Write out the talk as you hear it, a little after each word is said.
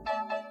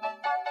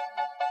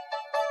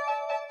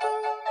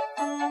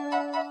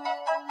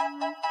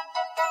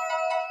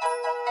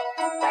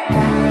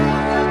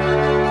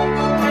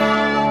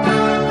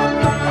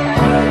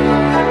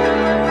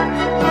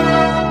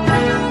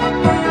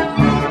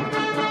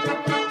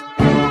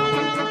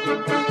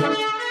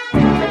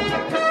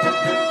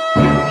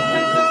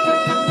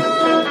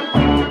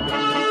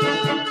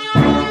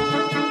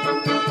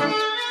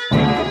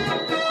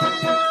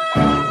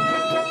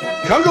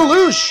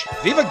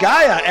Viva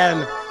Gaia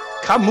and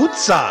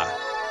Kamutsa.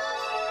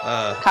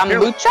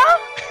 Kombucha?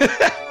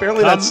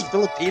 Apparently that's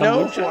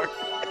Filipino for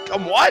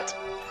come what?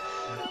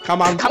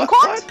 Come on,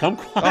 Kumquat?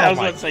 Kumquat. Oh I was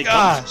my about to say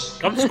gosh.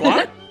 Cum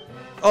squat?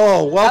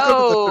 Oh, welcome to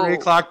Oh. the 3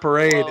 o'clock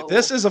parade. Whoa.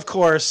 This is, of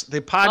course,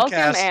 the Welcome,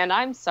 podcast. and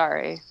I'm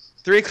sorry.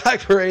 3 o'clock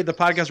parade, the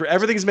podcast where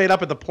everything's made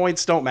up and the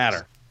points don't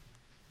matter.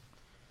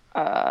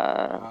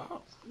 I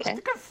Okay.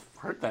 think I've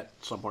heard that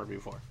somewhere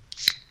before.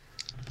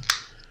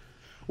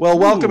 Well,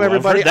 welcome Ooh,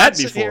 everybody. I've heard that I'm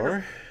sitting here-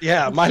 before.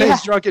 Yeah, my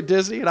name's Drunken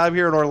Disney, and I'm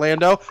here in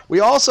Orlando.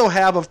 We also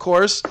have, of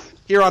course,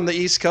 here on the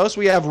East Coast,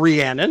 we have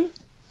Rhiannon.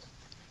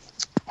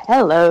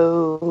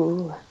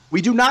 Hello.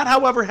 We do not,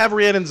 however, have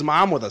Rhiannon's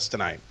mom with us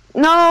tonight.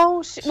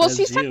 No, Says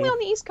she's you. technically on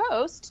the East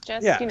Coast,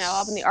 just, Yes.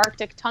 up in the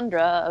Arctic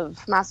tundra of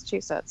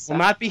Massachusetts. so- We'll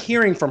not be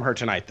hearing from her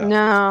tonight, though.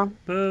 No,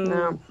 Boo.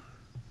 no.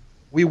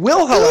 We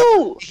will, however,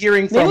 Ooh, be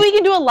hearing maybe from... we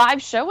can do a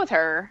live show with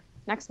her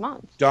next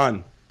month.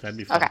 Done. That'd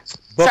be fun. Okay.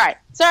 Book-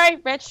 Sorry,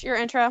 Rich, your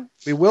intro.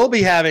 We will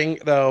be having,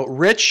 though,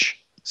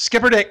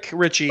 Skipper Dick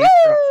Ritchie from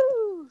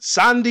Woo!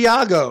 San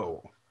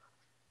Diego.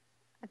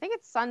 I think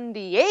it's San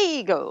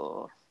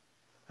Diego.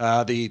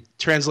 The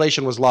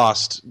translation was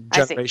lost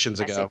I see.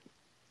 generations I ago.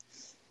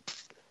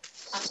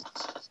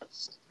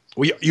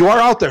 You are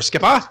out there,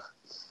 Skipper.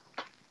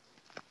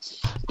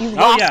 You Oh,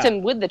 lost yeah.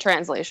 him with the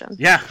translation.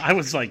 Yeah, I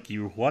was like,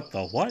 you what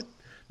the what?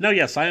 No,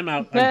 yes, I am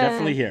out. I'm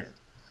definitely here.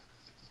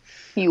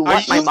 You Are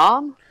want my you-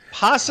 mom?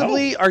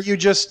 Possibly, are you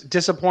just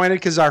disappointed?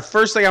 Because our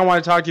first thing I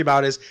want to talk to you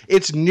about is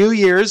it's New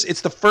Year's.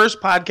 It's the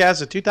first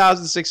podcast of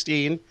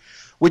 2016,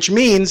 which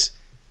means,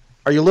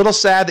 are you a little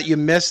sad that you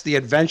missed the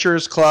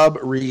Adventurers Club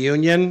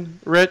reunion,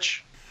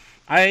 Rich?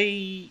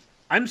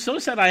 I'm so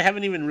sad I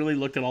haven't even really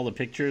looked at all the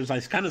pictures.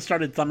 I kind of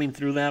started thumbing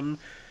through them,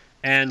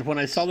 and when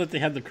I saw that they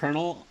had the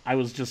Colonel, I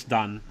was just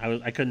done.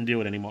 I couldn't do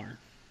it anymore.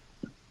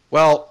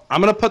 Well,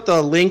 I'm going to put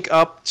the link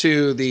up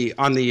to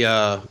on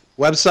the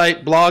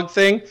website blog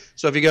thing.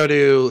 So if you go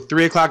to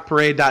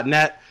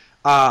 3o'clockparade.net,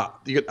 I'm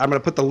going to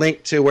put the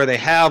link to where they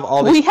have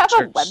all these We have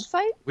a pictures.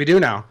 website? We do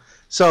now.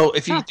 So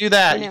if you do I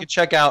that, know. you can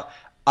check out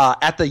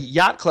at the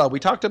Yacht Club. We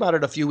talked about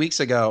it a few weeks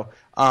ago.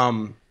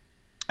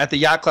 At the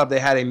Yacht Club, they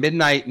had a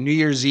midnight New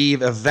Year's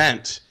Eve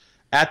event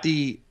at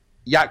the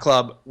Yacht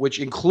Club, which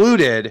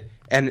included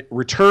an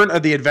return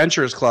of the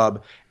Adventurers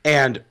Club.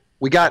 And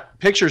we got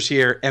pictures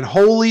here, and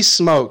holy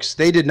smokes,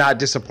 they did not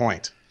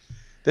disappoint.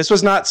 This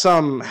was not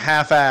some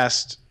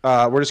half-assed,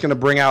 we're just going to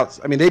bring out,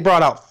 I mean, they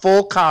brought out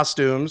full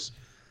costumes.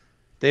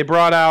 They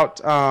brought out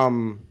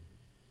the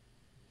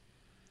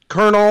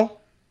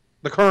Colonel.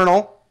 The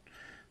Colonel.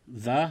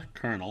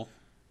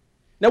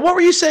 Now, what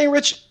were you saying,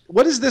 Rich?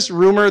 What is this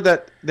rumor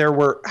that there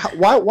were,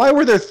 why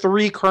were there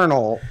 3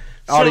 Colonel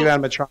audio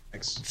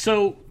animatronics?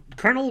 So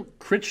Colonel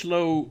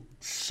Critchlow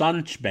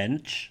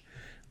Sunchbench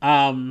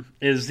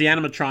is the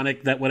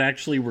animatronic that would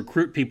actually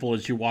recruit people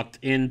as you walked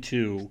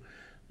into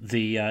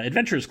the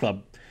Adventurers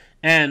Club.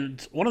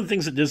 And one of the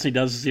things that Disney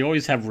does is they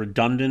always have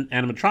redundant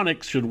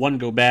animatronics. Should one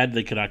go bad,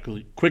 they could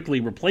actually quickly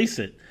replace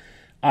it.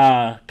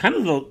 Kind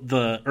of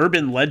the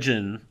urban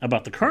legend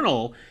about the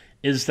Colonel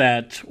is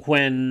that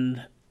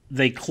when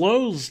they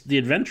closed the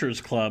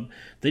Adventurers Club,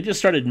 they just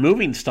started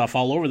moving stuff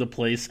all over the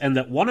place, and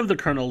that one of the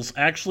Colonels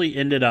actually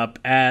ended up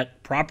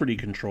at Property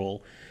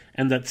Control,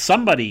 and that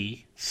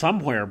somebody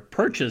somewhere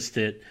purchased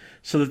it,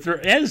 so that there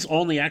is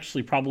only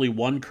actually probably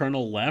 1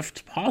 Colonel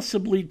left,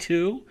 possibly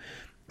 2.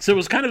 So it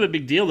was kind of a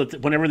big deal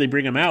that whenever they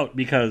bring him out,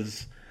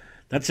 because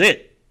that's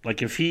it.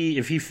 Like if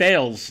he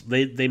fails,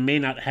 they may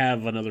not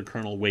have another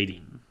Colonel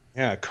waiting.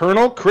 Yeah,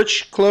 Colonel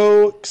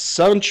Critchlow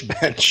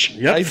Sunchbench.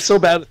 Yep. I'm so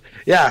bad.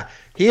 Yeah,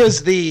 he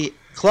is the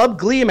Club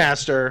Glee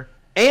Master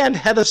and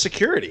head of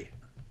security.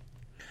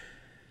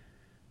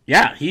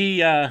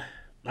 Yeah,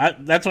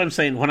 that's what I'm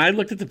saying. When I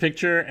looked at the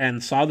picture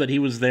and saw that he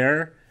was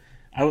there,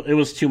 it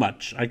was too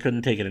much. I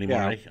couldn't take it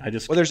anymore. Yeah. I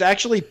just Well,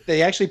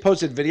 they actually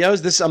posted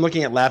videos. I'm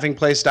looking at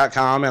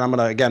laughingplace.com, and I'm going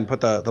to, again, put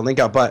the link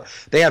up. But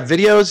they have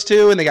videos,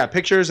 too, and they got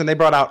pictures, and they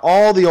brought out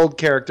all the old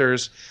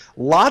characters.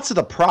 Lots of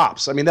the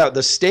props. I mean,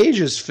 the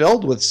stage is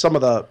filled with some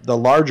of the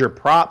larger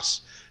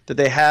props that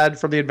they had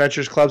from the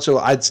Adventurers Club.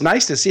 So it's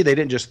nice to see they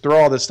didn't just throw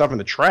all this stuff in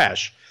the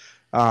trash.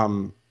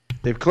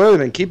 They've clearly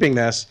been keeping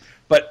this.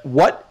 But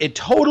it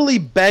totally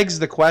begs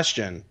the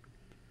question,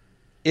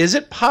 is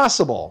it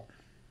possible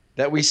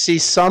that we see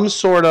some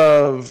sort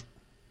of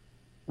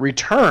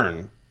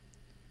return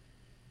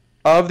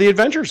of the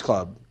Adventurers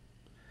Club?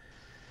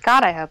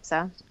 God, I hope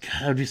so.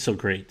 that would be so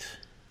great.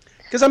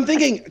 Because I'm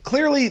thinking,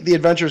 clearly the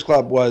Adventurers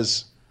Club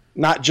was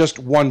not just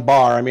one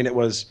bar. I mean, it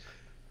was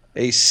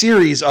a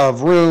series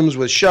of rooms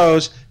with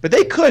shows, but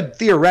they could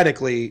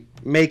theoretically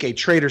make a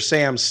Trader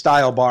Sam's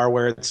style bar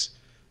where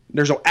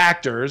there's no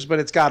actors, but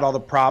it's got all the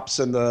props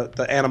and the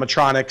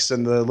animatronics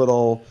and the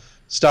little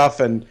stuff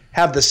and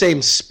have the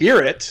same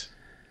spirit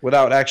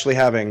without actually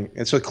having.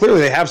 And so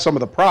clearly they have some of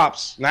the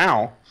props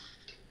now.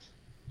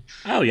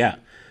 Oh yeah,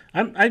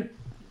 I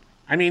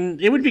mean,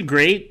 it would be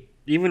great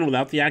even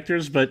without the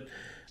actors, but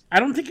I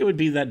don't think it would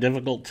be that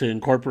difficult to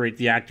incorporate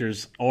the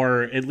actors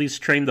or at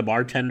least train the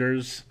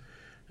bartenders.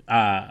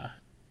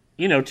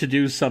 to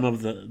do some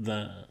of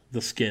the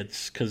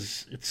skits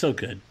because it's so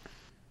good.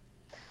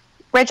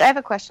 Rich, I have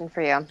a question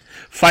for you.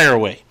 Fire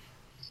away.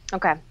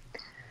 Okay.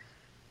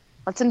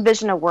 Let's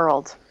envision a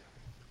world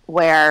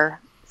where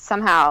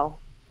somehow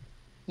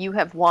you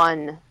have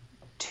won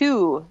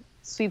 2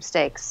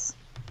 sweepstakes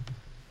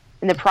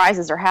and the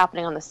prizes are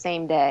happening on the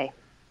same day.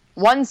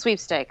 One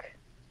sweepstake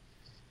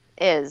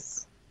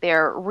is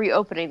they're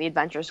reopening the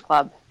Adventures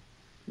Club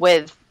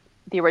with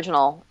the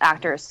original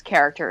actors,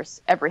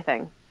 characters,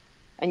 everything.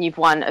 And you've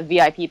won a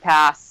VIP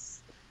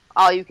pass,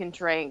 all you can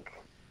drink,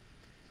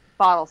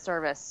 bottle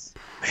service.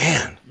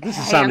 Man, This is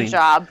Hand sounding.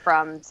 job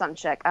from some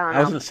chick. I don't know.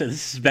 I was going to say,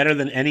 this is better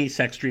than any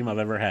sex dream I've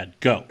ever had.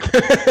 Go.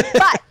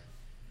 But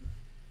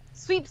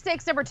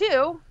sweepstakes number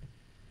 2,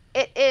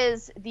 it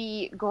is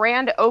the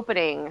grand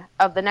opening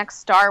of the next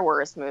Star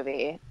Wars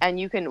movie, and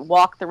you can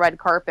walk the red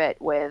carpet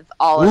with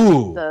all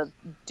Ooh. of the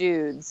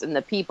dudes and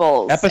the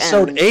peoples.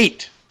 episode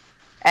 8.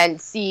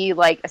 And see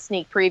like a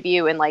sneak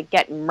preview and like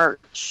get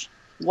merch.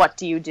 What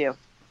do you do?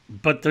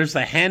 But there's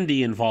a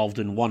handy involved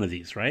in one of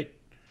these, right?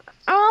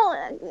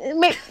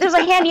 Oh, there's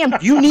a handy in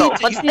You need both.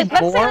 to- Let's, you need let's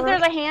say more? that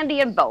there's a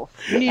handy in both.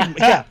 You need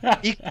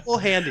equal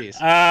handies.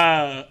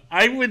 I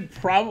would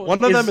probably.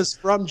 One of them is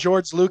from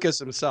George Lucas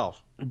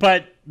himself.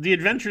 But the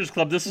Adventures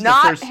Club, this is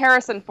Not the first.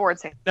 Harrison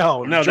Ford's hand.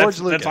 No, No, George that's,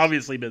 Lucas. that's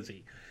obviously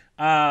busy.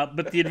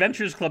 But the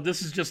Adventures Club,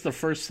 this is just the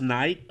first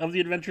night of the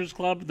Adventures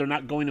Club. They're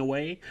not going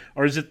away,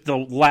 or is it the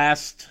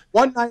last?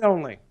 One night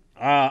only.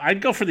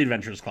 I'd go for the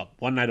Adventures Club,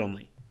 one night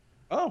only.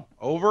 Oh,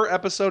 over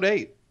episode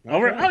 8.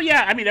 Over. Oh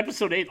yeah, I mean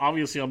episode 8.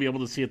 Obviously, I'll be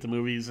able to see at the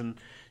movies, and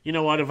you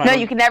know what? If I No, don't-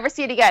 you can never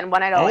see it again. One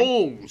night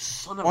only. Oh,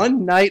 son of a...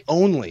 One night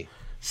only.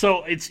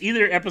 So it's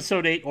either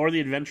episode 8 or the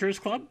Adventures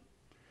Club.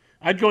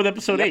 I'd go with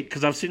episode 8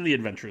 because I've seen the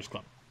Adventures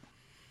Club.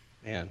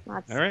 Man.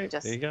 That's All right,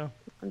 just- there you go.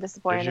 I'm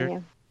disappointed There's in your-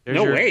 you. There's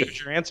No way. There's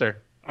your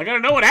answer. I gotta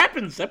know what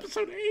happens.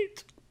 Episode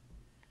 8.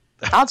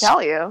 I'll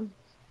tell you.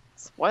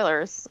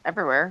 Spoilers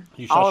everywhere.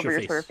 You all shut over your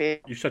your Twitter face.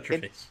 feed. You shut your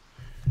face.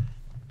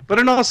 But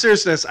in all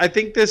seriousness, I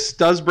think this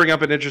does bring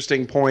up an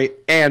interesting point.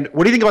 And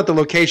what do you think about the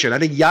location? I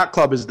think Yacht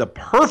Club is the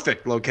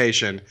perfect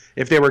location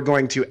if they were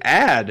going to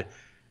add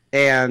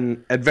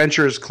an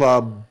Adventures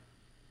Club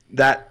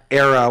that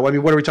era. I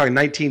mean, what are we talking?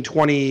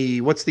 1920?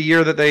 What's the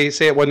year that they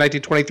say it was?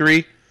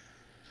 1923?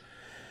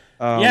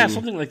 Yeah,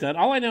 something like that.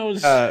 All I know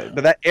is But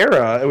that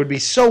era, it would be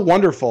so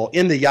wonderful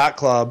in the Yacht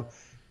Club.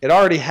 It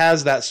already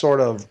has that sort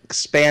of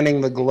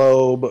spanning the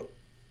globe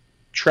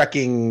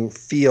trekking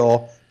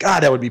feel.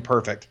 God, that would be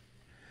perfect.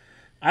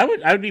 I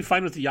would be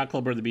fine with the Yacht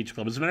Club or the Beach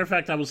Club. As a matter of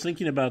fact, I was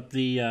thinking about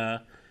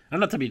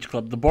not the Beach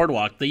Club, the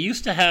Boardwalk. They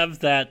used to have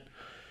that,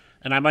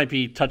 and I might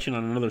be touching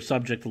on another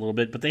subject a little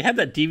bit, but they had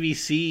that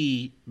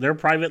DVC, their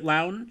private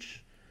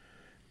lounge.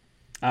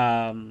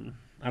 I don't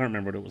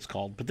remember what it was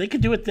called, but they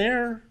could do it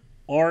there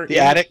or The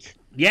attic.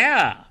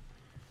 Yeah,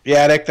 The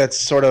attic that's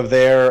sort of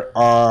there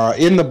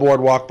in the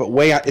Boardwalk, but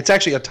way out. It's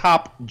actually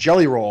atop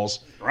Jelly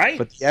Rolls, right.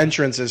 but the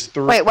entrance is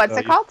through. Wait, what's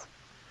it called?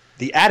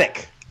 The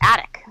attic.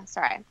 Attic.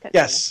 Sorry. couldn't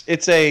Yes,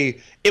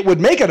 it would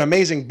make an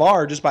amazing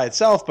bar just by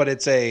itself, but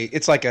it's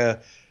like to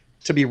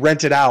be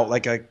rented out,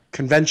 like a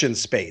convention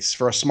space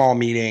for a small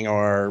meeting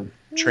or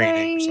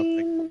training or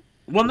something.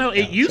 Well, no,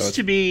 it so used it's-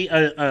 to be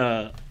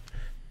a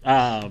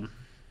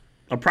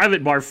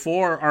private bar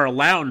or a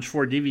lounge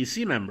for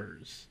DVC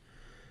members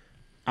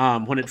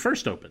when it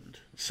first opened.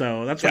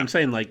 So that's what Yeah. I'm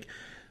saying. Like,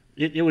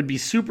 it would be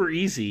super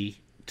easy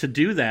to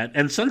do that.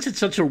 And since it's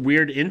such a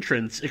weird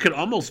entrance, it could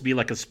almost be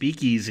like a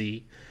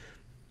speakeasy,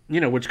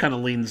 which kind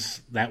of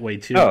leans that way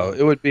too. Oh,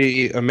 it would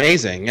be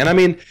amazing. And I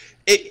mean,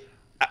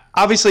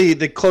 obviously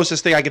the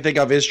closest thing I can think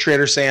of is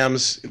Trader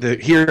Sam's, the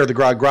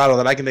Grotto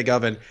that I can think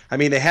of. And I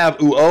mean, they have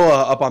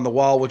Uoa up on the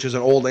wall, which is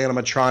an old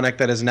animatronic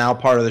that is now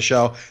part of the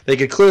show. They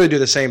could clearly do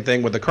the same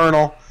thing with the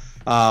Colonel,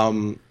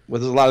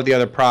 with a lot of the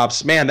other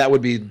props. Man, that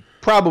would be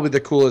probably the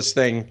coolest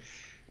thing.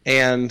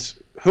 And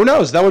who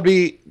knows?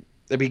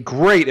 It'd be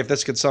great if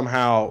this could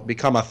somehow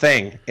become a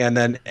thing. And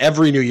then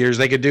every New Year's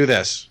they could do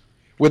this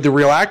with the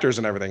real actors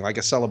and everything, like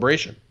a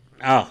celebration.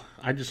 Oh,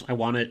 I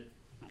want it.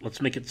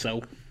 Let's make it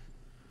so.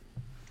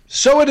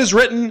 So it is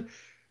written.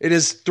 It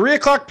is 3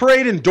 o'clock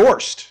parade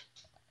endorsed.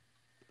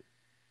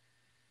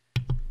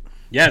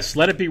 Yes,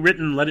 let it be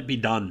written, let it be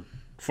done,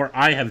 for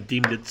I have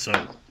deemed it so.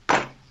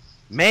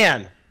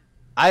 Man,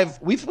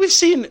 we've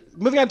seen,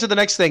 moving on to the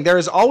next thing,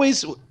 I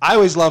always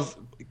love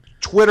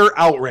Twitter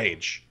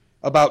outrage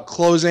about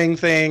closing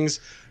things,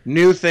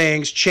 new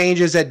things,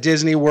 changes at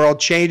Disney World,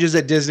 changes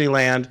at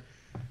Disneyland.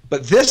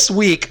 But this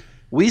week,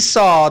 we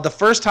saw the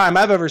first time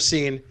I've ever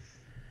seen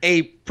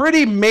a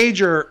pretty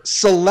major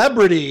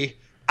celebrity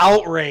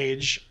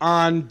outrage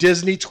on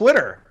Disney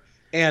Twitter.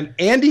 And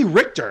Andy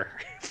Richter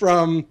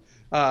from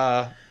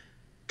Conan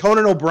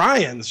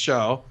O'Brien's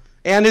show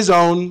and his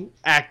own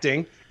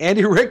acting,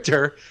 Andy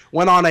Richter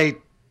went on a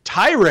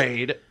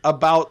tirade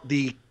about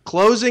the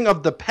closing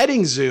of the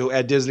petting zoo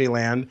at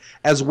Disneyland,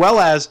 as well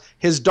as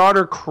his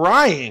daughter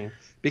crying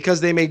because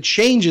they made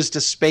changes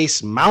to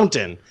Space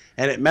Mountain,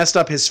 and it messed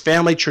up his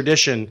family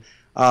tradition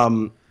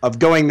of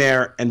going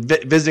there and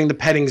visiting the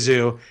petting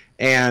zoo.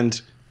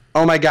 and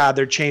oh my God,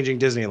 they're changing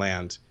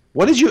Disneyland.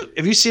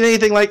 Have you seen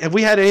anything have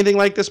we had anything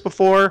like this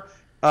before,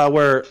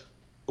 where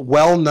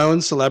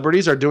well-known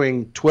celebrities are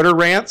doing Twitter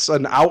rants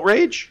and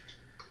outrage?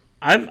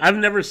 I've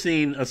never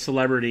seen a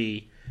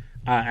celebrity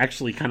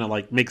actually kind of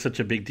like make such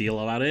a big deal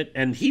about it,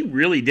 and he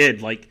really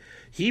did. Like,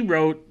 he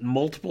wrote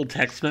multiple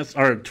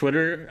or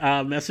Twitter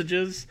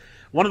messages.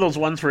 One of those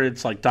ones where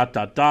it's like ...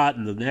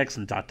 and the next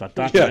and ... Yeah.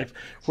 the next,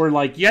 where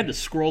like you had to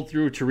scroll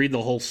through to read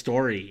the whole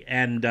story.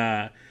 And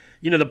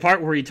the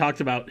part where he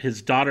talked about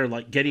his daughter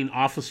like getting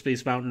off of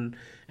Space Mountain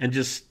and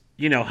just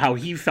how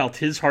he felt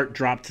his heart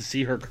drop to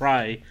see her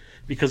cry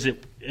because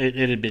it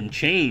had been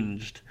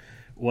changed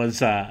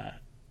was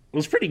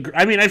pretty.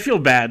 I mean, I feel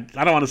bad.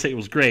 I don't want to say it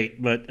was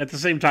great, but at the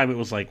same time, it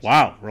was like,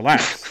 wow,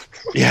 relax.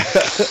 Yeah.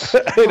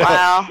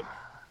 Wow.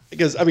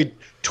 Because, I mean,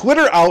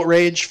 Twitter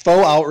outrage,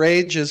 faux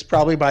outrage is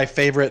probably my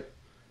favorite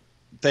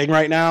thing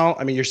right now.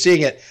 I mean, you're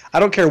seeing it. I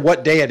don't care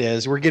what day it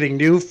is. We're getting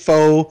new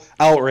faux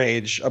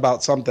outrage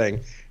about something.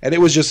 And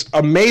it was just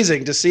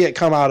amazing to see it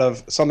come out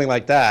of something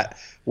like that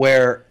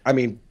where, I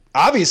mean,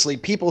 obviously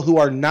people who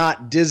are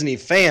not Disney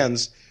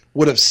fans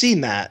would have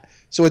seen that.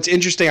 So it's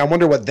interesting. I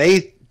wonder what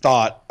they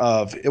thought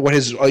of, what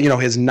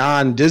his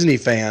non-Disney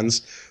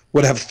fans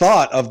would have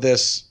thought of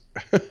this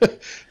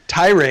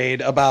tirade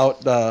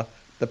about the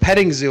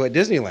petting zoo at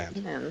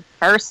Disneyland. Man,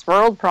 first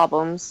world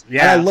problems.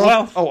 Yeah, and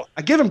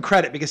I give him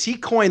credit because he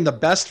coined the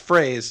best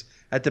phrase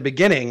at the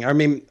beginning. I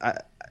mean,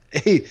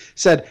 he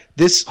said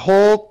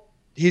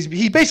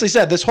he basically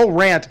said this whole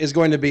rant is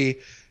going to be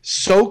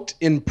soaked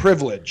in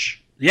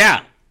privilege.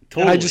 Yeah,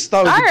 totally. And I just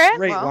thought it was a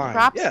great well, line.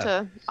 Props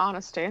to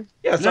honesty.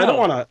 Yeah, so I don't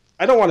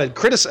want to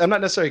criticize. I'm not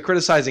necessarily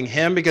criticizing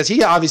him because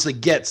he obviously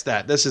gets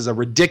that this is a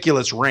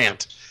ridiculous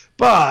rant,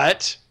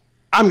 but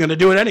I'm going to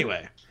do it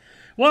anyway.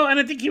 Well, and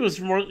I think he was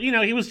more,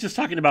 he was just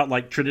talking about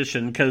like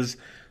tradition because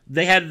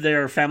they had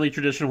their family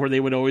tradition where they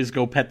would always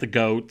go pet the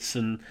goats.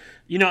 And,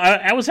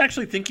 I was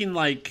actually thinking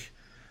like,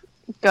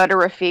 go to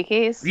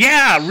Rafiki's.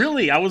 Yeah,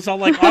 really. I was all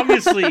like,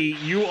 obviously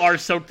you are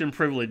soaked in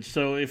privilege.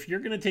 So if you're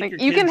going to take your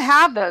kids. You can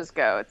have those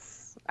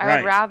goats. I Right.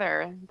 would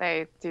rather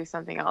they do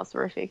something else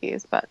with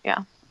Rafiki's, but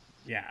yeah.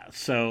 Yeah,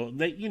 so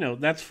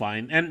that's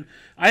fine. And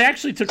I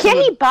actually took. Can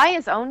he buy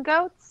his own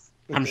goats?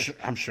 I'm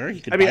sure he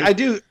could. I mean, I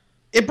do.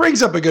 It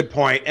brings up a good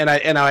point, and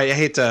I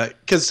hate to,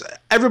 because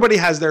everybody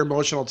has their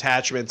emotional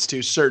attachments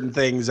to certain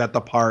things at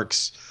the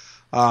parks.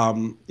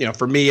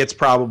 For me, it's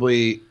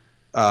probably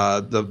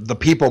the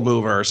People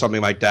Mover or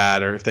something like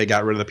that, or if they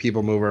got rid of the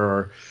People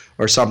Mover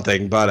or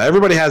something. But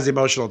everybody has the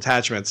emotional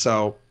attachment,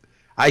 so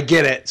I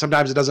get it.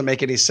 Sometimes it doesn't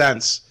make any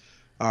sense,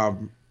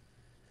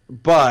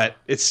 but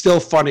it's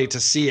still funny to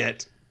see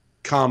it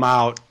come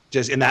out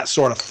just in that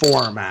sort of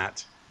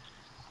format.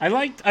 I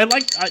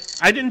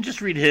didn't just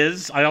read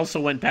his. I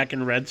also went back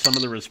and read some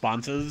of the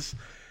responses.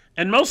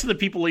 And most of the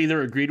people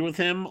either agreed with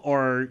him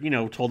or,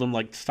 told him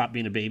like to stop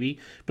being a baby.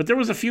 But there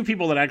was a few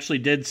people that actually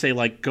did say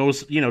like, go,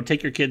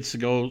 take your kids to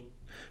go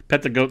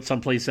pet the goat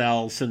someplace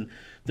else. And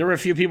there were a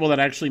few people that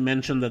actually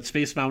mentioned that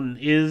Space Mountain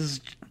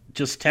is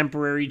just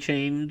temporary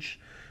change,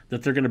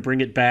 that they're going to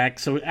bring it back.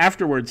 So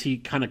afterwards, he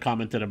kind of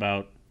commented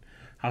about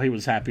how he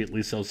was happy at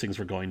least those things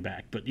were going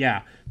back. But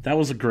yeah, that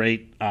was a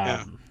great.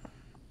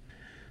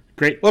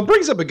 Great. Well, it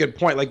brings up a good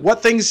point. Like,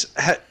 what things,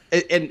 and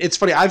it's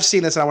funny. I've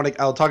seen this, and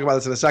I'll talk about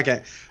this in a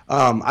second.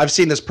 I've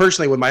seen this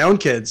personally with my own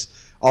kids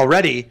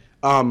already.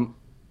 And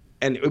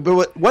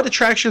what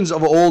attractions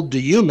of old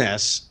do you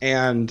miss,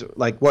 and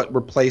like what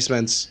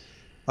replacements?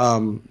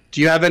 Do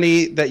you have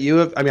any that you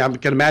have? I mean, I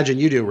can imagine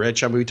you do,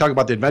 Rich. I mean, we talk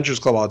about the Adventures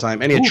Club all the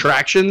time. Any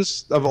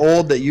attractions of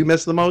old that you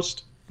miss the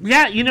most?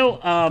 Yeah,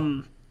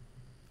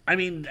 I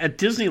mean, at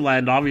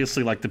Disneyland,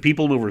 obviously, like the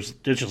People Movers,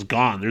 it's just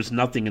gone. There's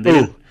nothing, and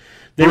they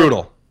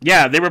brutal.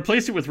 Yeah, they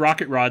replaced it with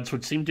rocket rods,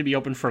 which seemed to be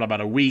open for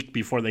about a week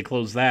before they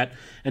closed that.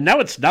 And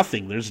now it's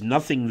nothing. There's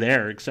nothing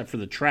there except for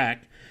the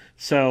track.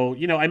 So,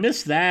 I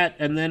missed that.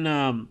 And then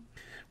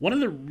one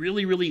of the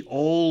really, really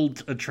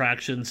old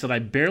attractions that I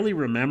barely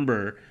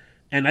remember,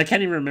 and I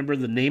can't even remember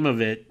the name of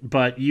it,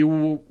 but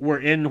you were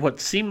in what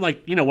seemed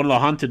like, one of the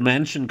Haunted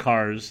Mansion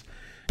cars,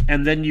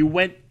 and then you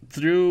went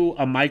through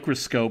a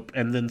microscope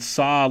and then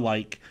saw,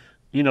 like,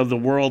 the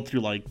world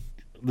through, like,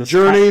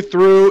 Journey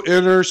through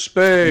Inner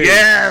Space.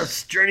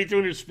 Yes, Journey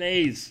through Inner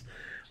Space.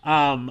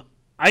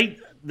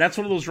 That's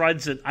one of those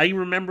rides that I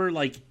remember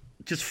like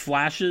just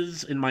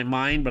flashes in my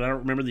mind, but I don't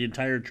remember the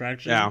entire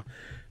attraction. Yeah.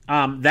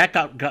 That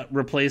got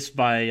replaced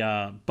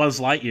by Buzz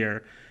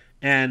Lightyear,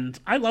 and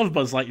I love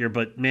Buzz Lightyear,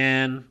 but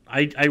man,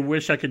 I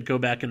wish I could go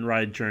back and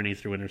ride Journey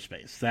through Inner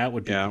Space. That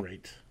would be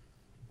great.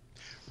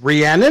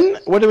 Rhiannon,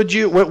 what would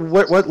you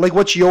what like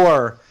what's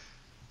your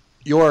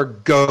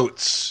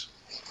goats?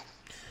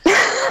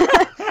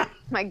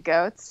 My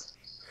goats.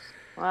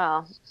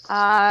 Well,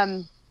 I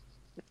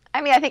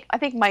mean, I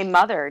think my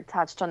mother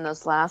touched on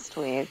this last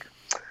week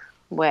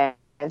with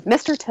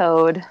Mr.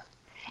 Toad,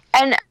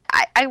 and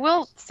I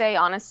will say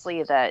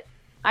honestly that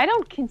I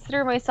don't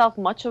consider myself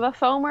much of a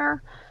foamer,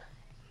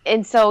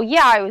 and so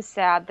yeah, I was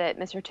sad that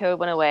Mr. Toad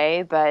went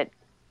away, but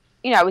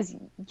I was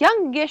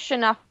youngish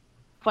enough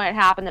when it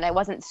happened, and I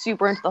wasn't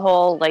super into the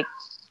whole like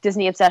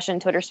Disney obsession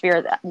Twitter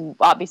sphere,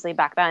 obviously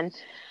back then.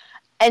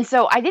 And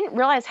so I didn't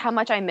realize how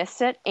much I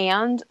missed it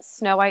and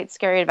Snow White's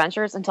Scary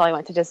Adventures until I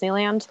went to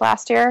Disneyland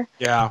last year.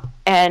 Yeah.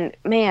 And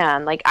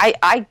man, like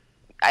I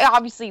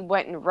obviously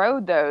went and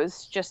rode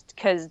those just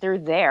because they're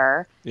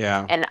there.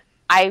 Yeah. And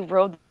I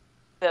rode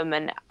them,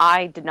 and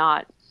I could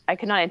not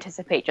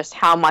anticipate just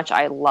how much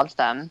I loved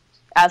them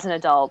as an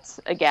adult.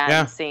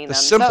 Again, seeing them. The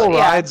simple so,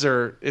 rides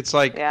are. It's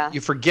like you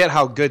forget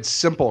how good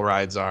simple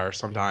rides are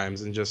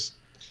sometimes, and just.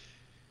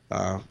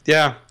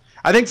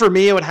 I think for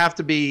me it would have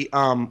to be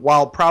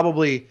while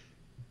probably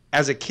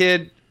as a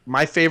kid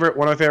one of my favorite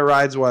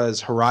rides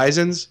was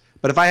Horizons,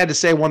 but if I had to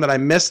say one that I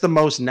miss the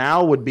most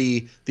now would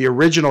be the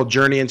original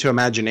Journey into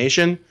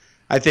Imagination.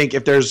 I think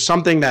if there's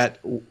something that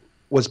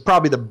was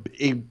probably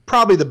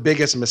the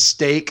biggest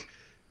mistake,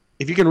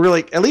 if you can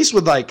really, at least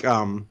with like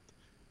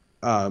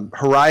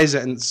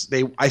Horizons,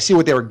 I see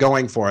what they were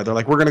going for. They're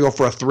like, we're gonna go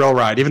for a thrill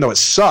ride, even though it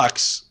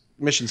sucks,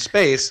 Mission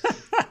Space.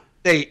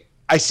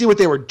 I see what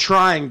they were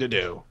trying to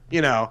do,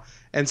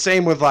 and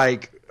same with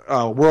like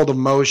World of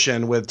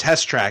Motion with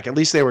Test Track. At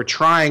least they were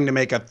trying to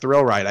make a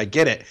thrill ride. I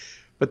get it.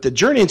 But the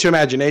Journey into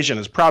Imagination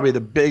is probably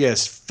the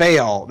biggest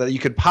fail that you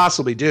could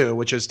possibly do,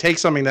 which is take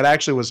something that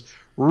actually was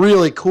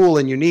really cool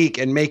and unique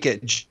and make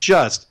it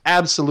just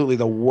absolutely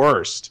the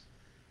worst.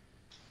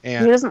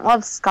 And who doesn't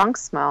love skunk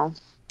smell?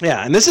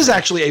 Yeah, and this is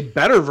actually a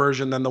better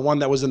version than the one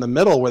that was in the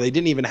middle where they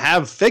didn't even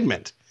have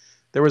Figment.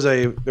 There was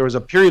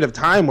a period of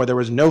time where there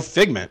was no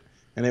Figment.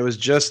 And it was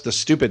just the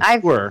stupid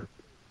tour.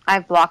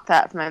 I've blocked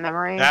that from my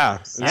memory.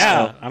 Yeah. So.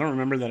 Yeah, I don't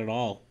remember that at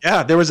all.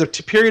 Yeah, there was a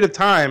period of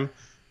time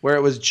where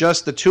it was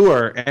just the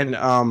tour. And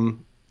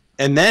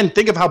then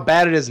think of how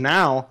bad it is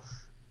now.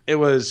 It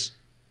was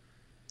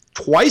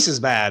twice as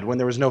bad when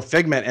there was no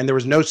Figment and there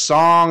was no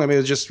song. I mean,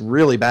 it was just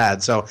really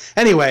bad. So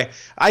anyway,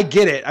 I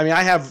get it. I mean,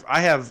 I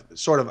have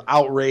sort of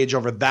outrage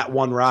over that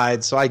one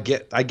ride. So I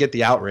get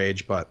the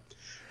outrage, but...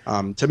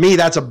 to me,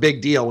 that's a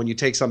big deal when you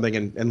take something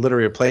and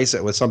literally replace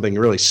it with something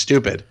really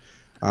stupid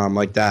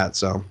like that.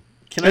 So,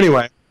 go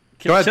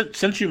ahead.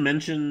 Since you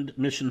mentioned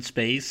Mission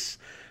Space,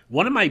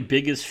 one of my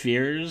biggest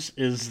fears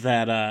is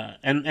that,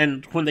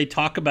 and when they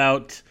talk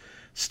about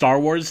Star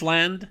Wars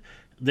Land,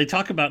 they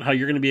talk about how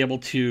you're going to be able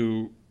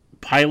to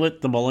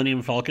pilot the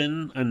Millennium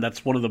Falcon, and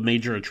that's one of the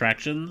major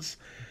attractions.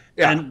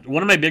 Yeah. And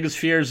one of my biggest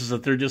fears is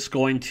that they're just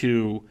going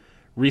to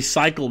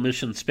recycle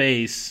Mission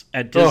Space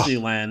at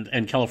Disneyland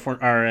and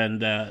California,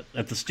 and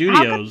at the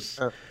studios,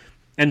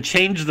 and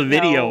change the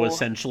video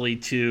essentially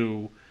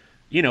to,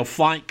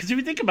 flying. Because if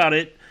you think about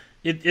it,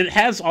 it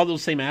has all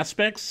those same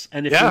aspects.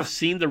 And if you've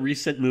seen the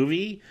recent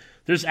movie,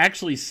 there's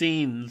actually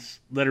scenes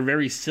that are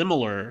very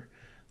similar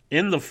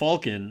in the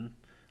Falcon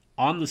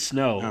on the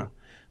snow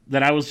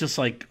that I was just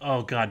like,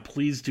 oh God,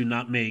 please do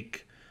not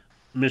make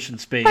Mission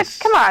Space. But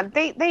come on,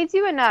 they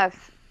do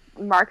enough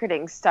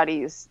marketing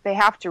studies. They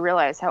have to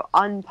realize how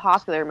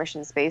unpopular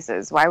Mission Space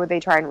is. Why would they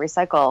try and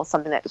recycle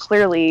something that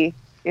clearly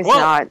is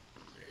not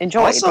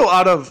enjoyed?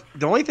 Also,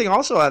 the only thing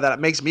that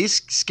makes me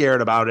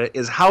scared about it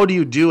is how do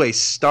you do a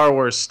Star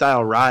Wars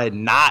style ride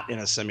not in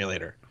a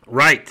simulator?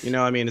 Right.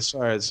 I mean, as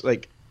far as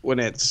like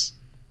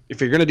if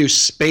you're going to do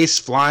space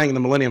flying in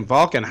the Millennium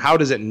Falcon, how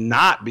does it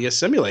not be a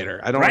simulator?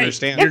 I don't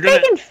understand. If they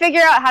can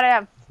figure out how to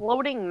have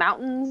floating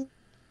mountains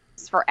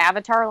for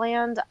Avatar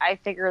Land, I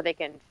figure they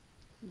can.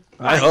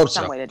 I hope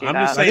some so. way to do I'm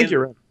that. just saying, I think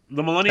you're right.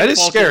 The Millennium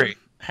Falcon scary.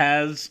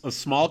 Has a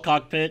small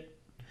cockpit.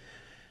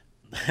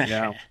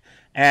 Yeah.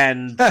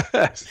 And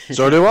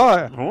so do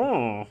I.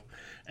 Oh.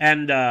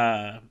 And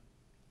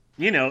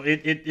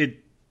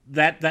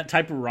that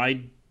type of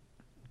ride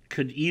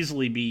could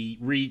easily be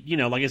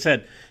like I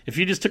said, if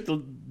you just took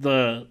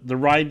the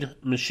ride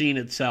machine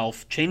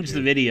itself, changed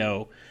the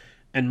video,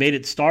 and made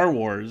it Star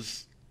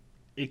Wars,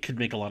 it could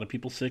make a lot of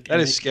people sick.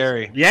 That is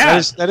scary.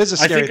 Yeah, that is a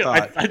scary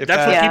thought. That's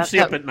what keeps me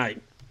up at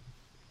night.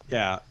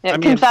 Yeah.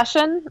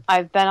 Confession,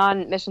 I've been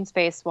on Mission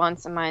Space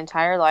once in my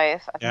entire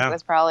life. I think it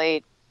was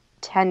probably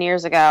 10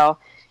 years ago.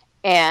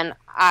 And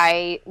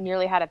I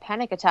nearly had a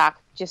panic attack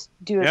just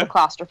due to the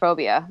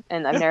claustrophobia.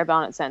 And I've never been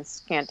on it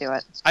since. Can't do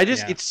it.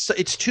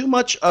 It's too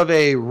much of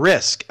a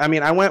risk. I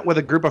mean, I went with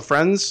a group of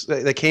friends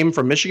that came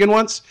from Michigan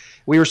once.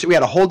 We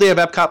had a whole day of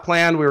Epcot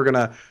planned. We were going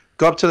to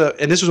go up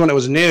and this was when it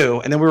was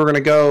new. And then we were going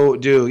to go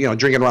do,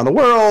 drinking around the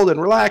world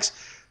and relax.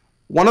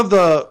 One of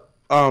the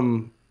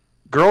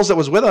girls that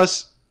was with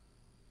us,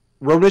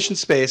 rode Mission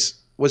Space,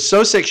 was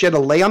so sick she had to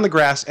lay on the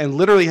grass and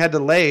literally had to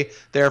lay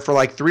there for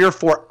like 3 or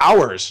 4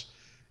 hours.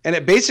 And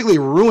it basically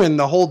ruined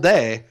the whole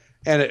day.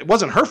 And it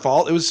wasn't her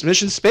fault. It was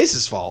Mission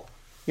Space's fault.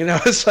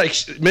 It's like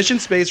Mission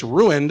Space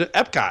ruined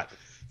Epcot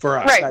for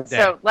us. Right.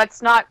 So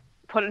let's not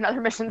put another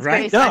Mission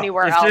Space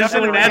anywhere else. If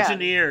there's an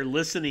Imagineer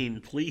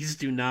listening, please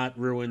do not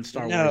ruin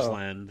Star Wars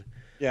Land.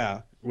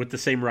 Yeah. With the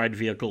same ride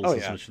vehicles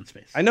as Mission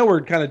Space. I know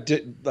we're kind of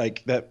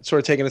that sort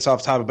of taking us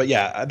off topic, but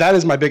yeah, that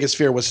is my biggest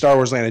fear with Star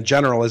Wars Land in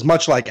general. Is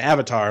much like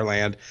Avatar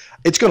Land,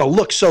 it's going to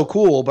look so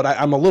cool, but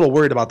I'm a little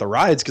worried about the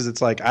rides because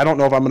it's like I don't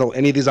know if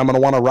any of these I'm going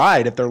to want to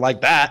ride if they're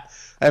like that.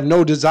 I have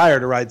no desire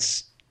to ride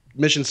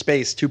Mission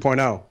Space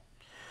 2.0.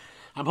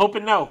 I'm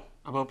hoping no.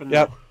 I'm hoping no.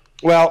 Yep.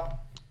 Well,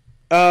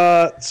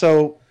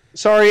 so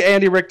sorry,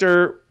 Andy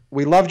Richter.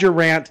 We loved your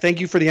rant.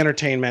 Thank you for the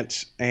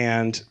entertainment.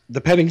 And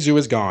the petting zoo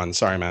is gone.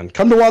 Sorry, man.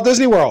 Come to Walt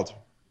Disney World.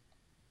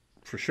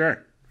 For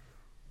sure.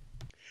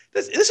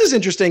 This is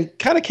interesting.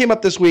 Kind of came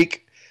up this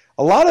week.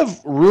 A lot of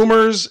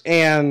rumors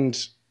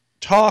and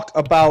talk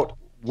about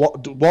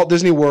Walt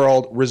Disney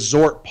World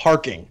resort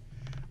parking.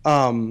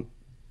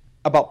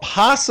 About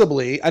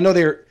possibly, I know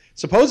they're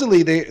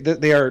supposedly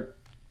they are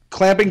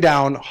clamping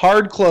down,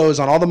 hard close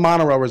on all the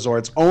monorail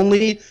resorts,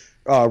 only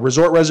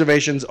resort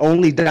reservations,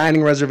 only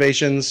dining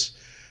reservations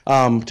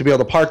to be able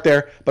to park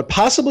there, but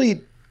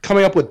possibly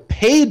coming up with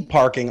paid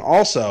parking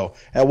also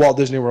at Walt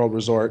Disney World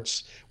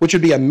resorts, which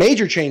would be a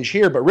major change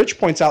here. But Rich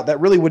points out that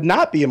really would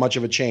not be much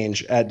of a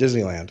change at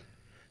Disneyland.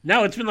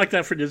 No, it's been like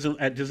that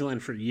at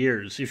Disneyland for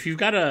years. If you've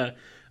got a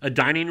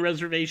dining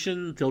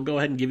reservation, they'll go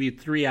ahead and give you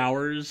 3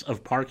 hours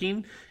of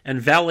parking,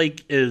 and valet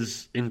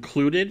is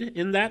included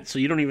in that, so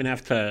you don't even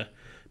have to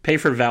pay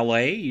for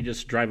valet. You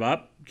just drive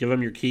up, give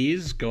them your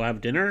keys, go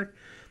have dinner,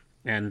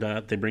 and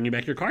they bring you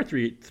back your car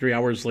three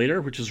hours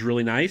later, which is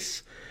really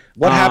nice.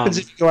 What happens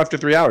if you go after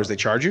 3 hours? They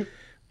charge you?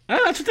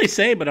 That's what they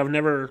say, but I've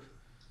never.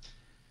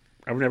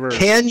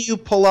 Can you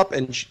pull up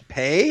and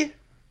pay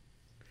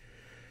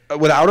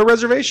without a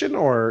reservation,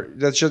 or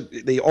that's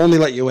just they only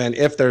let you in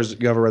if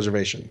you have a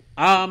reservation?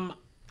 I've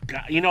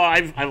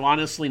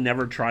honestly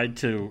never tried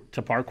to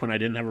park when I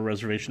didn't have a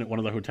reservation at one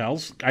of the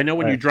hotels. I know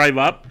when you drive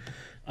up,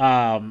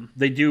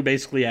 they do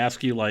basically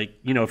ask you, like,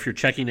 if you're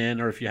checking in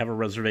or if you have a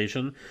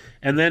reservation,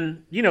 and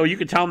then you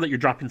could tell them that you're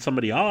dropping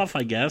somebody off,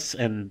 I guess,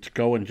 and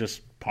go and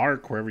just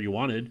park wherever you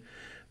wanted.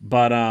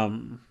 But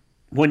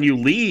when you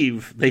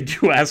leave, they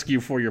do ask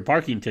you for your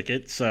parking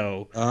ticket.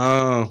 So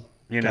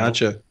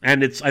gotcha.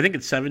 And I think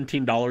it's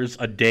 $17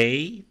 a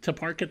day to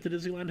park at the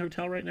Disneyland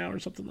Hotel right now, or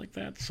something like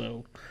that.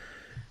 So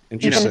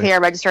even if you're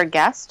a registered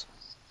guest.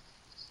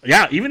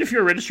 Yeah, even if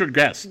you're a registered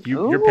guest,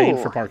 you're paying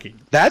for parking.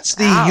 That's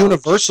the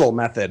Universal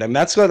method, and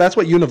that's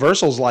what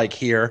Universal's like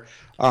here.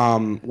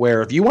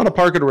 Where if you want to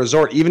park at a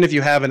resort, even if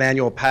you have an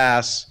annual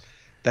pass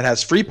that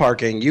has free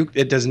parking,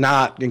 it does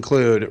not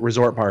include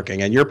resort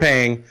parking, and you're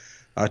paying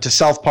to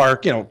self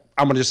park. I'm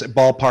gonna just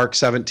ballpark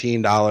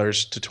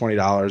 $17 to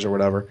 $20 or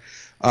whatever.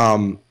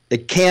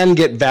 It can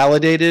get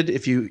validated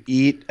if you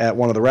eat at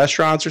one of the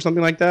restaurants or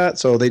something like that.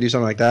 So they do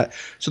something like that.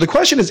 So the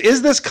question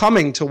is this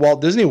coming to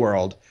Walt Disney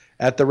World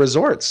at the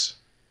resorts?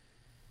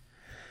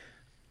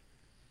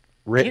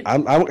 I kind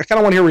of want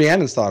to hear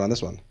Rhiannon's thought on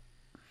this one.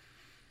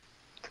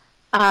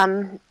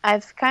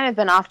 I've kind of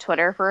been off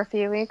Twitter for a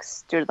few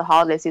weeks due to the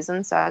holiday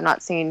season, so I've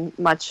not seen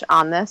much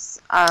on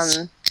this.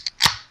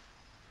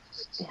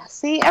 Yeah,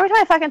 see, every time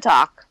I fucking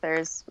talk,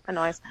 there's a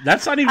noise.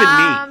 That's not even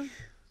me.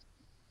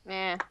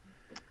 Yeah.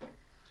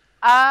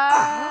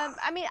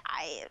 I mean,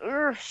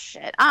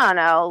 shit. I don't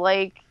know.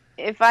 Like,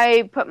 if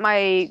I put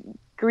my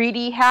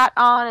greedy hat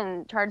on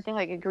and try to think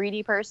like a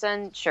greedy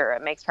person, sure,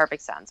 it makes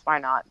perfect sense. Why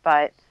not?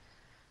 But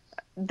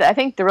I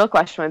think the real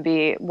question would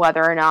be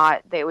whether or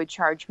not they would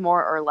charge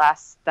more or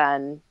less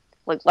than,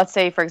 like, let's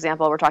say, for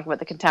example, we're talking about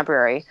the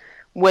Contemporary.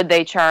 Would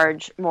they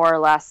charge more or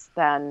less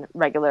than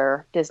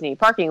regular Disney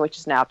parking, which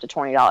is now up to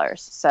 $20?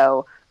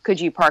 So could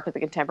you park at the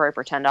Contemporary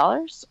for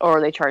 $10,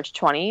 or they charge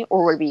 $20,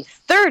 or would it be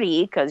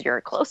 $30 because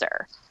you're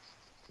closer?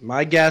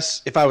 My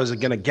guess, if I was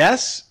going to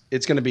guess,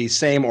 it's going to be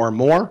same or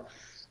more.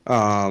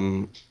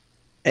 And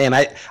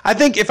I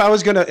think if I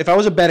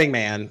was a betting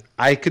man,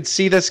 I could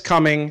see this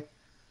coming,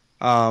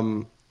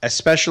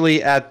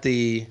 especially at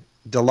the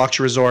deluxe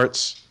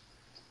resorts.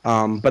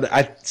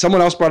 But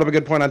someone else brought up a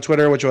good point on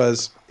Twitter, which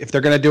was if they're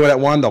going to do it at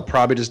one, they'll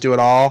probably just do it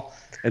all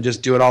and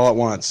just do it all at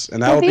once.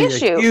 And that would be a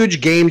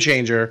huge game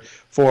changer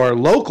for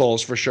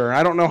locals for sure.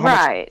 I don't know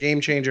how much game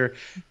changer.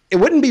 It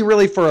wouldn't be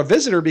really for a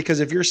visitor, because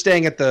if you're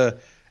staying at the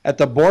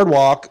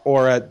boardwalk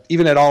or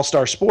even at All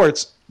Star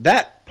Sports,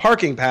 that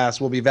parking pass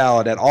will be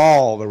valid at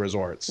all the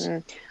resorts.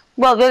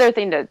 Well, the other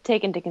thing to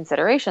take into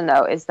consideration,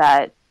 though, is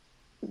that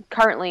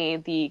currently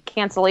the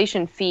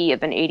cancellation fee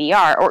of an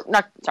ADR, or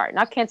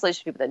not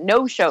cancellation fee, but the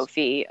no-show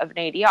fee of an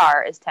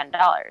ADR is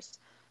 $10.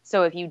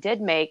 So if you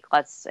did make,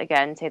 let's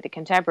again say the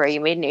Contemporary,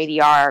 you made an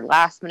ADR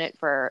last minute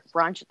for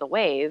brunch at the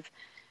Wave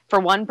for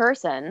one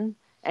person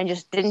and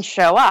just didn't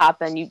show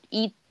up, and you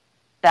eat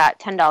that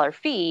 $10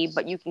 fee,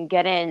 but you can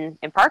get in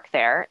and park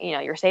there,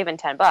 you're saving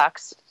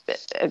 $10,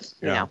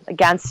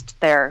 against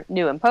their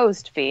new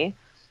imposed fee.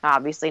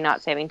 Obviously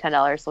not saving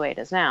 $10 the way it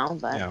is now,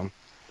 but yeah.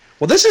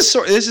 Well, this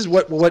is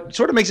what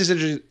sort of makes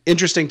this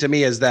interesting to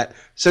me, is that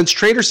since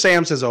Trader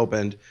Sam's has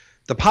opened,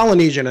 the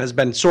Polynesian has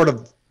been sort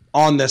of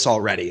on this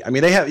already. I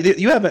mean,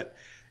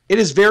 it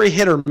is very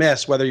hit or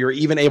miss whether you're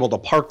even able to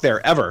park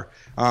there ever.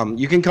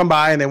 You can come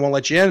by and they won't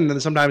let you in, and then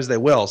sometimes they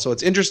will. So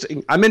it's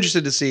interesting. I'm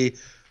interested to see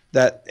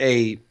that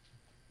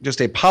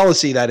just a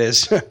policy that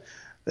is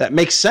that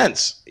makes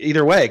sense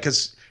either way.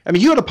 Because I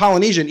mean, you at a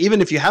Polynesian, even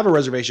if you have a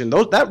reservation,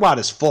 that lot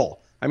is full.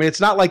 I mean,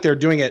 it's not like they're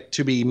doing it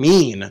to be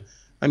mean.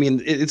 I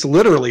mean, it's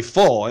literally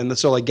full, and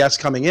so like guests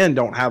coming in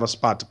don't have a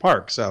spot to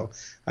park. So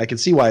I can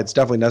see why it's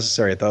definitely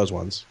necessary at those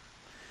ones.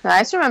 I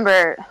just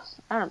remember,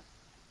 I don't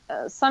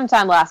know,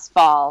 sometime last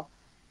fall,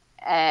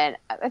 and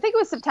I think it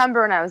was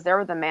September, and I was there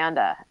with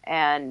Amanda,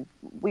 and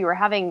we were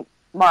having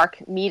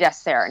Mark meet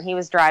us there, and he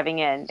was driving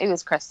in. It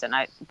was Kristen.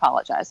 I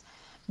apologize,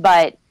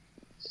 but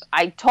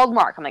I told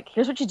Mark, I'm like,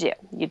 here's what you do: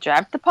 you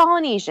drive to the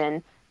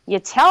Polynesian, you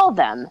tell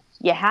them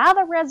you have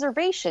a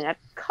reservation at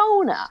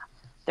Kona.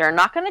 They're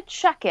not going to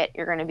check it.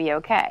 You're going to be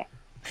okay.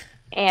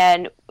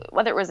 And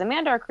whether it was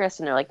Amanda or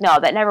Kristen, they're like, no,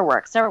 that never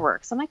works.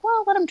 I'm like,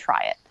 well, let him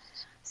try it.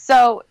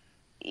 So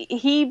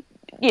he,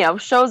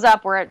 shows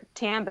up. We're at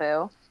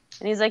Tambu,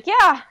 and he's like,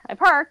 yeah, I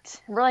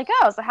parked. And we're like,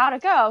 oh, so how'd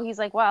it go? He's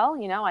like, well,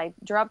 I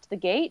drove up to the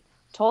gate,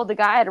 told the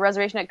guy I had a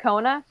reservation at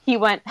Kona. He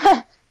went,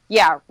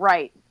 yeah,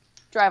 right.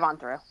 Drive on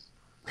through.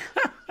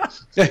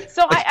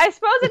 So I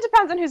suppose it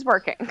depends on who's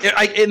working.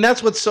 And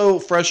that's what's so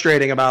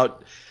frustrating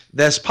about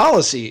this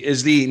policy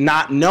is the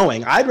not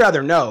knowing. I'd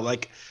rather know.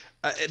 Like,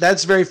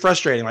 that's very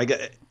frustrating.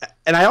 Like,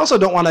 and I also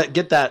don't want to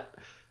get that.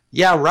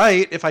 Yeah,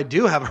 right. If I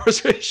do have a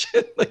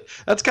reservation, like,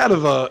 that's kind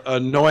of a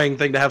annoying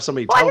thing to have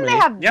somebody tell me. I think they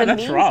have the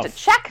means to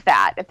check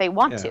that if they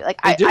want to.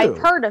 Like, I've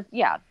heard of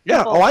Yeah.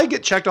 Oh, I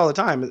get checked all the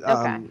time.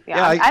 Okay.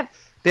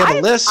 They have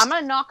a list. I'm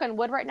gonna knock on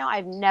wood right now.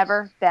 I've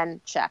never been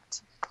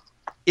checked.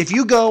 If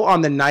you go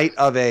on the night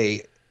of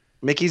a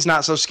Mickey's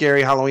Not So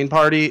Scary Halloween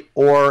party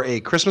or a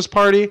Christmas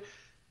party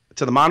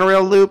to the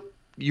monorail loop,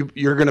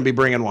 you're going to be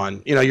bringing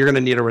one. You're going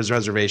to need a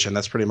reservation.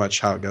 That's pretty much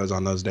how it goes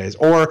on those days.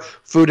 Or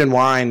food and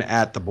wine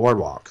at the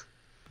boardwalk.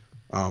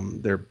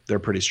 They're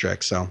pretty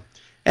strict. So,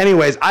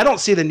 anyways, I don't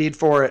see the need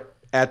for it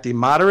at the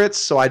moderates.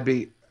 So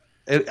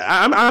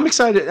I'm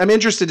excited. I'm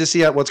interested to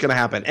see what's going to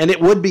happen, and it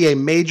would be a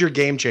major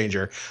game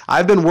changer.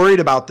 I've been worried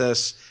about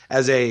this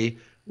as a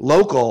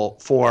local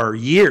for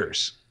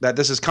years that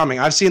this is coming.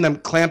 I've seen them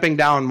clamping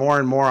down more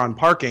and more on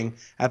parking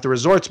at the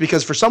resorts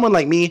because for someone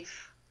like me,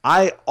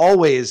 I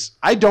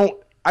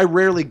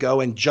rarely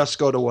go and just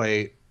go to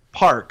a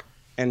park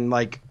and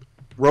like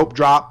rope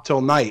drop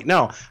till night.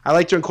 No, I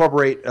like to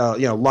incorporate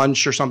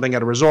lunch or something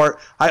at a resort.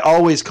 I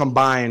always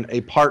combine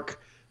a park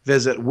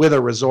visit with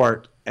a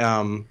resort,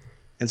 and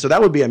so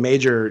that would be a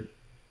major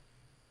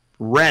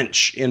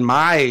wrench in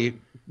my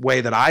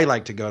way that I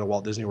like to go to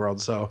Walt Disney World.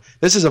 So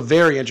this is a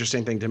very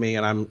interesting thing to me,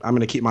 and I'm going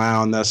to keep my eye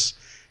on this.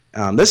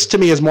 This to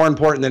me is more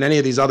important than any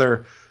of these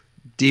other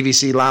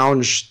DVC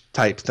lounge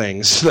type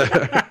things.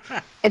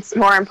 It's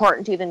more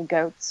important to you than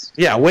goats.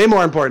 Yeah, way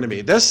more important to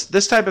me.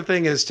 This type of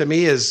thing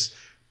is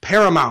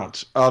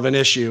paramount of an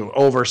issue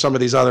over some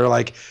of these other,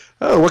 like,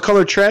 oh, what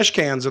color trash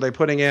cans are they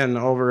putting in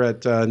over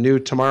at New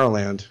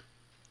Tomorrowland?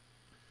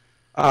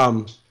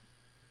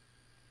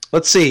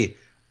 Let's see.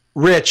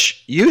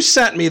 Rich, you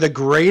sent me the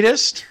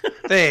greatest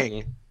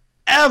thing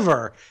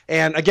ever.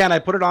 And again, I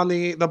put it on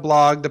the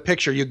blog, the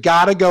picture. You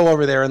got to go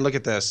over there and look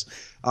at this.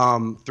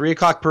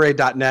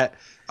 3o'clockparade.net.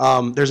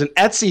 There's an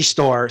Etsy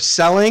store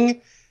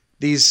selling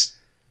these,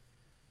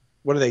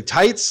 what are they,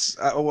 tights?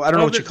 I don't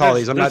know what you call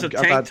these.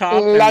 Leggings.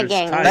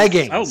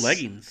 Oh,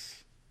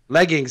 leggings.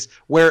 Leggings,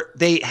 where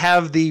they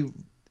have the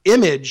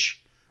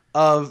image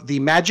of the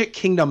Magic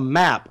Kingdom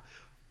map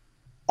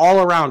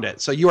all around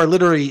it. So you are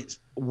literally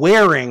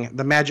wearing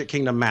the Magic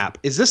Kingdom map.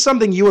 Is this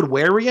something you would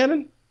wear,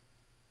 Rhiannon?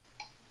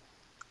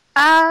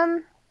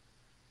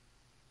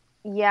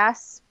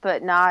 Yes,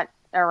 but not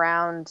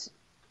around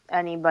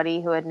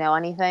anybody who would know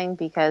anything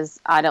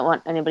because I don't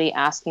want anybody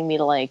asking me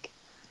to like,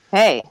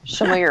 hey,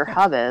 show me where your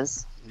hub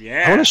is.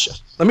 Yeah.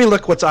 Let me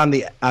look what's on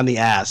the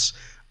ass.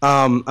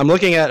 I'm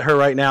looking at her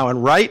right now,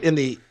 and right in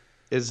the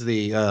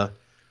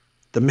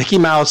Mickey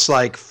Mouse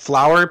like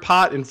flower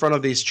pot in front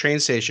of this train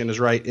station is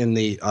right in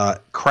the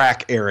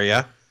crack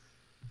area.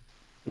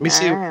 Let me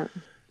see. Right.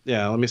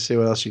 Yeah, let me see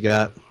what else you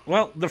got.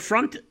 Well, the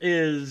front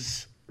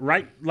is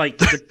right, like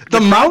the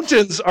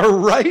mountains are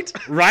right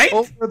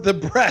over the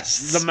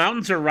breasts. The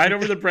mountains are right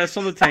over the breasts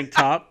on the tank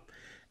top,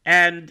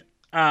 and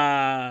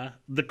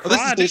the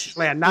crotch. This is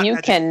Disneyland, not you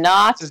Magic.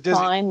 cannot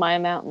climb my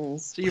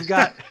mountains. So you've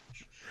got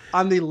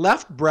on the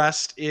left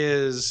breast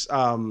is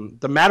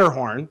the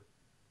Matterhorn,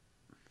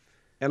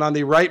 and on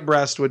the right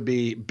breast would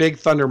be Big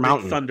Thunder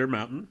Mountain. Big Thunder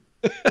Mountain.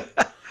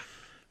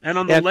 And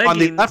on the leggings, on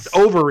the left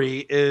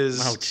ovary is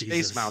Jesus.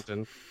 Space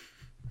Mountain.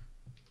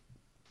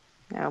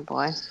 Oh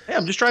boy! Hey,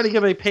 I'm just trying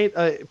to paint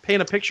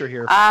a picture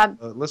here for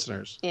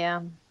listeners.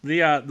 Yeah.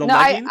 The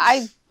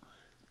leggings.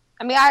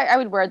 I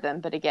would wear them,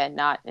 but again,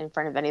 not in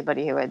front of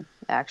anybody who would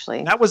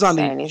actually. That was on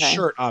the anything.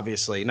 shirt,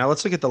 obviously. Now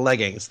let's look at the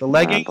leggings. The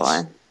leggings. Oh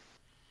boy.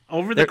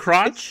 Over the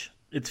crotch,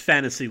 it's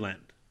Fantasyland.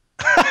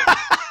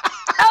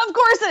 Of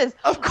course it is.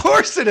 Of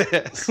course it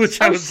is. Which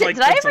I was like,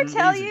 did I ever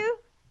tell you?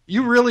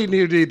 You really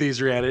need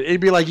these, Rhiannon.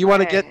 It'd be like, you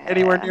want to get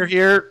anywhere near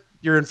here,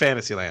 you're in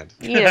Fantasyland.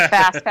 You need a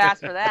fast pass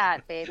for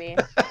that, baby.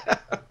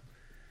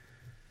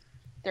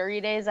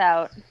 30 days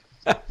out.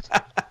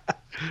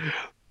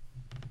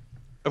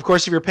 Of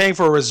course, if you're paying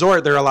for a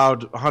resort, they're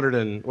allowed 100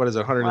 and what is it?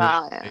 100.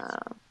 Well,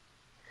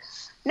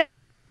 yeah.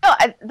 No,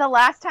 the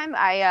last time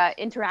I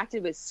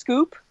interacted with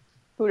Scoop,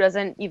 who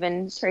doesn't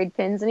even trade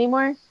pins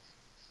anymore.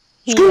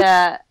 Scoop.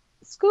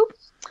 Scoop.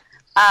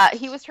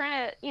 He was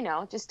trying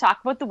to, just talk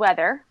about the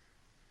weather.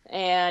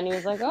 And he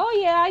was like, oh,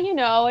 yeah,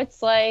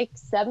 it's like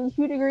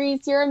 72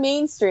 degrees here on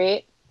Main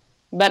Street.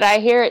 But I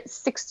hear it's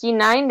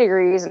 69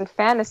 degrees in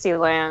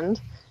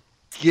Fantasyland.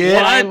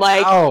 Get I'm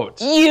like,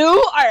 out. You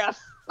are a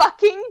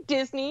fucking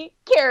Disney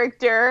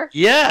character.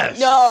 Yes.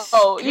 No.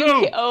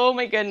 Scoop. Oh,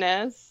 my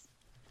goodness.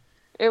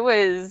 It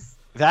was...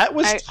 That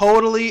was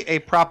totally a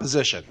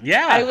proposition.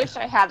 Yeah. I wish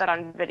I had that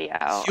on video.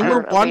 You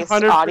were or at least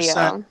 100%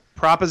 audio.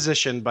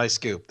 propositioned by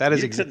Scoop. That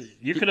is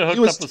You could have hooked He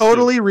was up with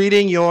totally Scoop.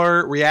 reading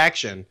your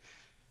reaction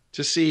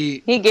to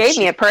see. He gave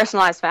me a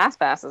personalized fast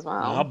pass as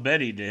well. I'll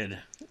bet he did.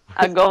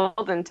 A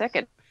golden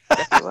ticket,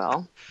 if you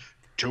will.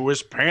 To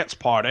his pants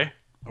party.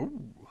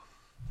 Ooh.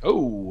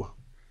 Oh,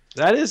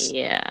 that is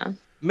Yeah.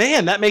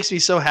 man. That makes me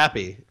so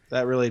happy.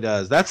 That really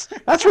does. That's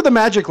where the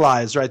magic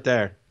lies, right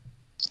there.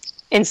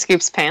 In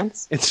Scoop's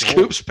pants. In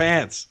Scoop's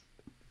pants.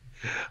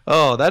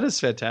 Oh, that is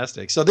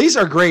fantastic. So these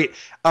are great.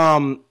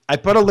 I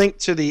put a link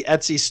to the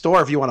Etsy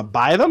store if you want to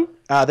buy them.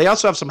 They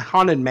also have some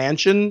Haunted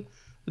Mansion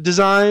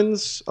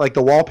designs, like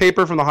the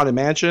wallpaper from the Haunted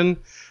Mansion.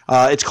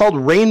 It's called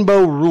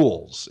Rainbow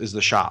Rules is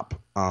the shop.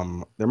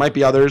 There might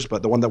be others,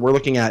 but the one that we're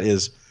looking at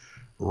is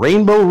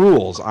Rainbow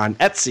Rules on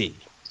Etsy.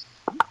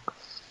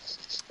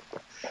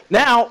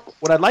 Now,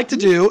 what I'd like to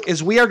do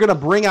is we are going to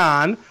bring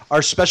on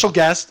our special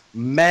guest,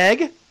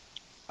 Meg.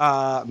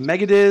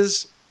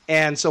 Megadiz.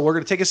 And so we're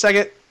going to take a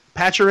second,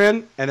 patch her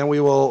in, and then we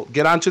will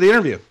get on to the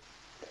interview.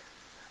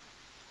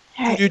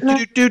 All right,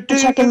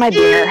 check in my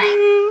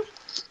beer.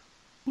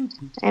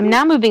 I'm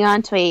now moving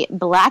on to a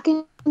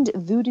blackened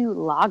voodoo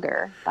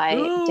lager by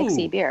Ooh.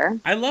 Dixie Beer.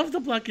 I love the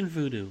Black and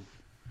Voodoo.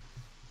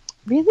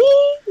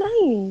 Really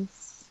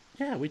nice.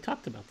 Yeah, we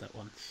talked about that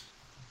once.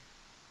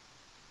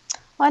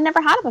 Well, I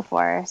never had it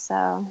before,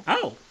 so.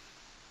 Oh.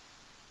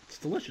 It's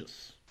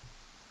delicious.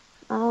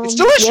 It's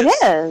delicious.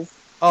 It is.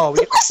 Oh,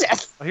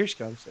 Delicious. here she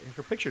comes.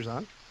 Her picture's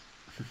on.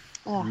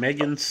 Ugh,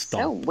 Megan so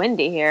Stump.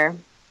 windy here.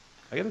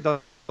 I got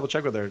to double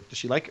check with her. Does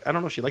she like? I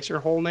don't know if she likes her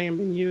whole name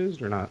being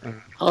used or not.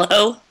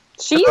 Hello?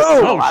 She uses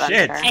Oh, a lot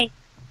shit. on Twitter. Hey.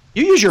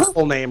 You use your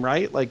full name,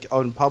 right? Like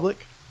on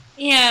public.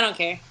 Yeah, I don't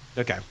care.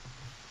 Okay.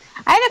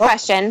 I have a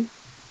question.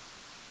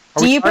 Are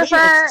Do we you starting?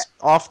 prefer- It's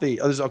off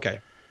the? Oh, this is okay.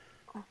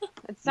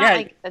 It's not Yeah,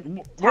 like a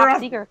we're top on-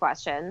 secret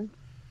question.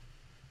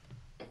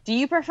 Do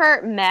you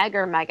prefer Meg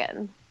or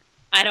Megan?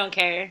 I don't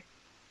care.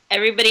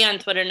 Everybody on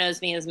Twitter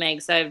knows me as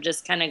Meg, so I've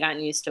just kind of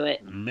gotten used to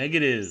it. Meg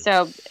it is.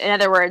 So, in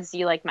other words,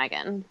 you like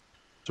Megan.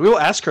 So we will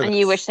ask her. And this.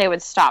 you wish they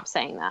would stop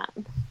saying that.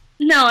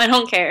 No, I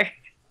don't care.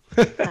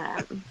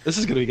 This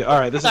is gonna be good. All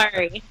right. This is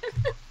Sorry.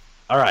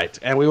 all right,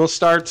 and we will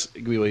start.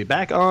 We will be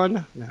back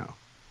on now.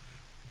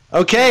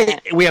 Okay,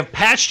 we have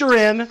patched her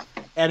in,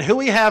 and who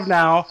we have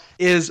now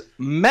is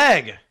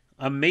Meg.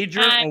 A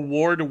major Hi.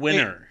 award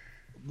winner.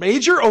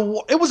 Major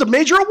award. It was a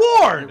major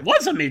award. It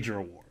was a major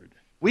award.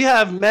 We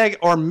have Meg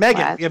or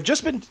Megan. What? We have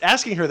just been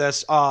asking her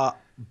this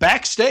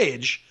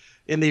backstage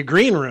in the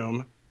green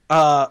room,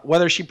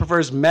 whether she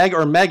prefers Meg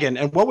or Megan.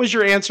 And what was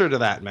your answer to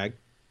that, Meg?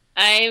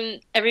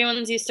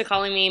 Everyone's used to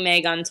calling me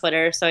Meg on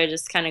Twitter, so I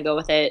just kind of go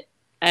with it.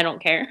 I don't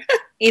care.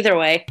 Either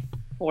way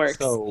works.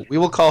 So we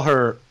will call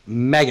her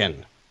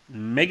Megan.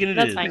 Megan it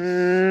That's is. Mm,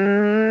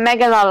 fine.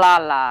 Megan la la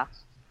la.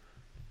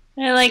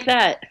 I like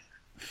that.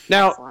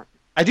 Now, Excellent.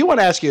 I do want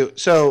to ask you.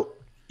 So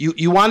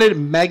you wanted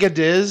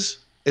Megadiz?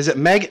 Is it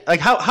Meg? Like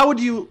how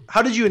did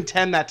you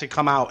intend that to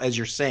come out as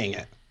you're saying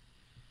it?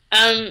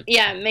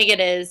 Yeah, Meg it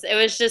is. It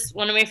was just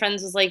one of my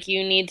friends was like,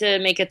 you need to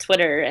make a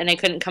Twitter, and I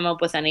couldn't come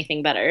up with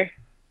anything better.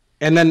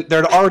 And then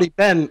there'd already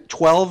been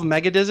 12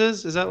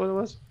 Megadizes. Is that what it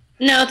was?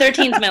 No,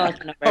 13's my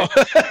lucky number.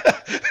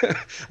 I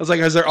was like,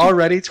 is there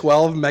already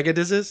 12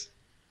 Megadizes?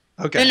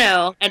 Okay.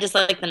 No, I just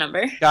like the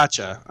number.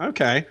 Gotcha.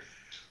 Okay.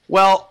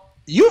 Well,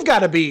 you've got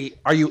to be.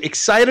 Are you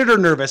excited or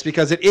nervous?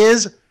 Because it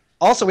is.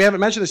 Also, we haven't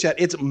mentioned this yet.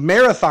 It's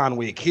Marathon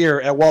Week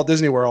here at Walt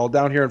Disney World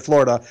down here in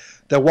Florida.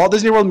 The Walt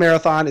Disney World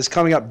Marathon is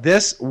coming up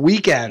this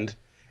weekend,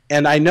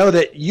 and I know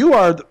that you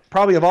are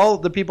probably of all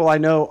the people I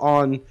know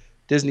on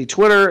Disney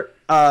Twitter,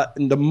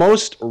 the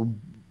most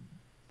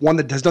one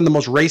that has done the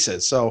most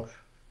races. So,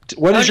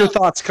 what is your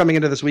thoughts coming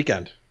into this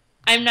weekend?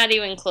 I'm not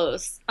even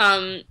close.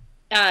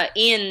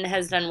 Ian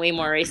has done way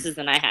more races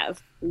than I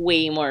have.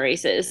 Way more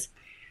races.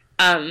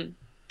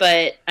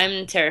 But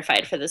I'm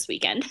terrified for this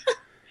weekend.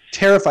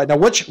 Terrified. Now,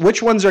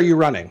 which ones are you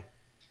running?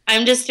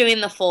 I'm just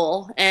doing the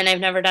full, and I've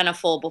never done a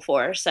full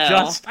before, so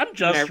I'm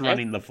just nervous.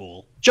 running the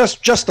full.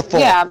 Just the full.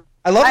 Yeah.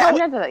 I love I how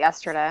did that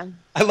yesterday.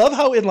 I love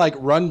how in like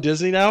Run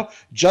Disney now,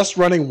 just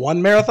running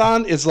one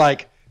marathon is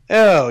like,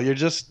 oh, you're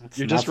just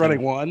nothing.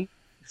 running one.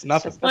 It's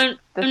nothing. Just- Well,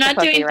 The I'm not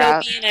puppy doing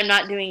route. Dopey and I'm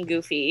not doing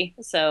Goofy,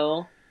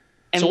 so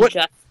I'm So what-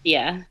 just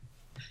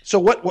So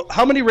what?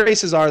 How many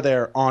races are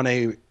there on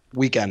a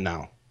weekend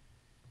now?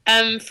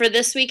 For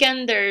this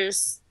weekend,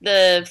 there's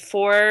the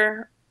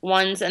 4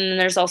 ones, and then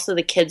there's also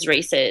the kids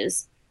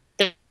races.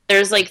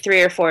 There's like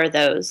 3 or 4 of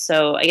those,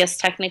 so I guess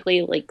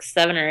technically like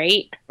 7 or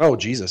 8. Oh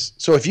Jesus!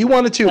 So if you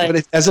wanted to, But-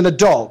 but as an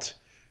adult,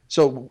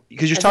 So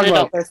because you're As an talking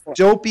adult, about there's 4.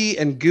 Dopey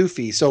and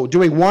Goofy. So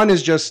doing one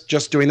is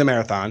just doing the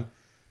marathon,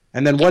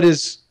 and then what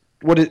is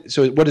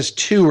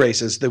 2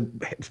 races? The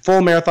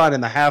full marathon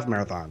and the half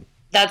marathon.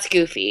 That's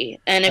Goofy.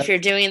 And if you're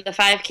doing the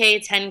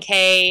 5K,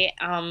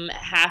 10K,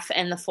 half,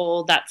 and the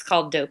full, that's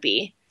called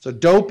Dopey. So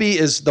Dopey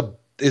is the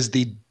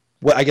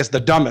well, I guess the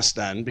dumbest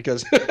then,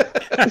 because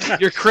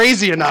you're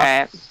crazy enough.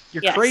 Right.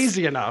 You're Yes.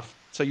 crazy enough.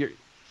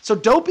 So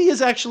Dopey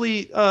is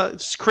actually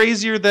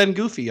crazier than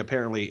Goofy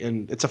apparently,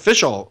 and it's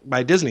official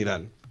by Disney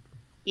then.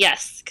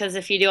 Yes, because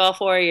if you do all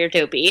 4, you're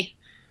Dopey.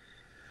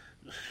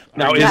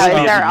 Now, Arguably is Now, it is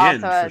the there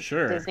end, also a for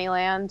sure.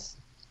 Disneyland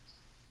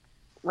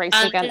race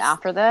Um, weekend this-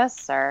 after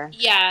this, or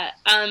Yeah.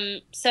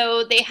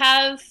 So they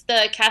have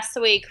the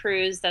Castaway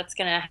Cruise that's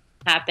going to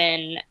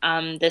happen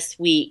this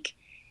week.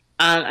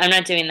 I'm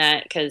not doing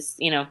that because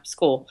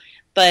school.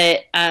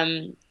 But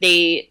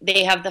they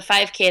have the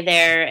 5K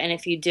there, and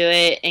if you do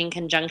it in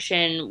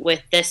conjunction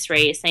with this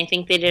race, and I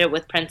think they did it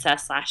with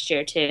Princess last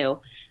year too,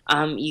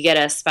 you get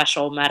a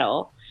special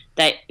medal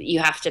that you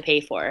have to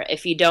pay for.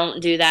 If you don't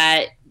do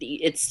that,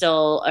 it's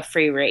still a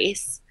free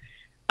race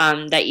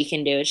that you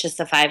can do. It's just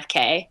a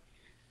 5K,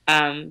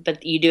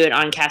 but you do it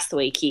on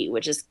Castaway Key,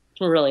 which is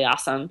really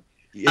awesome.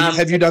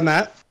 Have you done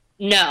that?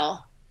 No,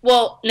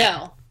 well,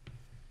 no.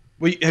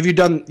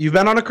 You've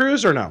been on a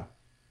cruise or no?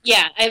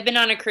 Yeah, I've been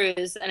on a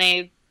cruise, and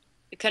I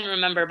couldn't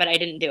remember, but I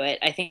didn't do it.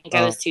 I think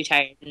I was too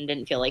tired and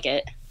didn't feel like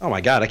it. Oh my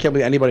God, I can't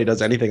believe anybody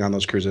does anything on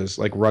those cruises,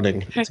 like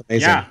running. It's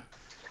amazing. Yeah.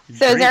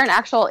 so is there an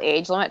actual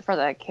age limit for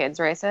the kids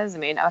races? I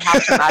mean, I would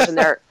have to imagine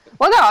they're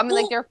well, no, I mean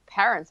like their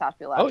parents have to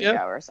be allowed to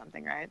go or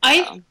something, right?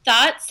 I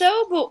thought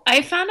so, but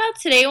I found out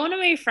today one of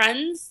my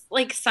friends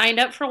signed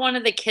up for one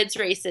of the kids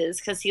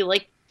races because he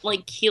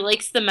he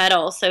likes the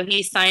medal, so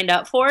he signed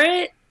up for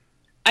it.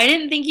 I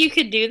didn't think you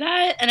could do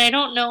that, and I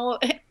don't know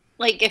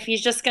if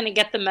he's just gonna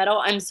get the medal.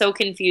 I'm so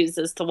confused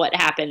as to what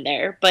happened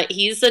there. But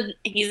he's an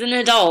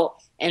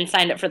adult and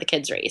signed up for the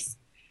kids race.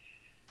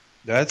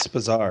 That's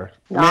bizarre.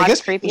 Not I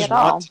guess creepy people at just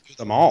want all. to do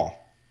them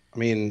all. I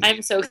mean,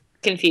 I'm so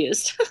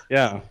confused.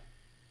 yeah.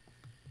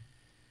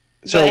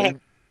 So, But-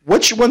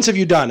 which ones have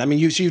you done? I mean,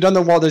 you've done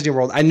the Walt Disney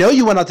World. I know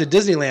you went out to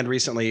Disneyland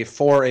recently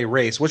for a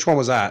race. Which one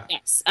was that?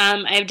 Yes,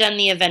 I've done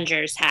the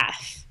Avengers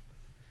half.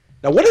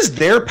 Now, what is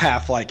their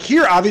path like?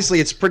 Here, obviously,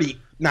 it's pretty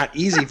not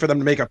easy for them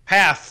to make a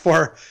path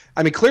for.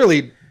 I mean,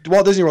 clearly,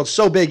 Walt Disney World's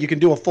so big, you can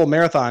do a full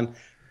marathon.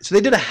 So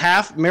they did a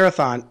half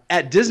marathon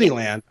at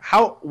Disneyland.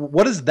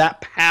 What is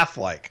that path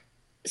like?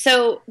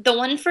 So the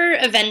one for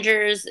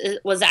Avengers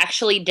was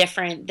actually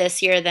different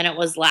this year than it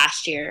was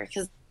last year,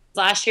 because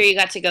last year you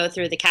got to go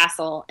through the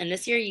castle, and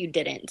this year you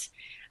didn't,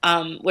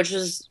 which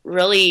was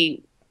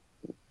really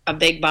a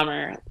big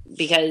bummer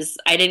because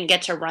I didn't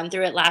get to run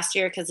through it last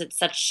year because it's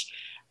such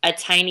a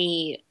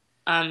tiny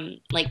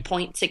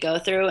point to go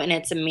through, and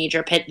it's a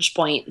major pinch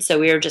point. So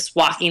we were just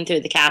walking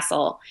through the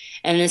castle,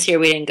 and this year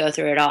we didn't go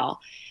through it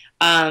all.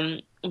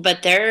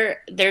 But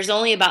there's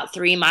only about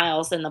 3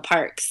 miles in the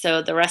park,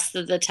 so the rest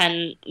of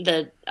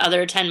the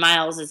other 10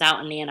 miles is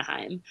out in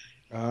Anaheim.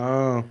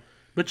 Oh,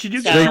 But you do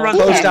So- get they to run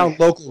closed through. down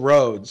local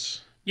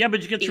roads. Yeah,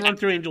 but you get to run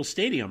through Angel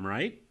Stadium,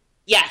 right?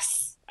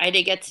 Yes, I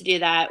did get to do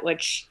that,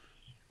 which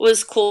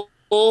was cool.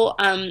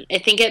 I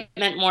think it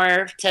meant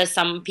more to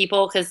some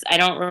people because I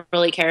don't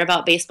really care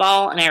about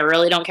baseball, and I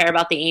really don't care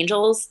about the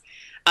Angels.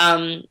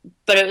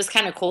 But it was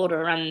kind of cool to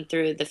run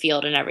through the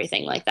field and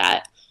everything like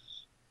that.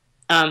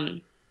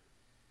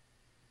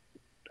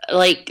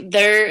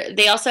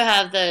 They also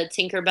have the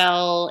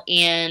Tinkerbell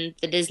and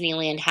the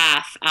Disneyland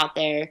half out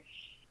there,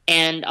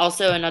 and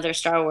also another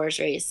Star Wars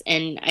race.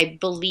 And I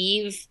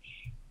believe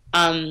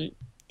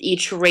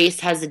each race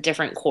has a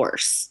different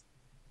course.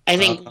 I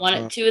think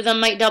two of them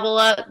might double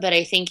up, but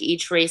I think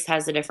each race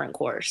has a different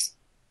course.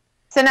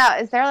 So now,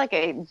 is there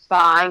a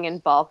buying in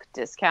bulk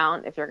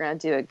discount if you're going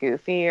to do a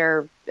Goofy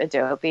or a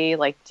Dopey?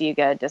 Do you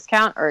get a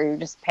discount, or are you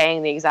just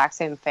paying the exact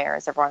same fare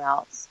as everyone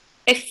else?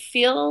 I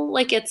feel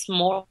like it's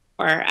more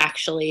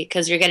actually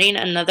because you're getting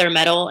another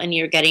medal and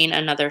you're getting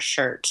another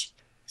shirt.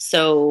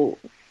 So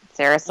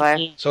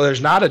Seriously? So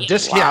there's not a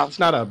discount. Wow. It's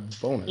not a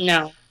bonus.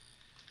 no,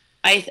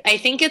 I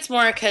think it's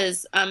more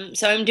because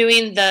so I'm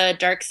doing the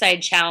Dark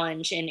Side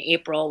Challenge in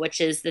April, which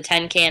is the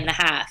 10K and the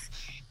half,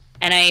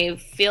 and I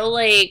feel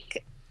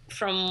like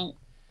from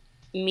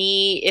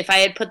me, if I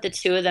had put the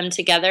two of them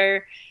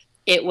together,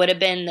 it would have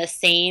been the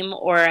same,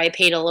 or I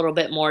paid a little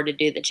bit more to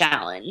do the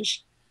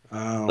challenge.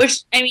 Oh.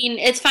 Which, I mean,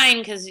 it's fine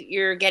because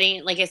you're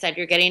getting, like I said,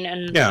 you're getting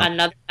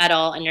another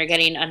medal and you're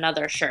getting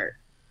another shirt.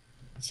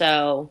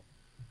 So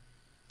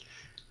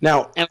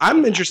Now,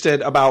 I'm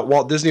interested about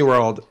Walt Disney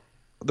World.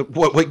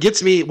 What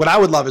gets me, what I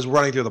would love is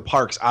running through the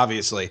parks,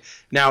 obviously.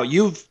 Now,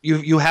 you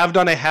have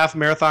done a half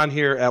marathon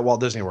here at Walt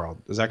Disney World.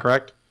 Is that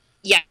correct?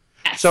 yes,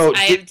 So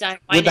I've done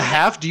with the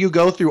half, do you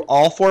go through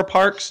all 4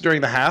 parks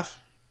during the half?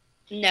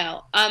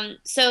 No.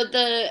 So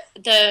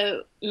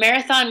the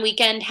marathon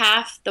weekend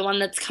half, the one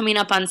that's coming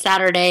up on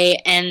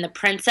Saturday, and the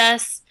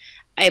Princess,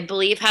 I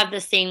believe, have the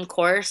same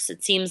course.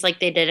 It seems like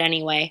they did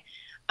anyway.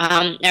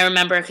 I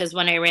remember because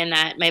when I ran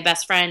that, my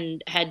best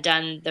friend had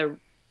done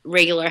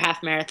regular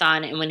half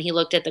marathon. And when he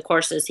looked at the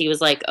courses, he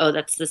was like, oh,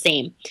 that's the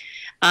same.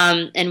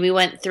 And we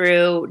went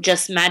through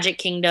just Magic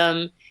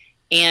Kingdom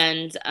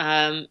and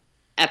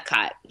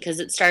Epcot, because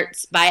it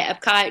starts by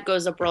Epcot,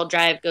 goes up World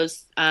Drive,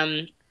 goes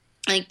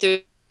like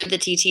through the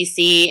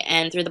TTC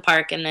and through the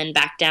park, and then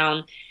back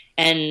down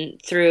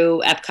and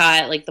through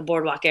Epcot, like the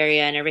boardwalk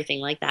area and everything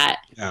like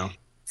that. Yeah.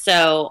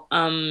 So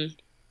I'm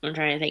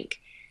trying to think.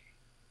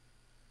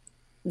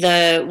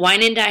 The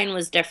Wine and Dine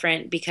was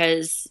different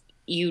because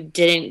you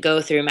didn't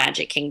go through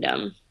Magic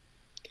Kingdom.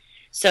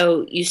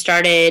 So you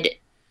started.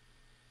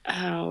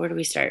 Where do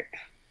we start?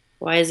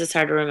 Why is this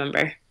hard to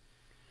remember?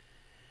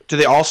 Do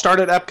they all start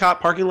at Epcot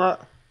parking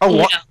lot? Oh,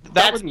 No,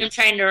 that I'm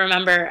trying to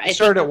remember. I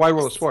started at Wide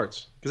World of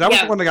Sports because that was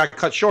the one that got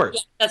cut short.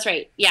 Yeah, that's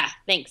right. Yeah,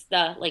 thanks.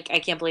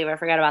 I can't believe I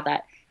forgot about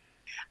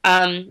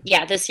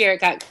that. This year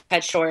it got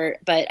cut short,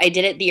 but I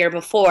did it the year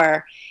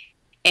before.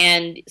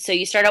 And so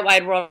you start at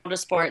Wide World of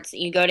Sports,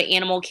 you go to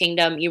Animal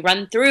Kingdom, you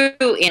run through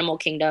Animal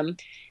Kingdom,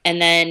 and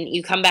then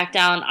you come back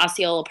down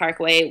Osceola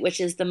Parkway,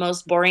 which is the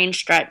most boring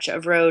stretch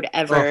of road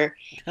ever.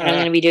 And I'm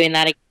going to be doing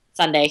that again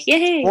Sunday.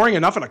 Yay! Boring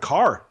enough in a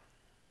car.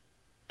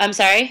 I'm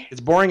sorry?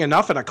 It's boring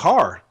enough in a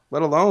car,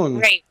 let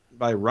alone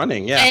by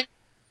running. Yeah. And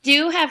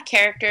do have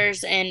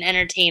characters and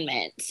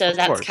entertainment, so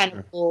that's kind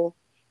of cool.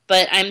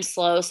 But I'm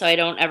slow, so I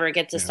don't ever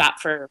get to stop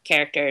for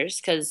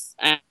characters because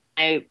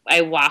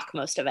I walk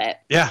most of it.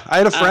 Yeah, I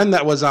had a friend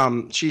that was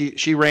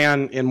she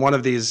ran in one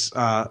of these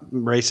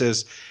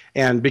races,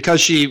 and because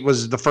she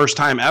was the first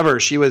time ever,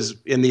 she was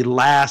in the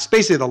last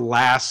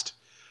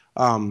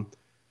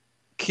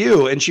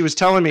queue, and she was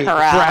telling me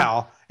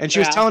corral, and she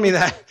was telling me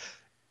that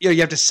you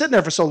have to sit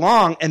there for so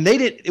long, and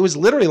it was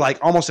literally like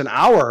almost an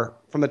hour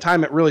from the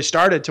time it really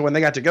started to when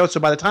they got to go. So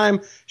by the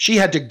time she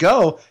had to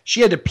go, she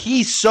had to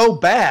pee so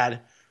bad.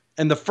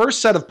 And the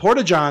first set of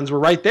porta-johns were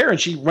right there, and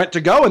she went to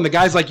go, and the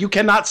guy's like, you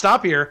cannot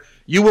stop here.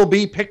 You will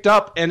be picked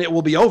up, and it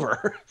will be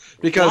over.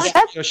 Because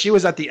she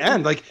was at the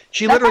end. Like,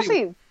 she literally...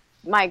 Actually,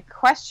 my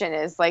question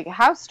is, like,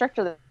 how strict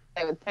are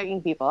they with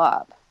picking people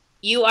up?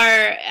 You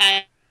are...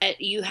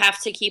 you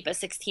have to keep a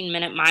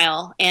 16-minute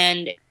mile,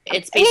 and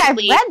it's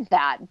basically... Yeah, I've read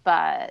that,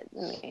 but...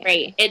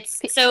 Right.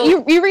 It's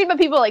so... You read about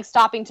people, like,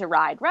 stopping to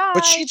ride rides,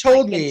 but she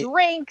told me...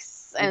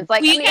 drinks, and it's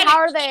like, how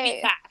are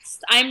they...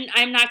 Fast.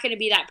 I'm not going to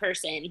be that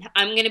person.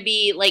 I'm going to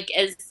be, like,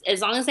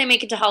 as long as I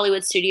make it to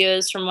Hollywood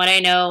Studios, from what I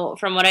know,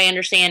 from what I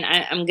understand,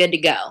 I'm good to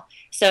go.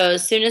 So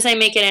as soon as I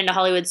make it into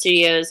Hollywood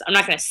Studios, I'm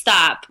not going to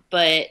stop,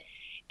 but...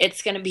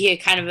 it's going to be a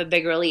kind of a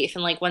big relief.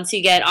 And, like, once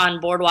you get on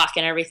Boardwalk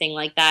and everything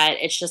like that,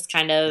 it's just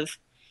kind of...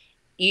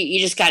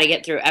 You just got to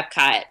get through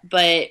Epcot.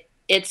 But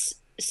it's...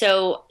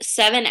 So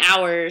 7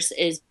 hours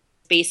is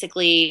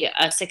basically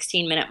a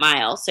 16-minute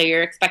mile. So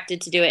you're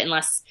expected to do it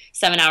in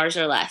 7 hours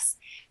or less.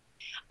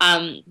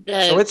 So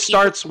it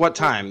starts what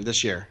time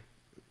this year?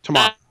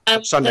 Tomorrow.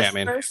 Sunday, I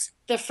mean.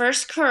 The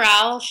first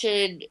corral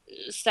should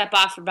step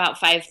off about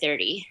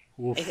 5:30.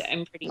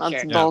 I'm pretty sure.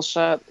 That's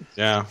bullshit.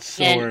 Yeah.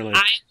 So early.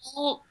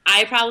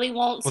 I probably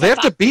won't. Well, they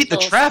have to beat the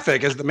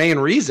traffic as the main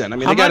reason. I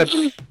mean, they got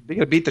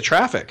to beat the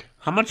traffic.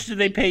 How much do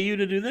they pay you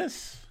to do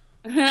this?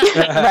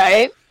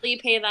 Right? You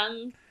pay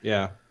them.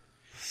 Yeah.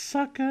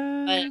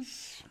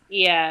 Suckers.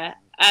 Yeah.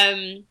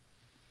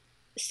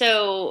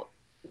 So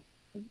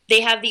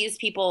they have these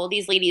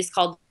ladies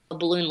called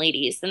balloon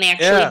ladies, and they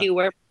actually do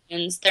wear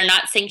balloons. They're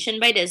not sanctioned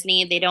by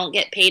Disney. They don't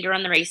get paid to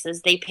run the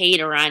races. They pay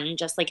to run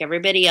just like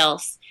everybody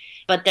else.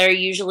 But they're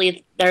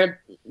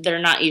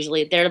not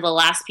usually they're the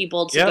last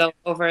people to go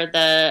over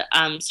the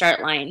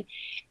start line,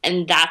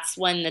 and that's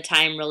when the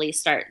time really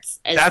starts.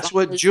 That's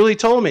what Julie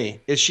told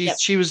me. Is she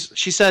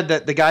said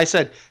that the guy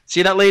said,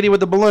 "See that lady with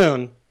the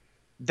balloon?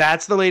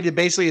 That's the lady that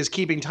basically is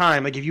keeping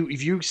time. Like if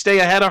you stay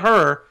ahead of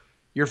her,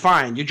 you're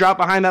fine. You drop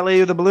behind that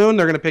lady with the balloon,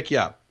 they're gonna pick you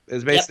up."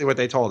 Is basically what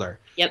they told her.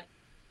 Yep.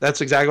 That's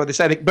exactly what they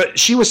said. But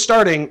she was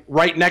starting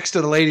right next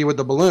to the lady with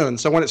the balloon.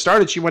 So when it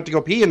started, she went to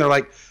go pee, and they're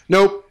like,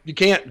 nope, you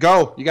can't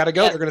go. You got to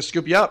go. They're going to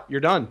scoop you up. You're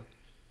done.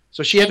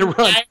 So she had to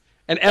run.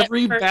 And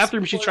every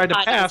bathroom she tried to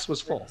pass was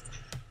full.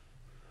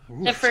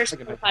 The first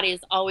potty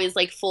is always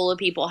like full of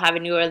people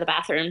having to go to the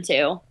bathroom,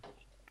 too.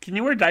 Can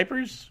you wear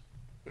diapers?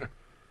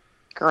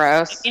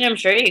 Gross. I mean, I'm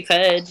sure you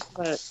could,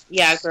 but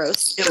yeah,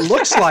 gross. It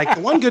looks like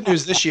the one good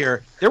news this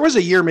year, there was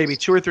a year maybe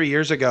 2 or 3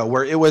 years ago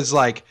where it was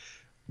like,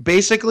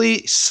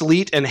 basically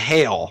sleet and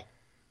hail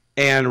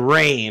and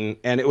rain,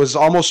 and it was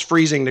almost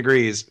freezing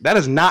degrees. That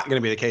is not going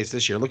to be the case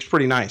this year. It looks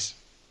pretty nice.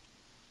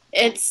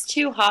 It's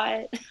too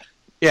hot.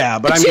 Yeah,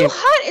 but it's too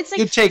hot. It's like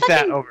you take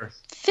that over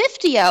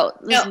 50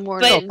 out this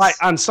morning.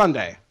 On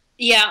Sunday.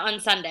 Yeah, on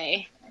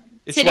Sunday.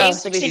 It's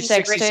Today's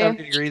 60-70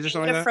 degrees or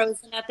something like that.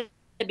 Frozen at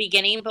the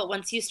beginning, but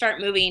once you start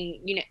moving,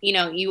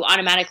 you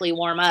automatically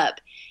warm up.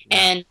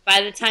 And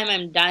by the time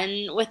I'm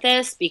done with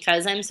this,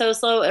 because I'm so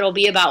slow, it'll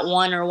be about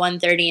 1 or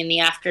 1:30 in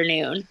the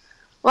afternoon.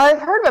 Well, I've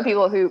heard about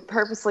people who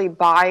purposely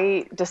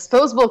buy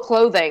disposable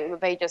clothing that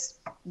they just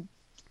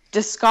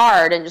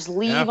discard and just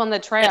leave on the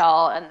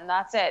trail, and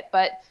that's it.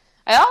 But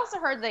I also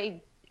heard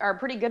they are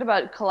pretty good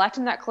about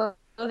collecting that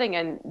clothing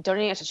and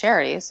donating it to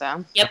charity.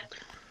 So. Yep.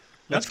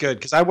 That's good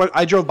because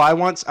I drove by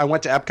once. I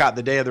went to Epcot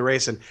the day of the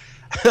race, and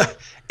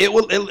it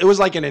was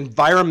like an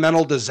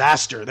environmental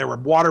disaster. There were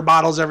water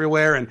bottles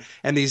everywhere,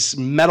 and these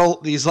metal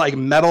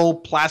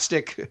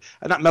plastic,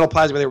 not metal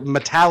plastic, but they were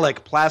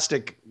metallic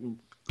plastic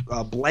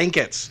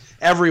blankets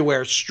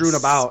everywhere strewn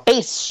about.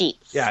 Space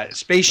sheets. Yeah,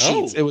 space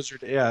sheets. It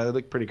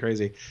looked pretty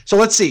crazy. So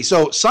let's see.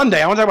 So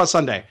Sunday, I want to talk about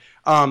Sunday.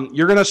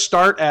 You're gonna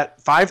start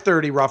at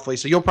 5:30 roughly.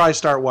 So you'll probably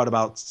start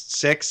about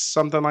 6,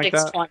 something like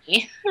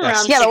 6:20.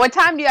 that. Yeah, but what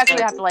time do you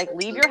actually have to like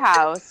leave your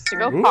house to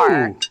go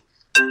park?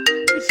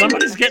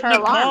 Somebody's getting a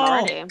call.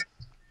 Already.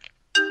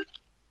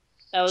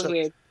 That was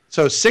weird.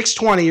 So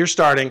 6:20, you're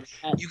starting.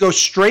 You go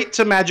straight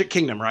to Magic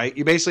Kingdom, right?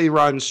 You basically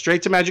run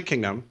straight to Magic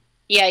Kingdom.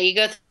 Yeah, you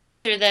go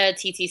through the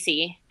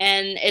TTC,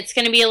 and it's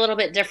going to be a little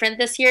bit different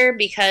this year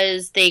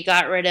because they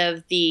got rid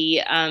of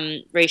the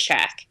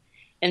racetrack,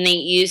 and they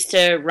used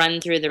to run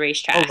through the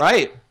racetrack. Oh,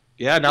 right.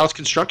 Yeah, now it's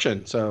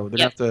construction, so they're going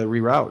to have to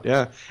reroute.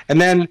 Yeah, and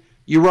then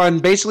you run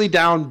basically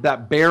down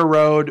that bare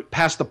road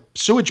past the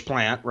sewage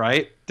plant,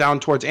 right, down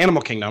towards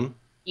Animal Kingdom.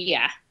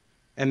 Yeah.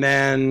 And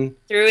then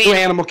through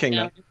Animal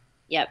Kingdom.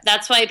 Yep,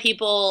 that's why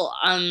people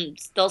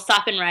they'll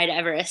stop and ride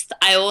Everest.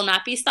 I will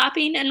not be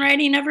stopping and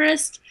riding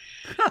Everest.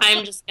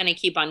 I'm just gonna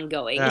keep on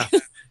going. Yeah.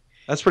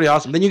 That's pretty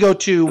awesome. Then you go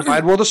to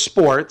Wide World of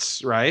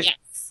Sports, right?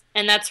 Yes,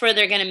 and that's where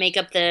they're gonna make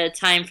up the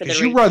time for the.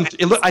 You run.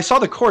 I saw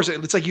the course.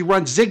 It's like you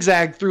run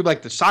zigzag through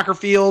like the soccer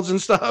fields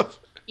and stuff.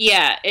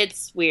 Yeah,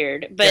 it's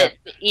weird, but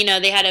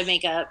they had to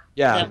make up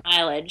the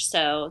mileage,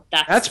 so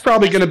that's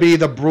probably going to be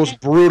the most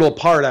brutal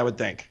part, I would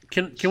think.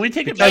 Can we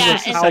take it back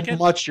just a second?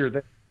 How much you're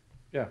there?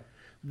 Yeah.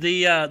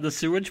 The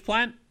sewage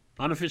plant,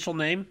 unofficial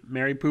name,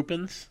 Mary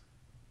Poopins.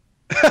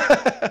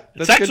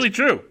 It's actually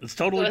true. It's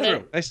totally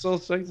true. I still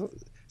say so.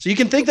 So you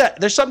can think that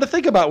there's something to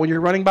think about when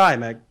you're running by,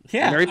 Meg.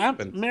 Yeah, Mary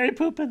Poopins. Mary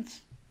Poopins.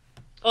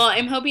 Well,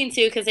 I'm hoping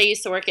too, because I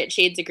used to work at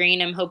Shades of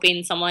Green. I'm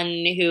hoping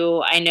someone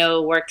who I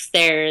know works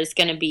there is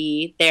going to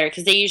be there,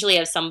 because they usually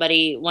have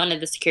one of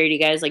the security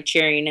guys, like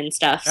cheering and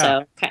stuff.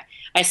 Yeah. So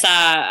I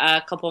saw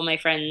a couple of my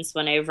friends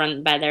when I've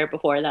run by there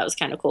before. That was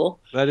kind of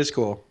cool. That is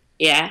cool.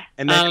 Yeah.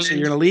 And then so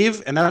you're going to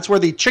leave, and that's where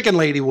the chicken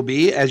lady will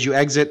be as you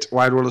exit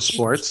Wide World of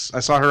Sports.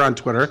 I saw her on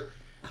Twitter.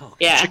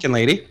 Yeah. Chicken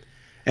lady.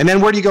 And then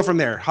where do you go from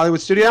there?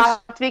 Hollywood Studios?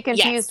 Not to be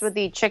confused with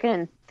the chicken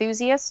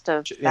enthusiast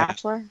of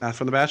Bachelor. Not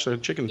from The Bachelor.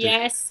 Chicken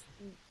enthusiast. Yes.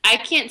 I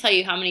can't tell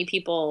you how many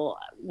people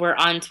were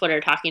on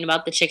Twitter talking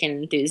about the chicken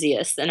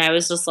enthusiast, and I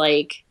was just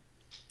like,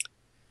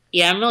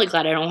 yeah, I'm really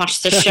glad I don't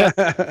watch this show.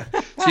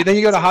 So then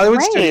you go to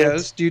Hollywood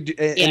Studios.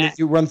 And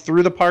you run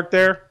through the park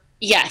there?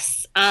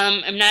 Yes.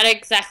 I'm not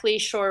exactly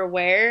sure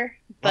where,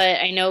 but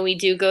I know we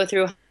do go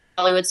through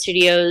Hollywood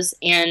Studios,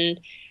 and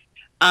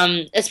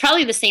it's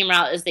probably the same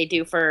route as they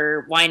do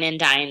for Wine and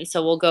Dine.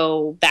 So we'll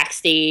go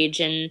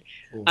backstage and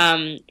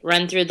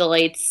run through the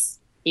lights,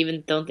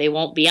 even though they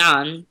won't be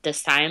on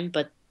this time,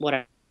 but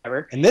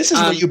whatever. And this is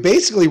where you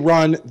basically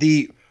run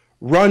the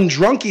Run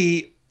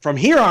Drunkie from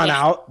here on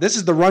out. This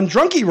is the Run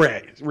Drunkie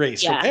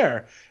race from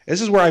there. This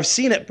is where I've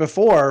seen it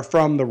before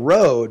from the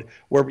road,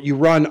 where you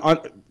run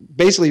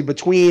basically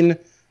between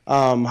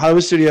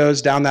Hollywood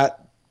Studios down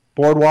that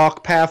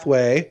boardwalk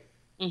pathway.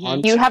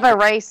 Mm-hmm. You have a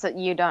race that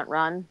you don't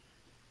run.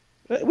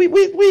 We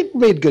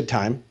made good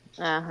time.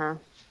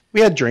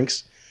 We had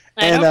drinks,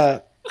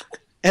 and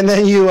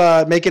then you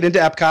make it into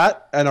Epcot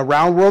and a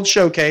Round World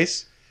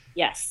Showcase.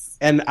 Yes.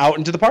 And out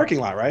into the parking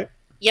lot, right?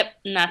 Yep,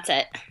 and that's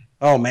it.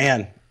 Oh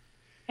man.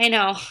 I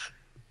know.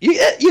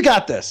 You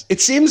got this. It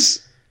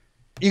seems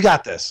you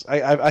got this.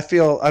 I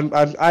feel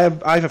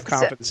I have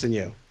confidence in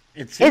you.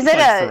 It seems like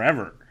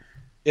forever.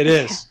 It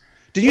is.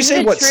 Did you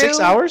say 6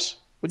 hours?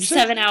 What'd you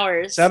say? 7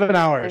 hours. 7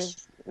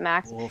 hours.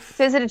 Max.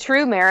 So is it a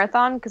true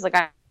marathon? Because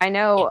I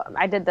know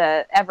I did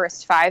the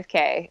Everest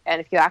 5K, and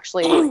if you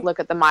actually look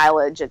at the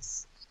mileage,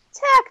 it's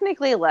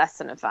technically less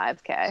than a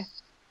 5K.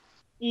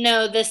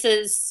 No,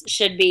 this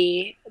should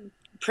be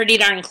pretty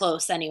darn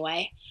close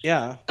anyway.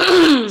 Yeah.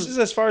 This is,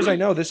 as far as I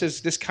know,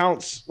 this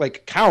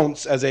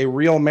counts as a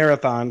real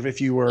marathon if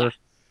you were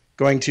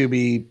going to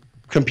be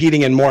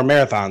competing in more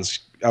marathons,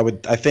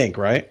 I think,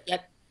 right?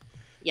 Yep.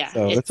 Yeah.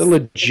 So it's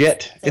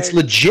legit. It's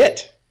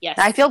legit. Yes.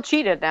 I feel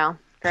cheated now.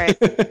 Great.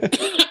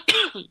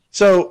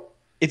 So,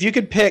 if you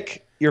could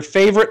pick your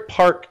favorite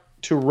park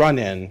to run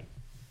in,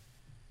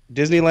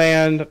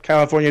 Disneyland,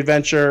 California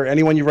Adventure,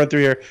 anyone you run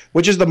through here,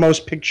 which is the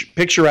most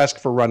picturesque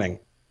for running?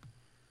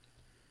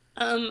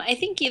 I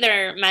think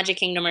either Magic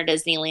Kingdom or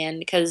Disneyland,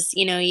 because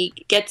you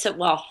get to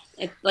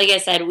like I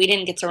said, we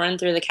didn't get to run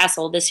through the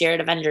castle this year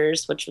at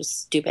Avengers, which was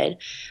stupid,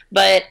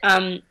 but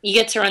you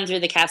get to run through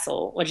the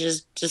castle, which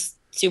is just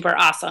super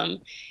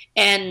awesome.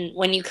 And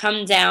when you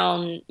come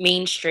down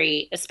Main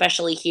Street,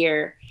 especially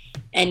here,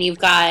 and you've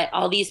got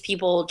all these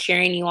people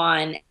cheering you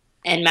on,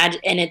 and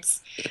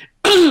it's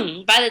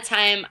by the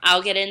time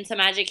I'll get into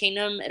Magic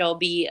Kingdom, it'll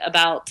be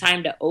about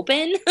time to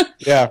open.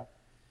 Yeah.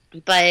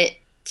 But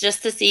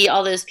just to see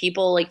all those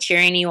people like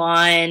cheering you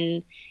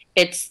on,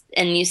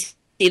 and you see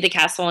the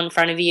castle in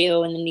front of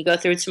you, and then you go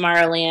through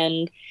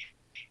Tomorrowland,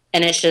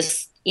 and it's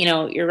just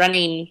you're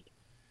running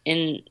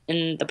in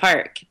the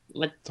park.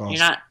 what Awesome. you're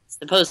not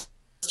supposed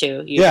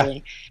to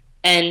usually.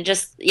 And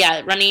just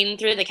running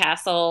through the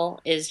castle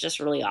is just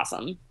really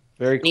awesome.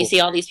 Very And cool. you see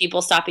all these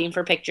people stopping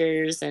for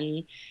pictures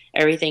and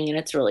everything, and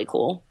it's really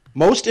cool.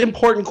 Most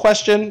important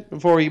question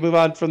before we move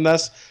on from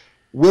this: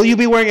 will you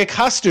be wearing a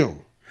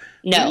costume?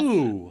 No.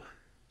 Ooh.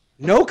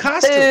 No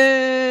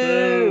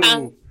costume.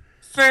 Boo.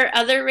 For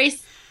other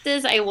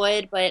races, I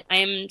would, but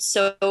I'm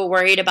so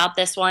worried about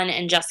this one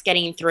and just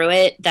getting through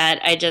it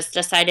that I just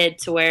decided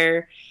to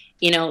wear,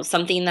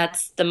 something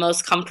that's the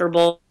most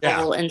comfortable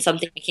and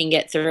something I can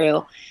get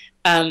through.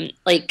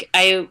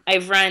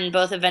 I've run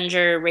both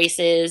Avenger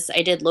races.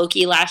 I did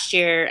Loki last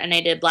year, and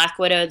I did Black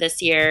Widow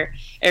this year.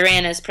 I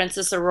ran as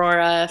Princess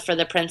Aurora for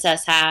the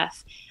Princess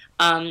Half.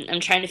 I'm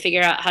trying to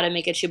figure out how to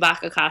make a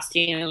Chewbacca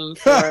costume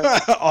for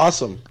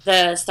Awesome.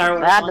 the Star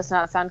Wars That one. does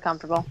not sound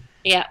comfortable.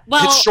 Yeah,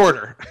 well, It's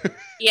shorter.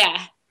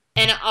 yeah,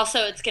 and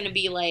also it's going to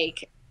be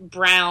like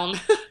brown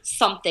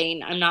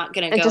something. I'm not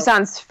going to It go. just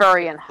sounds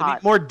furry and It'd be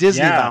hot. more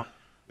Disney Yeah. bound.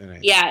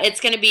 Yeah,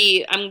 it's going to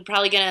be. I'm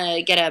probably going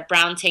to get a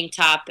brown tank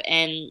top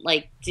and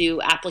like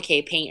do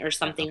applique paint or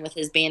something with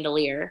his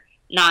bandolier.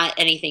 Not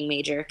anything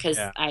major because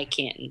I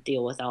can't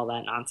deal with all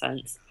that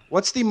nonsense.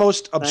 What's the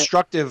most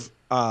obstructive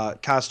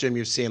costume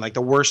you've seen? Like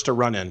the worst to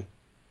run in?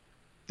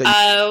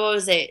 What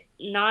was it?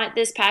 Not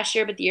this past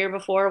year, but the year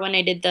before when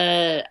I did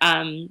the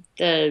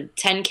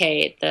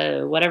 10K,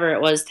 the whatever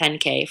it was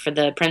 10K for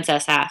the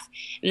Princess Half,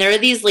 and there were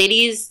these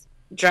ladies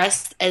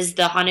dressed as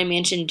the Haunted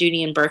Mansion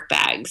Dooney and Burke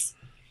bags.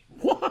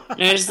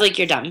 And I was just like,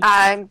 "You're dumb."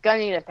 I'm gonna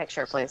need a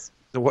picture, please.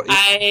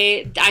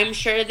 I'm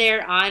sure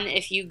they're on.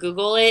 If you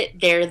Google it,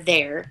 they're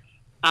there.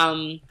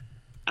 I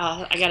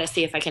gotta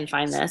see if I can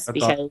find this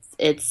because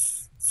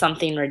it's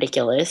something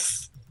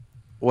ridiculous.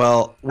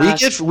 Well, we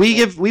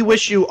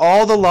wish you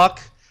all the luck.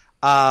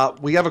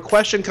 We have a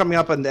question coming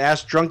up and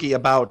Ask Drunky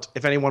about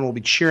if anyone will be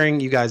cheering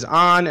you guys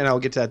on, and I'll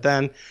get to that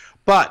then.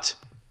 But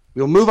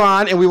we'll move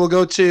on, and we will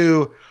go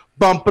to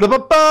the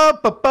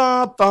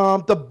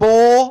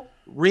Bowl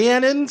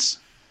Rhiannon's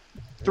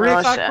 3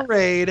 o'clock shit.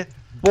 parade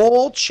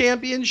Bowl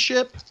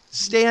Championship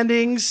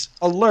standings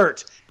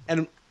alert.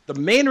 And the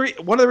main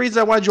one of the reasons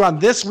I wanted you on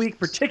this week,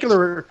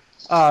 particular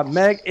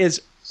Meg,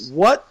 is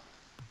what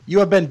you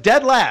have been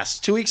dead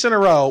last 2 weeks in a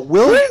row.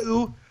 Will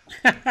you?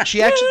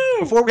 She actually,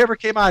 before we ever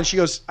came on, she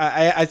goes,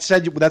 I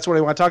said that's what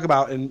I want to talk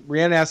about. And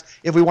Rhiannon asked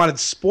if we wanted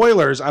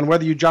spoilers on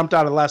whether you jumped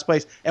out of the last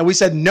place. And we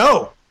said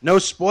no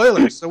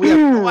spoilers. So we have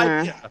no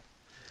idea.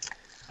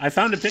 I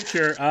found a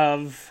picture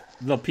of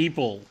the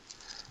people.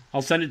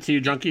 I'll send it to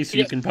you, Junkie, so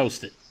you can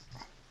post it.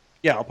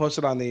 Yeah, I'll post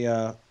it on the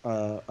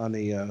website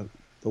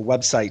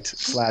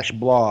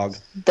 /blog.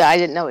 That I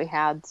didn't know we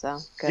had, so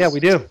good. Yeah, we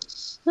do.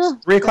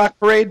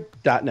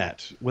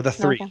 3o'clockparade.net with a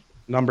 3, Okay.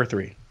 number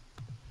 3.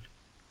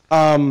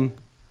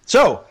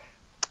 So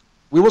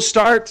we will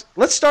start.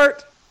 Let's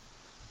start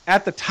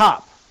at the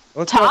top. I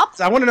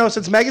want to know,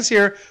 since Meg is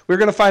here, we're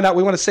going to find out.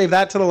 We want to save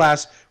that to the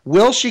last.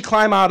 Will she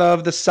climb out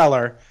of the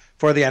cellar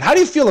for the end? How do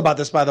you feel about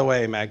this, by the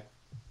way, Meg?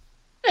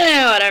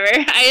 Whatever.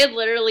 I had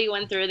literally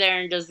went through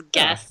there and just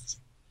guessed.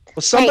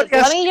 Well, somebody Wait,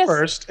 has let to me be just-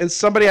 first, and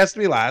somebody has to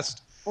be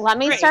last. Let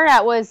me Right. start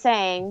out with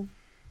saying,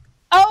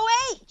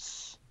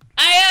 OH!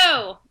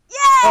 I-O! Yay!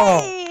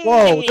 Oh,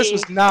 whoa! This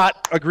was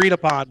not agreed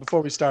upon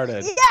before we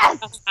started. Yes!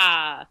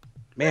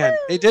 Man,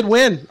 they did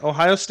win.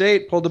 Ohio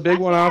State pulled a big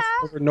one off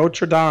over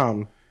Notre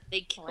Dame.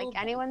 They killed Like me.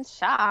 anyone's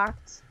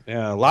shocked.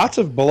 Yeah, lots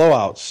of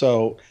blowouts.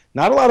 So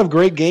not a lot of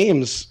great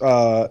games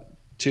but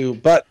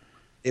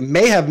it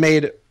may have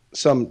made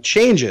some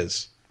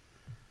changes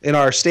in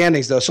our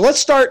standings though. So let's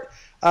start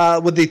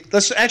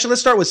let's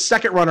start with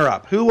second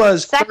runner-up. Who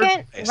was Second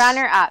third place?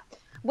 runner-up.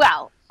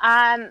 Well,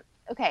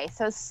 okay,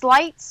 so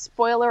slight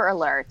spoiler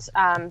alert.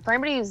 For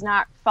anybody who's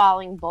not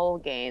following bowl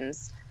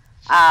games,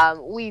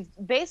 we've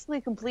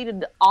basically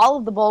completed all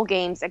of the bowl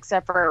games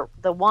except for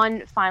the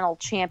one final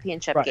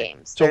championship Right.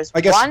 games. So There's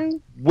I guess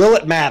one. will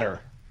it matter?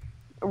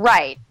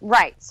 Right.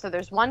 So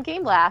there's one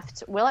game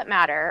left. Will it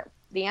matter?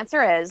 The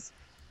answer is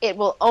it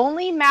will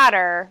only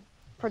matter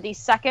for the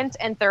second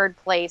and third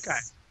place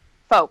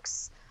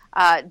folks.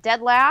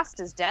 Dead last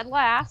is dead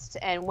last,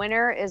 and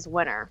winner is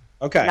winner.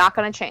 Okay. Not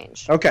going to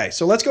change. Okay,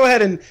 so let's go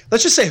ahead and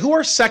let's just say who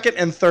are second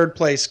and third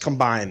place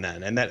combined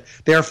then, and that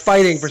they're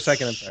fighting for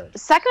second and third.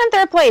 Second and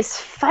third place,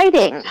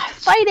 fighting.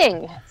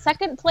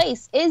 Second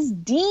place is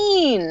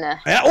Dean.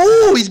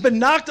 Oh, he's been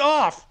knocked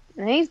off.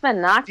 And he's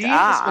been knocked Dean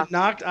has off. been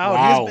knocked out.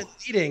 Wow. He's been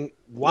leading.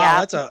 Wow, Yeah.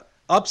 that's a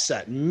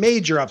upset,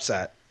 major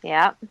upset.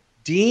 Yep.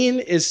 Dean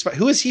is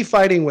who is he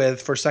fighting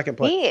with for second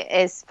place? He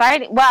is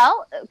fighting.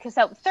 Well,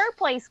 so third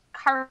place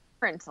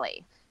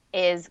currently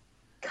is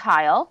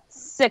Kyle,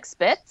 6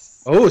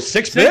 bits. Oh,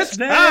 6 bits. 6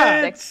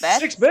 bits. 6 bits.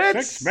 6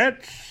 bits. 6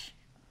 bits.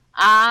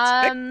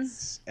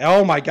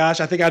 Oh my gosh,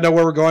 I think I know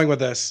where we're going with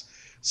this.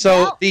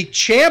 So Well- the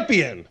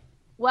champion.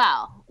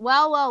 Well.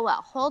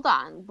 Hold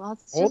on.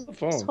 Let's Hold the just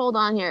phone. hold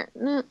on here.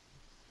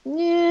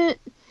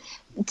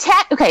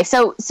 Okay,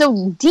 so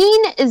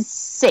Dean is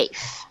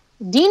safe.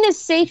 Dean is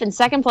safe in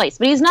second place,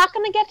 but he's not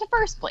going to get to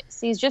first place.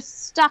 He's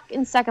just stuck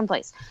in second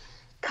place.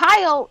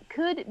 Kyle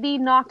could be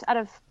knocked out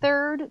of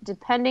third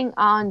depending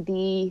on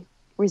the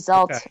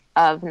result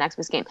of next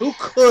week's game. Who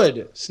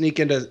could sneak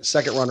into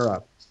second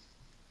runner-up?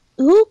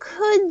 Who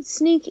could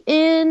sneak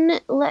in?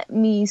 Let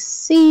me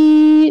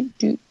see.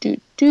 I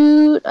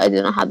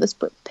didn't have this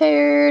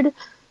prepared.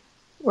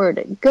 Where'd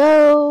it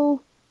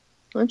go?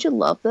 Don't you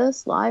love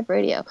this? Live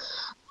radio.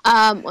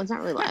 Well, it's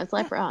not really live. It's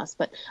live for us.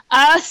 But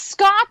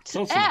Scott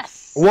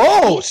S.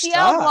 Whoa, DCL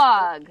stop.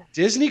 blog.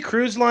 Disney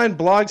Cruise Line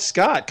blog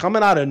Scott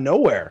coming out of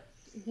nowhere.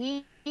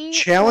 He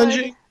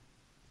Challenging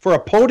for a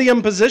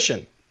podium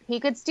position. He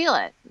could steal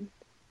it.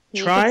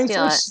 Trying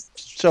to.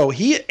 So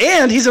he's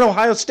an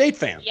Ohio State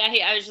fan. Yeah,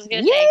 I was just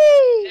gonna say,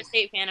 Ohio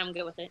State fan. I'm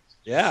good with it.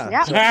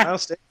 Yeah. So Ohio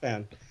State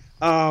fan.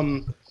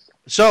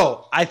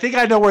 So I think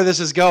I know where this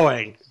is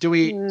going. Do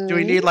we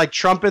need like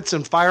trumpets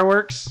and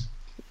fireworks?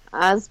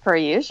 As per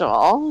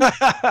usual.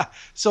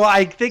 So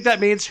I think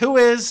that means who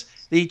is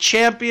the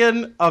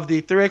champion of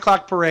the 3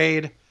 o'clock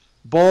parade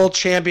bowl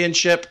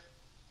championship?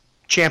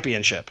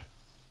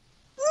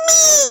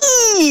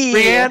 Me!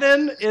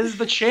 Rhiannon is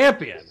the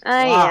champion.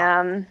 I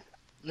am.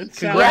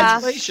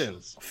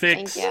 Congratulations.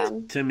 Fixed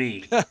to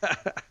me.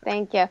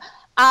 Thank you.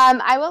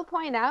 I will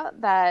point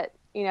out that,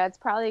 it's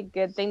probably a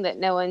good thing that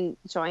no one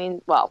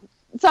joined. Well,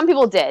 some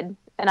people did,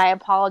 and I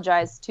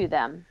apologize to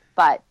them.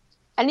 But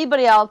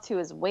anybody else who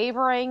is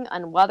wavering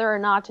on whether or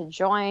not to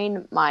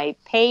join my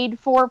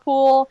paid-for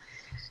pool,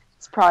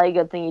 it's probably a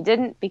good thing you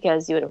didn't,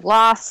 because you would have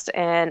lost,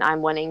 and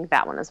I'm winning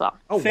that one as well.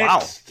 Oh,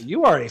 wow.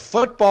 You are a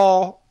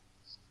football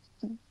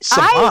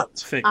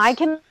savant. I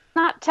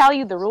cannot tell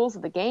you the rules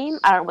of the game.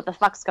 I don't know what the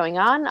fuck's going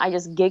on. I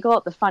just giggle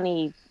at the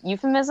funny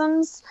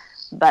euphemisms.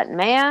 But,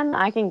 man,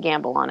 I can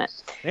gamble on it.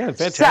 Man,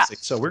 fantastic.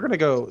 So we're going to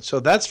go.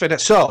 So that's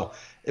fantastic. So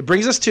it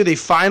brings us to the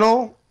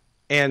final,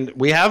 and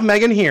we have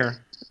Megan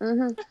here.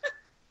 Mm-hmm.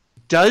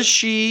 Does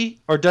she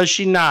or does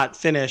she not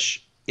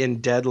finish in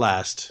dead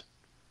last?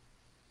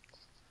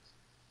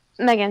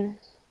 Megan.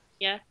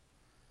 Yeah?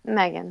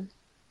 Megan.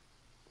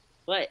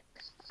 What?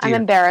 I'm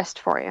embarrassed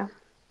for you.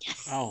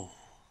 Yes. Oh.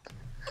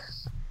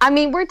 I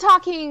mean, we're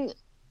talking,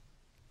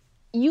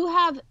 you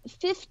have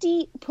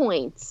 50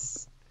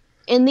 points,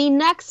 and the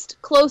next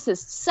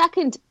closest,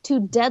 second to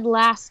dead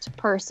last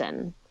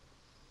person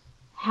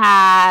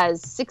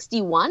has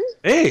 61.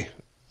 Hey.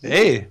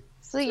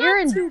 So you're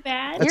in too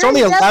bad. It's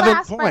only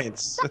 11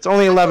 points. It's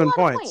only 11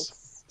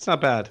 points. It's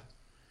not bad.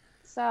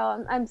 So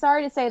I'm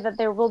sorry to say that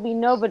there will be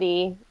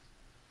nobody,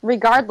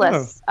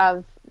 regardless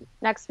of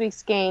next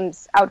week's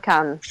game's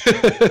outcome.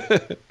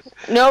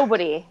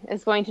 Nobody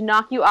is going to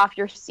knock you off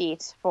your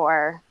seat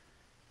for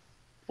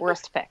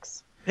worst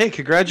picks. Hey,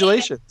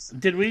 congratulations.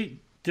 Did we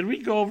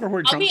go over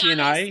where Drunky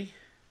and I?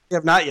 We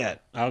have not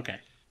yet. Okay.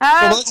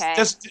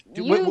 Okay.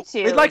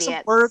 We'd like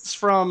some words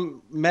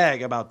from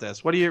Meg about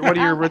this. What are your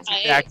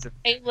reactions?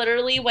 I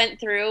literally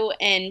went through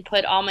and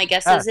put all my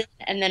guesses in,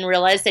 and then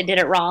realized I did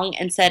it wrong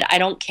and said I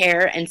don't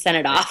care and sent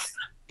it off.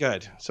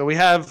 Good. So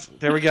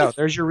there we go.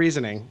 There's your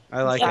reasoning.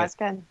 I like it. That's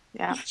good.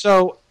 Yeah.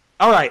 So,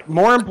 all right.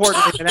 More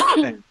importantly than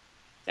anything,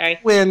 Sorry.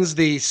 wins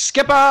the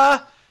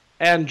Skipper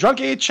and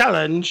Drunky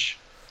Challenge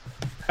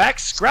Back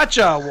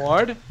Scratcher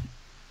Award.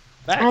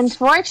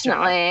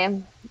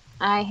 Unfortunately,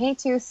 I hate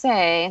to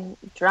say,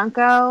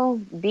 Drunko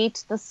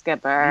beat the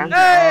Skipper.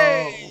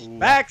 Hey!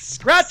 Back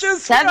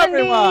scratches for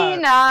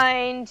everyone.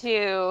 79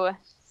 to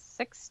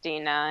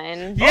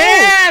 69.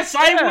 Yes,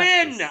 I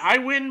win. I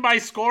win by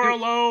score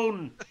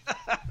alone.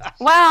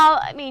 Well,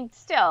 I mean,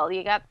 still,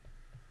 you got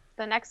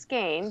the next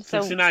game.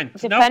 So 69.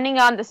 depending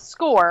on the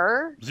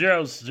score,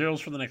 Zeros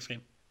for the next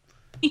game.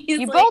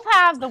 you both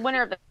have the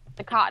winner of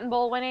the Cotton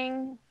Bowl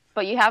winning,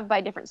 but you have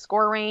by different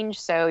score range,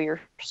 so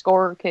your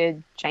score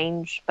could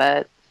change.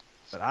 But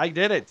I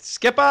did it.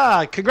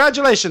 Skipper,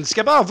 congratulations,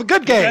 Skipper, for a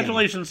good game.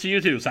 Congratulations to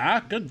you two,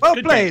 sir. Good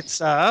played, game.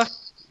 sir.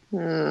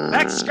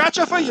 Back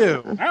scratcher for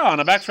you. Oh,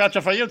 and a back scratcher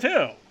for you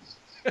too.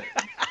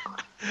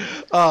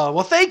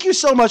 Well, thank you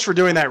so much for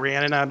doing that,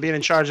 Rhiannon, and being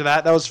in charge of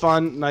that. That was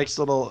fun. Nice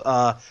little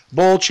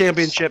bowl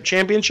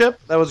championship.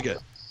 That was good.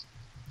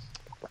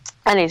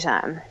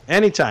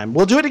 Anytime.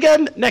 We'll do it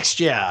again next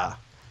year.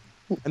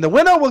 And the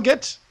winner will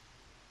get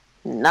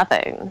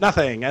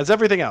nothing, as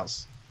everything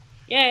else.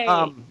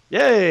 Yay.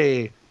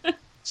 Yay.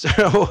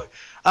 So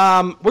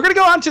we're going to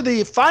go on to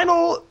the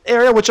final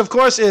area, which, of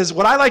course, is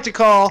what I like to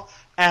call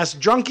Ask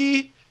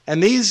Drunky,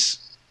 and these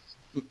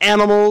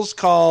animals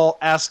call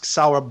Ask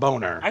Sour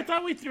Boner. I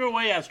thought we threw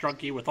away Ask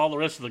Drunky with all the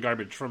rest of the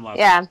garbage from last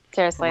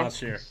seriously. from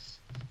last year.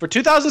 For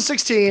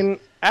 2016,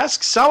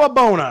 Ask Sour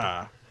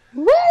Boner.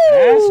 Woo!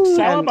 Ask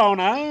Sour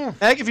Boner.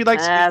 Meg, if you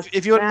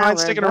wouldn't mind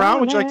sticking around,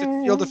 would you like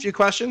to field a few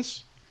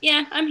questions?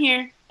 Yeah, I'm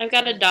here. I've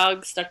got a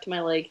dog stuck to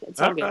my leg. It's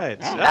all good. Right.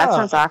 That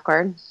sounds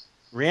awkward.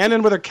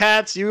 Rhiannon with her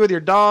cats, you with your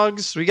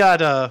dogs. We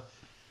got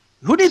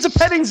who needs a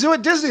petting zoo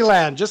at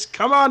Disneyland? Just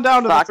come on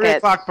down to the 3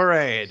 o'clock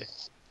parade.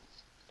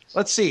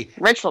 Let's see.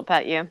 Rich will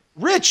pet you.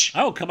 Rich.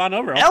 Oh, come on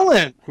over.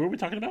 Ellen. Who are we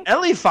talking about?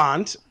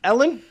 Elephant.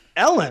 Ellen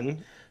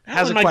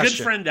has a my question.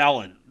 good friend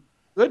Ellen.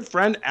 Good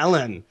friend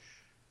Ellen.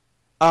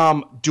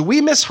 Do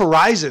we miss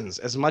Horizons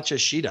as much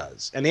as she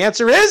does? And the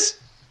answer is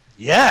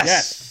Yes.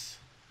 Yes.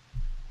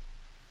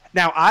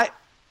 Now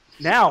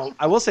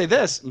I will say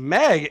this: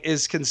 Meg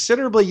is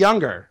considerably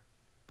younger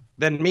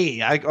than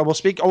me. I will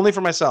speak only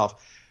for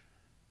myself.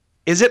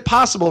 Is it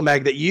possible,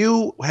 Meg, that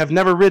you have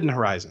never ridden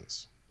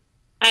Horizons?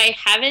 I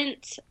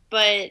haven't,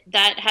 but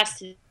that has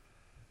to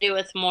do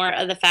with more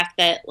of the fact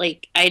that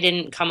like I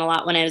didn't come a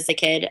lot when I was a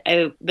kid.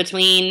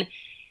 Between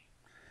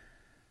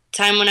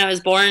time when I was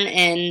born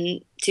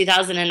and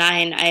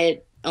 2009, I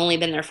had only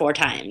been there 4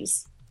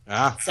 times.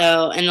 Ah.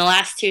 So, and the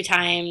last 2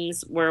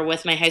 times were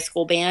with my high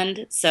school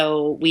band.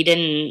 So we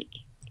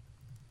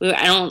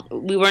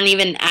weren't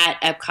even at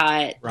Epcot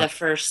right. the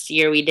first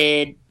year we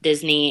did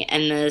Disney,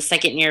 and the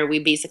second year we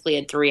basically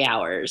had 3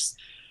 hours.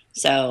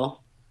 So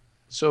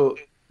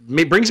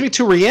it brings me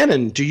to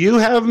Rhiannon. Do you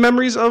have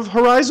memories of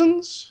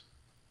Horizons?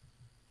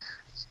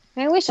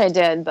 I wish I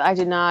did, but I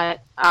did not.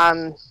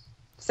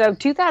 So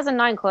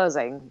 2009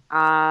 closing.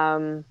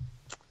 I've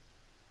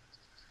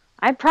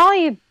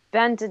probably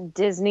been to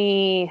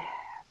Disney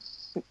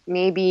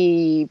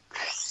maybe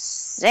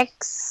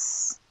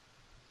 6.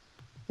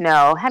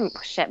 No,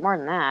 more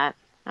than that.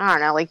 I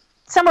don't know, like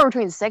somewhere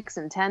between 6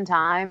 and 10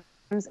 times.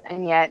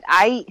 And yet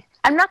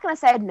I'm not going to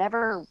say I'd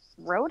never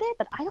rode it,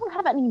 but I don't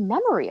have any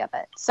memory of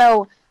it.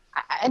 So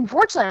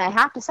unfortunately, I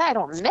have to say I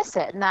don't miss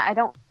it. And I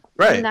don't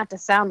mean that to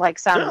sound like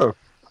some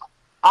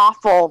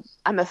awful,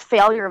 I'm a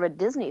failure of a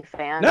Disney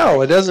fan.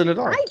 No, it doesn't at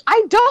all.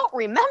 I don't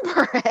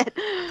remember it.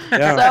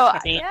 Yeah. So,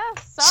 sorry.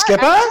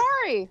 Skipper?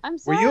 I'm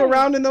sorry. Were you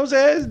around in those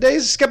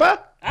days, Skipper?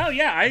 Oh,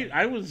 yeah,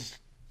 I was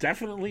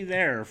definitely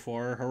there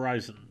for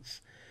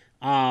Horizons.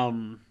 I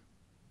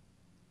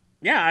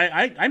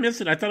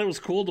missed it. I thought it was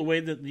cool the way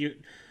that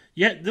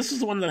this is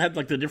the one that had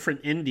like the different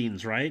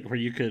endings, right? Where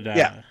you could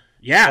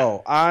Yeah.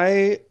 Oh,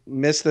 I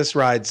miss this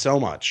ride so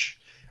much.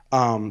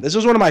 This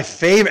was one of my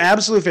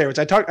absolute favorites.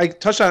 I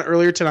touched on it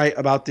earlier tonight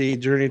about the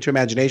Journey to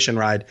Imagination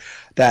ride.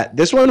 That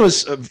this one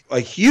was a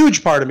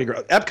huge part of me.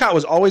 Epcot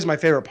was always my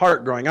favorite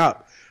part growing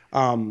up.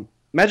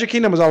 Magic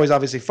Kingdom was always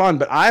obviously fun,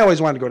 but I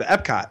always wanted to go to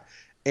Epcot.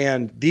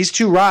 And these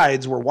 2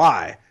 rides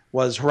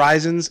was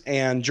Horizons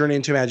and Journey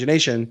into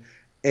Imagination.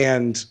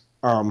 And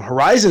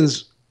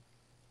Horizons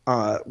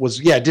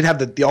did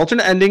have the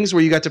alternate endings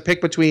where you got to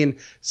pick between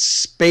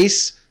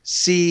space,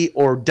 sea,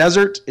 or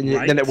desert, and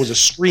then it was a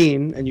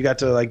screen, and you got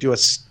to like do a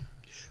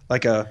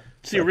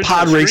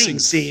pod racing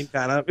scene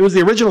kind of. It was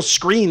the original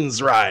Screens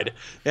ride,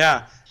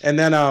 yeah. And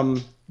then,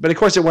 but of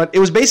course it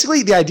was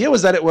basically, the idea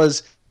was that it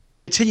was a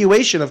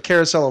continuation of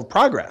Carousel of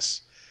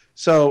Progress.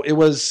 So it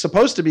was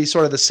supposed to be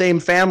sort of the same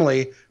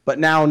family, but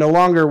now no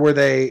longer were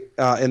they,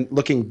 and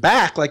looking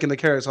back, like in the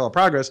Carousel of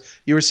Progress,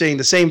 you were seeing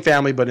the same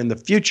family, but in the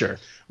future,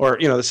 or,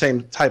 the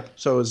same type.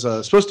 So it was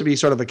supposed to be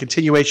sort of a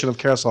continuation of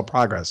Carousel of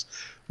Progress,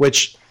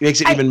 which makes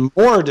it even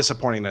more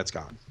disappointing that it's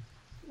gone.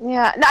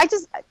 Yeah, no,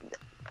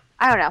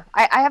 I don't know.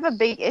 I have a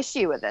big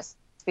issue with this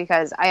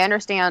because I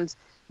understand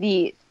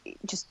the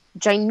just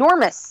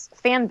ginormous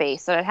fan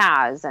base that it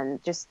has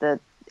and just the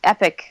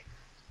epic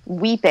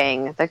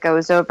weeping that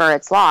goes over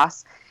its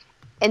loss.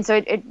 And so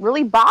it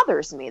really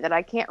bothers me that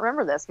I can't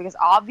remember this because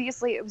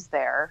obviously it was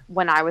there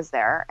when I was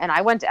there and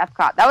I went to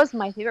Epcot. That was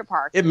my favorite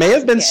park. It may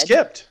have been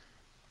skipped.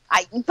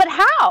 But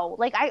how?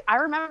 Like I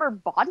remember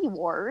Body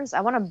Wars.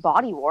 I wanted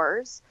Body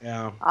Wars.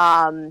 Yeah.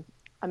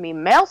 I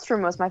mean,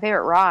 Maelstrom was my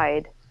favorite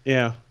ride.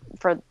 Yeah.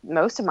 For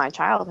most of my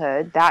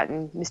childhood, that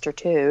and Mr.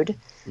 Toad.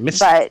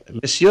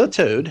 Monsieur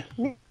Toad.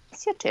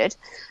 Monsieur Toad.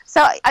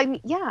 So I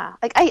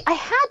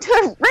had to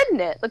have ridden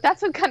it. Like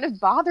that's what kind of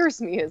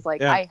bothers me is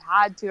like I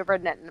had to have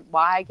ridden it, and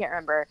why I can't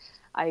remember.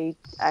 I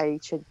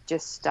should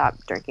just stop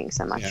drinking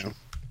so much. Yeah.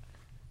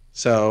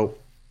 So,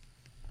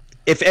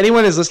 if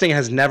anyone is listening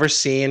has never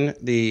seen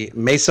the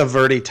Mesa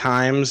Verde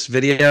Times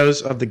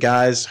videos of the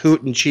guys,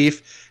 Hoot and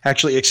Chief,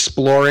 actually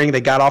exploring,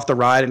 they got off the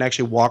ride and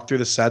actually walked through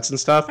the sets and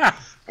stuff.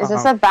 Is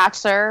this a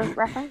Bachelor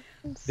reference?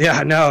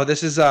 Yeah, no,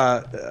 this is,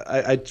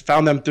 I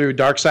found them through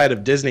Dark Side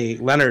of Disney.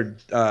 Leonard,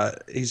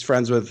 he's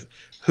friends with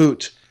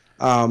Hoot.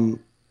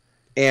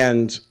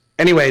 And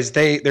anyways,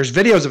 there's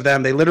videos of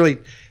them. They literally,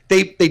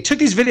 they took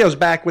these videos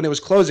back when it was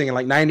closing in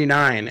like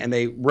 99, and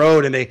they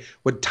rode and they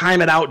would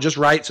time it out just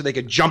right so they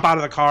could jump out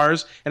of the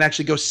cars and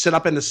actually go sit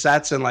up in the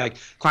sets and like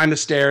climb the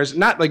stairs,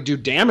 not like do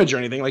damage or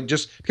anything, like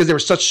just because they were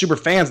such super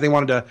fans, they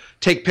wanted to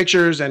take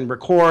pictures and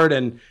record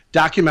and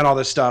document all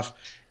this stuff.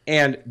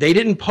 And they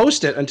didn't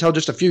post it until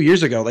just a few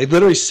years ago. They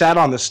literally sat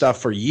on this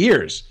stuff for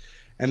years.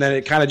 And then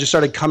it kind of just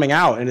started coming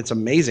out, and it's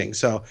amazing.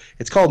 So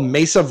it's called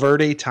Mesa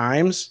Verde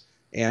Times.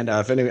 And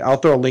I'll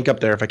throw a link up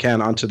there if I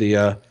can onto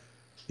the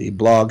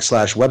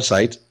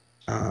blog/website,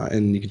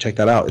 and you can check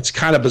that out. It's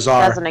kind of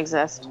bizarre. It doesn't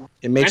exist.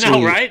 It makes I know,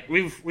 me, right?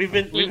 We've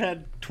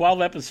had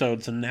 12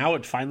 episodes, and now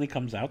it finally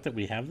comes out that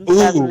we have this. It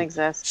doesn't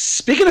exist.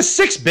 Speaking of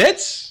 6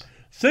 bits,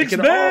 6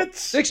 bits.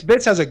 6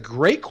 bits has a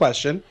great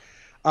question.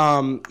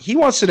 He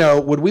wants to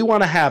know: would we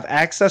want to have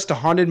access to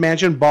Haunted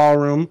Mansion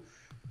Ballroom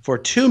for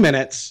 2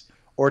 minutes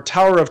or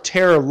Tower of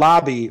Terror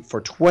lobby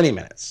for 20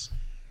 minutes?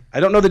 I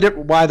don't know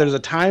why there's a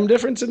time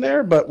difference in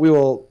there, but we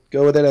will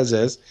go with it as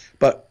is.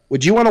 But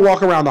would you want to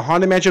walk around the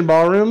Haunted Mansion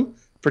Ballroom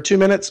for 2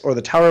 minutes or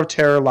the Tower of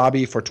Terror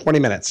lobby for 20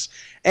 minutes?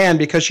 And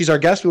because she's our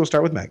guest, we will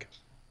start with Meg.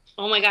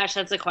 Oh my gosh,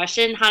 that's a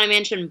question. Haunted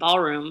Mansion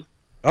Ballroom.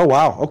 Oh,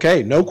 wow.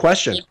 Okay, no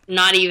question. Like,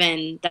 not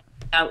even.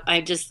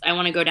 I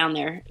want to go down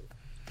there.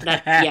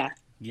 Yeah.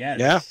 Yes.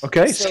 Yeah,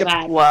 okay. So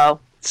bad. Whoa.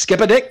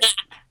 Skip a dick.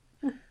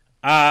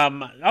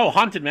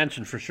 Haunted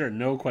Mansion for sure.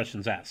 No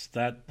questions asked.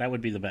 That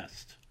would be the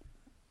best.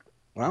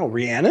 Wow,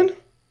 Rhiannon?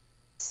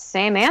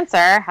 Same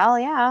answer. Hell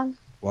yeah.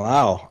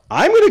 Wow.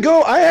 I'm going to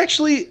go.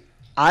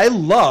 I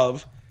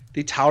love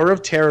the Tower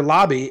of Terror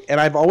lobby, and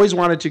I've always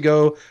wanted to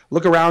go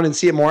look around and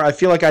see it more. I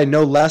feel like I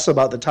know less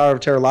about the Tower of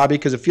Terror lobby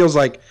because it feels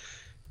like,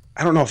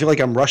 I don't know, I feel like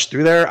I'm rushed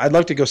through there. I'd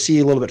like to go see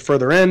a little bit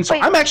further in. So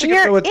Wait, I'm actually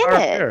going to go with you're Tower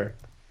of in it. Terror.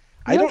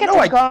 You don't get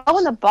to go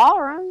in the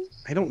ballroom.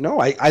 I don't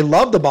know. I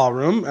love the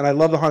ballroom, and I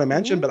love the Haunted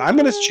Mansion, but I'm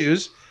going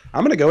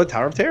to go with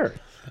Tower of Terror.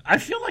 I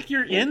feel like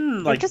you're in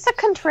You're like. just a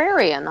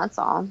contrarian, that's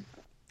all.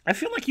 I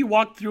feel like you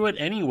walked through it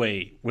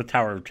anyway with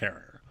Tower of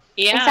Terror.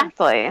 Yeah.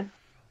 Exactly.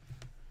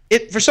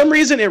 For some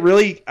reason,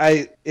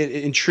 it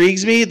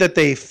intrigues me that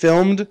they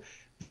filmed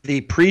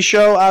the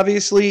pre-show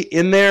obviously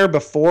in there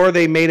before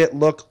they made it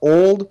look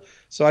old.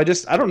 So I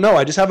don't know.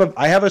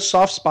 I have a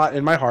soft spot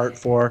in my heart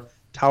for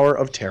Tower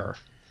of Terror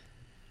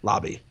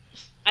lobby.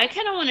 I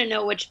kind of want to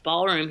know which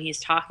ballroom he's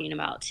talking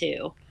about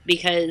too,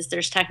 because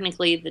there's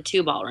technically the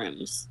 2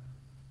 ballrooms.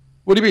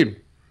 What do you mean?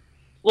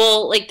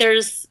 Well, like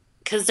there's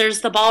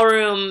the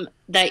ballroom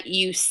that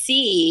you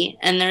see,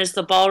 and there's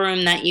the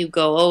ballroom that you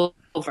go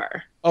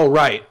over. Oh,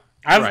 right.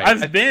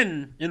 I've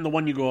been in the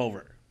one you go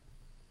over.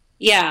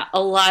 Yeah,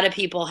 a lot of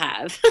people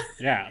have.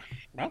 Yeah.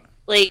 Well,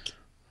 Like,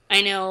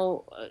 I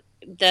know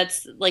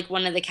that's like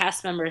one of the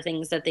cast member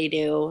things that they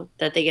do,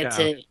 that they get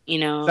to,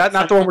 Is that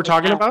not the one we're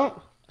talking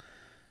about?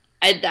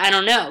 I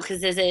don't know,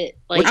 because is it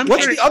like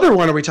what's the other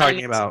one are we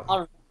talking about?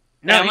 No,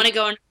 No, I want to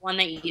go into one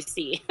that you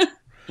see.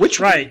 Which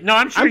right. No,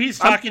 I'm sure he's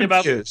talking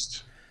about.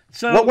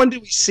 So what one do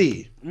we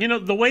see?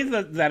 The way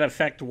that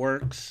effect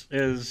works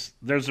is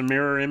there's a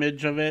mirror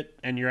image of it,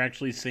 and you're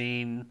actually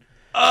seeing.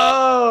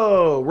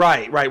 Oh,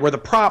 right. Where the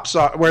props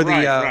are, where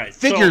Right.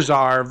 figures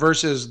are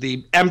versus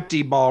the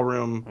empty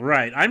ballroom.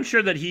 Right. I'm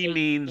sure that he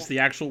means the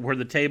actual where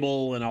the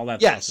table and all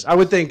that. Yes, stuff I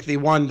would think the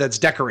one that's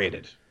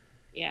decorated.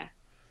 Yeah.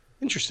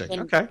 Interesting.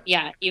 And, Okay.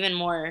 Yeah, even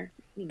more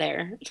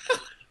there.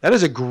 That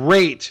is a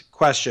great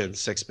question,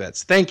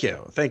 6-Bits. Thank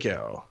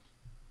you.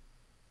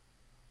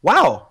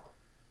 Wow.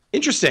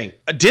 Interesting.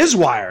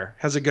 Dizwire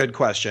has a good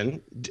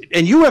question.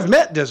 And you have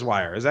met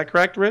Dizwire. Is that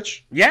correct,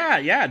 Rich?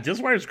 Yeah.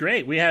 Dizwire's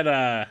great. We had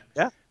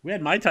we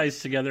had Mai Tais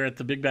together at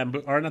the Big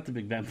Bamboo, or not the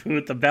Big Bamboo,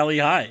 at the Valley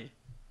High.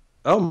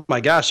 Oh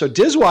my gosh. So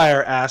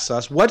Dizwire asks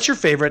us, what's your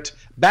favorite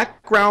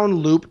background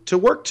loop to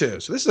work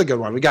to? So this is a good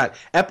one. We got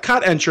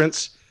Epcot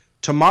entrance,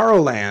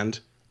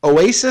 Tomorrowland,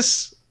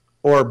 Oasis,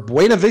 or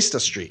Buena Vista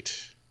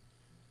Street.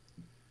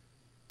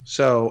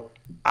 So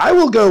I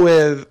will go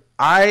with,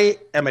 I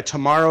am a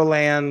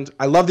Tomorrowland.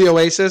 I love the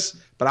Oasis,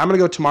 but I'm going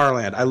to go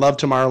Tomorrowland. I love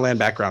Tomorrowland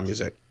background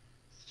music.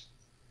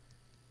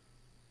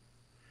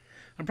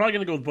 I'm probably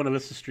going to go with Buena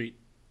Vista Street.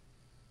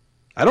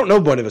 I don't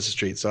know Buena Vista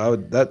Street, so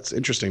that's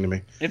interesting to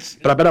me.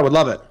 But I bet I would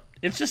love it.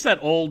 It's just that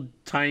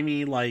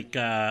old-timey, like,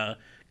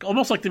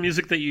 almost like the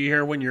music that you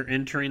hear when you're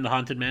entering the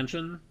Haunted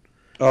Mansion.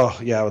 Oh,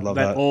 yeah, I would love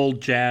that. That old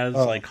jazz,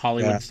 like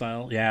Hollywood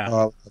style. Yeah. Oh,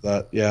 I love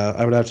that. Yeah,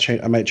 I would have to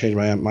change. I might change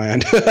my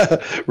end.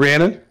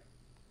 Rhiannon?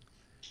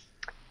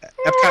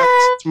 Epcot,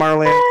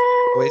 Tomorrowland,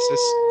 Oasis,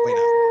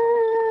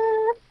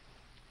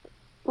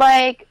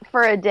 Like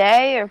for a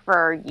day or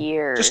for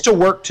years? just to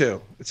work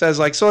to. It says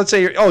like, so let's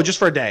say just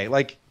for a day.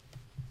 Like,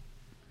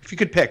 if you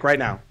could pick right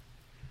now.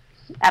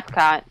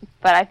 Epcot,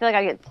 but I feel like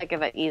I get sick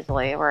of it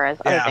easily,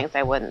 whereas other Yeah. things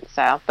I wouldn't.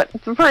 So, but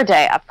for a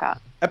day, Epcot.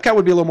 Epcot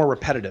would be a little more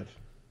repetitive.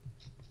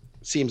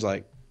 Seems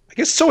like. I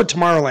guess so would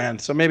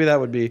Tomorrowland. So maybe that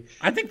would be.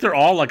 I think they're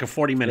all like a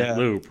 40-minute Yeah.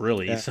 loop,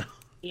 really. Yeah. So.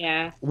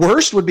 Yeah.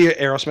 Worst would be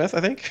Aerosmith,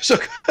 I think. So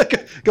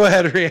go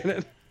ahead,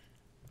 Rhiannon.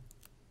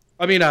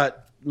 I mean,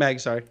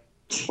 Meg, sorry.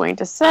 Going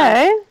to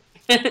say.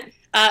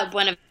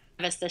 Buena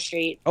Vista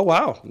Street. Oh,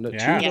 wow. Yeah.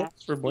 Two Yeah.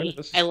 votes for Buena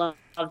Vista. I love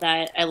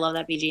that. I love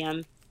that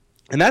BGM.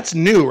 And that's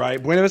new,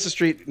 right? Buena Vista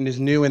Street is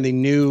new in the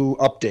new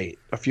update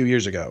a few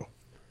years ago.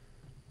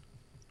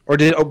 Or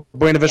did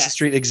Buena Vista Yes.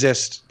 Street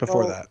exist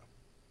before Oh. that?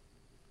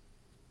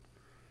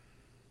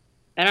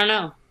 I don't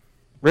know.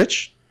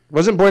 Rich?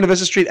 Wasn't Buena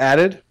Vista Street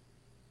added?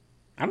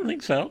 I don't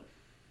think so.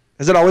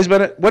 Has it always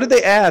been? What did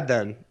they add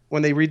then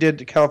when they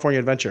redid California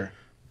Adventure?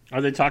 Are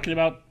they talking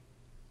about?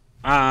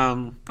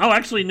 Oh,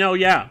 actually, no.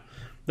 Yeah,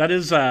 that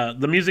is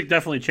the music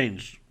definitely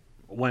changed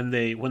when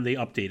they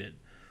updated.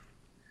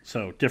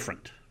 So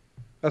different.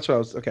 That's what I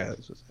was. Okay.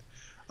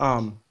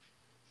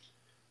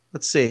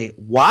 Let's see.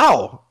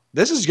 Wow,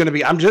 this is going to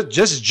be. I'm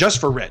just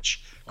for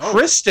Rich.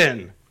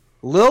 Kristen,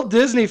 Lil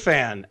Disney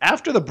fan,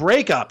 after the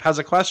breakup, has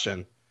a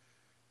question.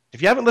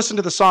 If you haven't listened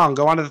to the song,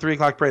 go on to the 3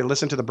 o'clock parade.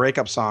 Listen to the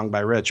breakup song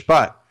by Rich.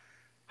 But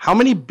how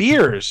many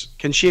beers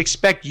can she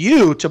expect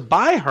you to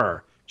buy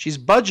her? She's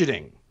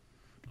budgeting.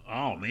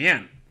 Oh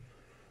man.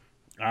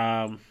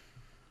 I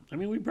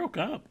mean, we broke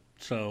up,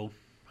 so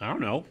I don't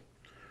know.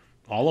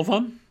 All of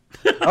them.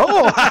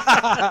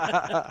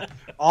 Oh,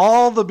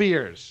 all the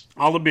beers.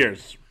 All the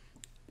beers.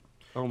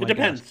 Oh my It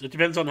depends. gosh. It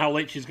depends on how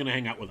late she's going to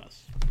hang out with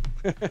us.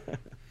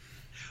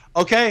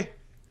 Okay.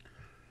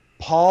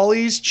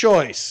 Paulie's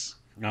Choice.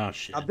 Oh,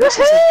 shit. Now, this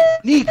is a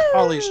unique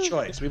Paulie's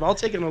Choice. We've all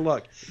taken a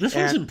look. This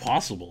one's And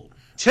impossible.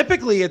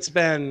 typically, it's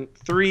been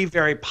 3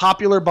 very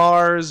popular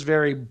bars,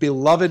 very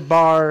beloved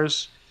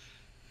bars.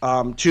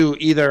 To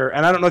either,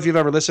 and I don't know if you've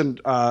ever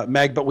listened,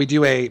 Meg, but we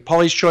do a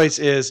Paulie's Choice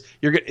is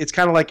it's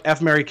kind of like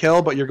F Marry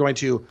Kill, but you're going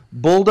to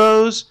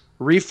bulldoze,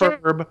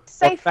 refurb,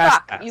 Say or fast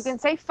fuck. pass. You can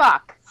say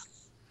fuck.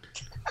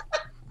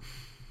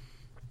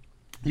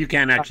 You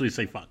can actually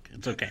say fuck.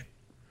 It's okay.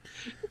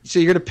 So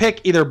you're going to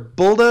pick either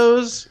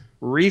bulldoze,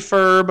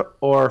 refurb,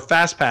 or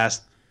fast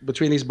pass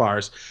between these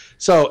bars.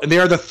 So and they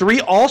are the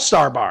 3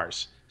 all-star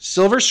bars: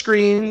 Silver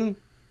Screen,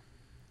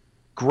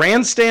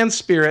 Grandstand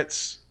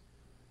Spirits,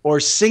 or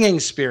Singing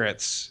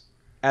Spirits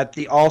at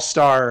the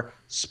All-Star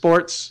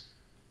Sports,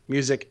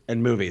 Music,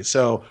 and Movies.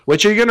 So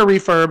which are you going to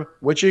refurb,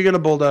 which are you going to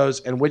bulldoze,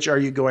 and which are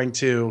you going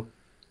to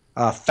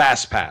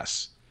fast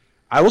pass?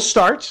 I will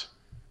start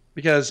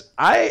because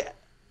I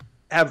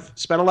have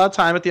spent a lot of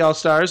time at the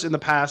All-Stars in the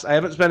past. I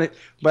haven't spent it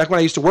back when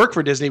I used to work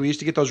for Disney. We used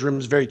to get those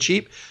rooms very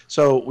cheap,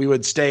 so we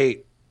would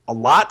stay a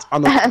lot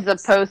on the As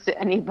opposed to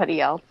anybody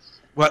else.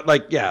 what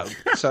like yeah.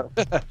 So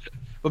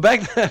but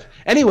back then,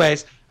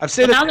 anyways, I've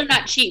stayed Now at they're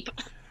not cheap.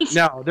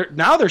 now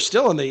they're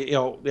still in the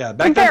back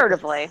then,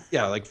 Comparatively.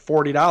 yeah, like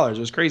 $40. It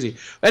was crazy.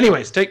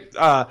 Anyways,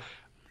 I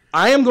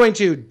am going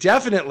to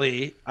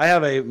definitely. I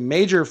have a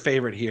major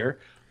favorite here.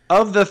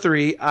 Of the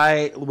 3,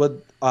 I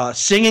would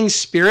Singing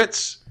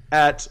Spirits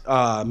at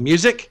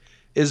Music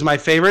is my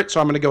favorite, so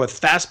I'm going to go with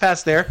Fast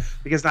Pass there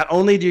because not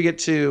only do you get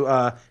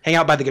to hang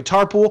out by the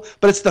guitar pool,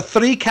 but it's the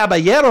 3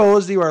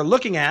 caballeros you are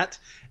looking at,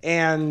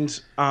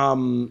 and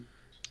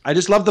I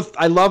just love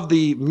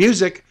the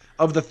music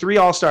of the 3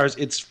 All-Stars.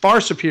 It's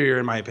far superior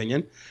in my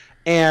opinion,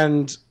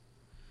 and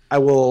I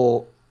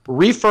will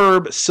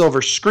refurb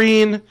Silver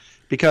Screen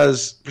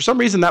because for some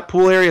reason that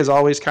pool area is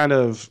always kind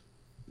of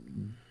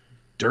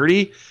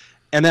dirty,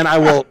 and then I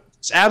will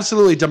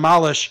absolutely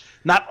demolish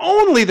not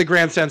only the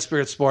Grandstand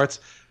Spirit Sports,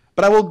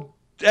 but I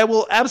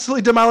will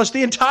absolutely demolish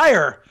the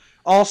entire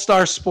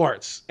All-Star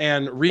Sports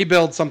and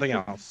rebuild something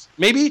else.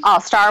 Maybe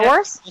Star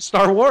Wars?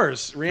 Star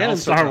Wars.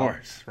 Rhiannon's Star hotel.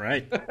 Wars,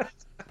 right?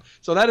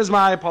 So that is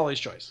my Paulie's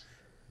Choice.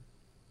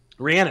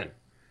 Rhiannon.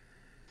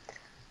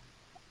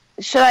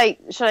 Should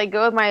I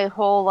go with my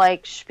whole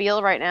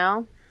spiel right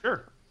now?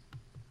 Sure.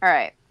 All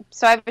right.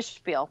 So I have a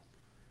spiel.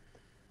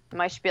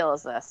 My spiel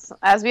is this.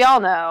 As we all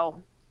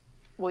know,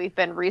 we've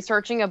been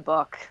researching a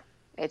book.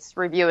 It's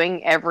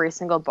reviewing every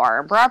single bar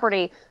and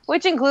property,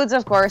 which includes,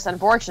 of course,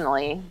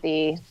 unfortunately,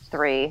 the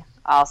 3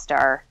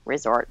 All-Star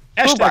Resort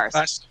pool bars.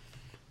 Quest.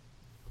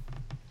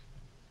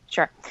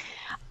 Sure.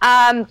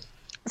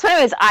 So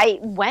anyways, I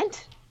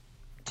went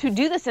to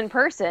do this in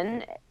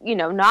person,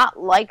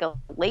 not like a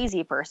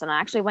lazy person. I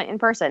actually went in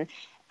person.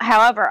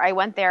 However, I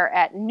went there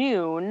at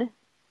noon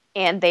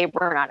and they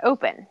were not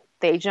open.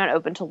 They do not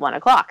open till 1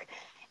 o'clock.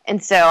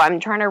 And so I'm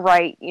trying to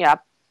write,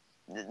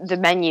 the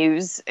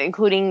menus,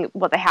 including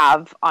what they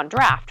have on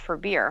draft for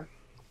beer.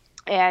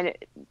 And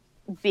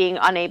being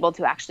unable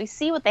to actually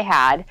see what they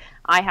had,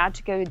 I had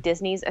to go to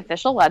Disney's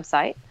official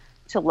website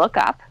to look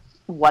up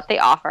what they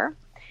offer.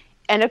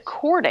 And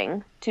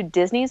according to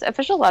Disney's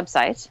official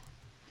website,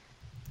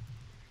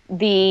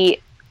 the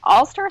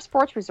All-Star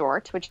Sports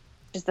Resort, which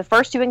is the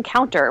first you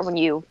encounter when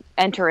you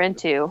enter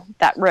into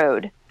that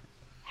road,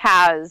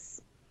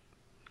 has,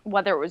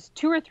 whether it was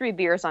 2 or 3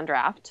 beers on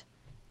draft.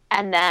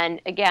 And then,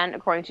 again,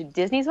 according to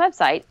Disney's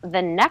website,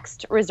 the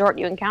next resort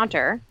you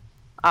encounter,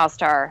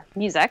 All-Star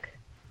Music,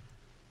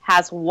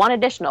 has 1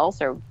 additional,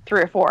 so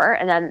 3 or 4.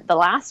 And then the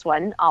last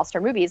one, All-Star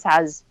Movies,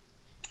 has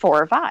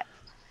 4 or 5.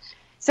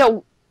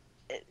 So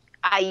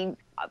I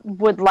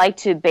would like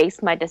to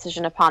base my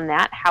decision upon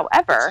that.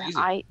 However,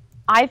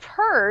 I've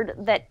heard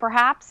that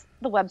perhaps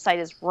the website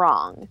is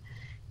wrong.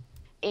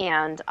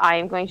 And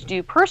I'm going to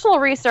do personal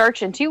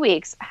research in 2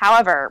 weeks.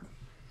 However,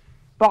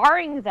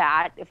 barring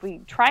that, if we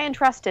try and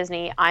trust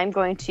Disney, I'm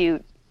going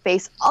to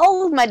base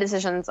all of my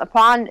decisions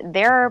upon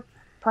their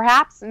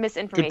perhaps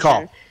misinformation. Good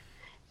call.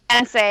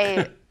 And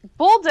say,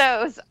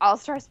 bulldoze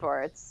All-Star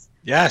Sports.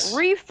 Yes.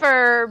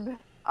 Refurb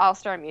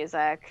All-Star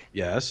Music.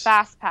 Yes.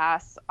 Fast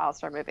Pass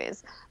All-Star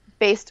Movies.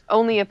 Based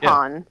only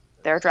upon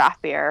their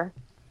draft beer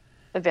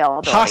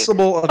availability.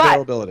 Possible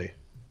availability.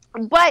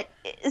 But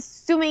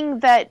assuming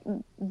that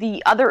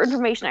the other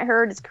information I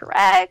heard is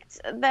correct,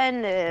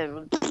 then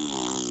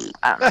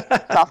I don't know.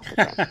 It's all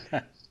the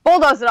same.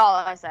 Bulldoze it all,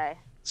 I say.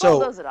 So-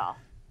 Bulldoze it all.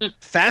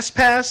 Fast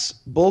pass,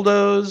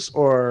 bulldoze,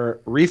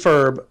 or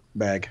refurb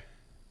bag.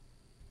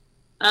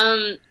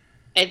 I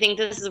think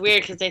this is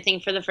weird because I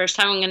think for the first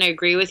time I'm going to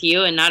agree with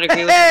you and not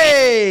agree with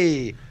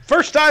Hey!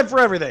 First time for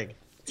everything.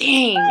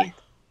 you. Dang.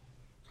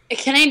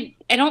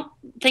 I don't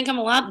think I'm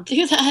allowed to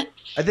do that.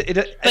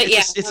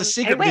 It's a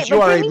secret Wait, because you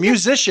but are can a we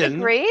musician.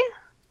 Agree?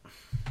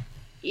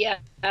 Yeah.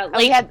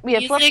 we had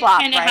music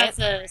flip-flop, kind of right? has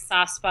a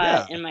soft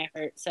spot in my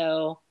heart,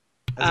 so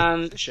As a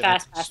musician,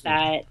 Fast past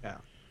that. Yeah.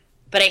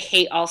 But I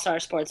hate All Star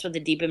Sports with a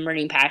deep and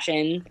burning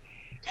passion.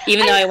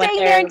 Even though I I'm went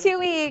staying there in 2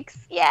 weeks.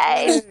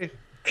 Yay!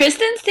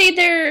 Kristen stayed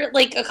there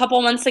like a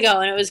couple months ago,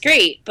 and it was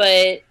great.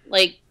 But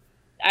like,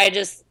 I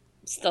just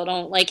still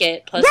don't like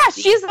it. Plus, Yeah,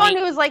 she's the one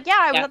who was like, "Yeah,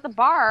 I was at the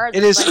bar.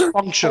 It is like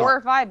functional. 4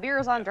 or 5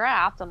 beers on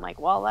draft." I'm like,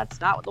 "Well,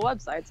 that's not what the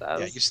website says."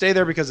 Yeah, you stay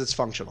there because it's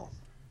functional.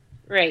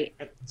 Right.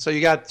 So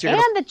you're And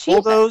gonna the cheapest.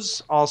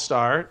 Bulldoze All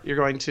Star. You're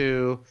going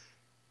to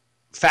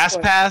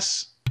Fast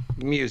Pass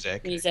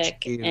Music.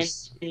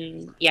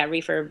 And yeah,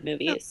 refurb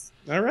movies.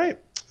 All right.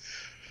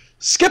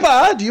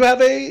 Skipper, do you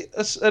have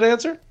an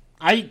answer?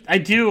 I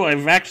do.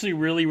 I've actually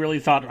really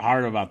thought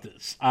hard about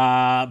this.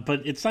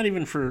 But it's not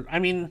even for. I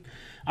mean,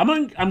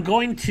 I'm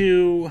going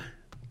to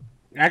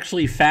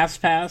actually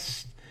fast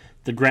pass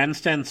the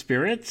Grandstand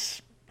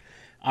Spirits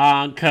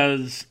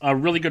because a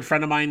really good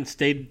friend of mine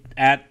stayed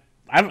at.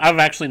 I've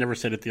actually never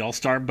stayed at the All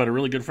Star, but a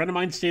really good friend of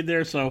mine stayed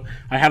there, so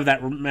I have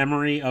that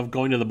memory of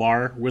going to the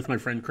bar with my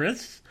friend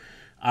Chris.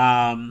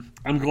 I'm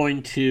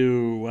going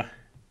to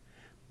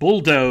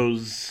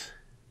bulldoze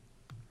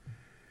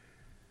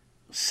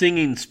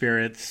Singing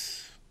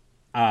Spirits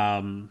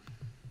and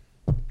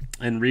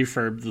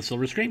refurb the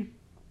Silver Screen.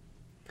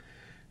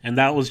 And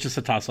that was just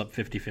a toss-up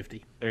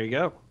 50-50. There you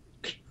go.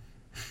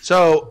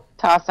 So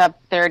Toss up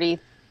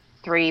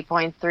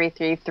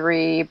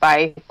 33.333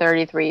 by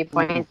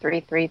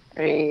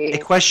 33.333. a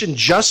question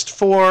just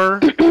for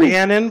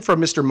Rhiannon from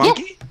Mr.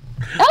 Monkey.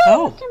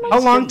 Oh, How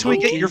long till we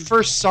get your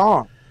first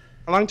song?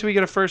 How long till we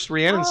get a first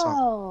Rhiannon song?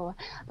 Oh,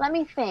 let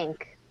me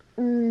think.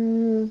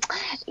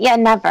 Yeah,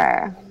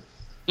 never.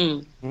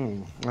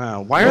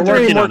 Wow. Why aren't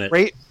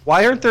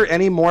there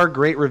any more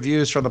great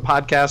reviews from the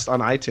podcast on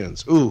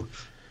iTunes? Ooh,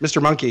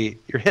 Mr. Monkey,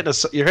 you're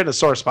hitting a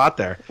sore spot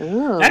there. Ooh.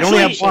 You only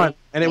have one,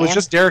 and it was Yeah.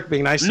 just Derek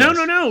being nice. to us.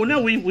 No.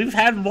 We've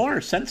had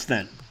more since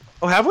then.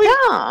 Oh, have we?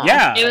 Oh,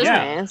 Yeah, It was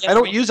yeah. nice. I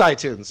don't use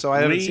iTunes, so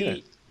I haven't seen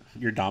it.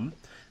 You're dumb.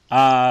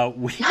 Yay.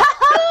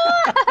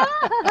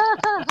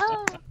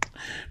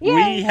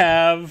 We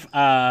have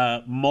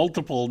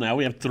multiple now.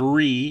 We have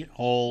 3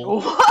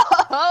 whole.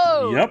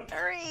 Whoa! Yep.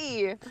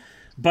 3.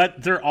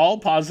 But they're all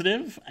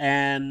positive,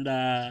 and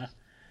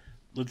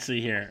let's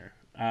see here.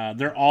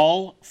 They're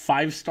all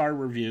 5-star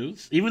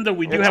reviews. Even though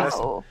we do have,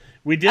 Oh.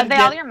 we did Are they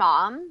get all your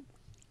mom?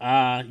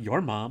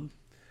 your mom.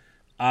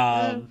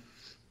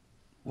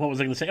 What was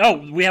I going to say?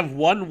 Oh, we have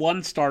 1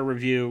 1-star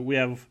review. We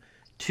have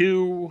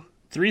 2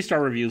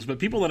 3-star reviews, but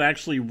people that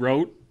actually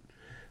wrote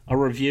a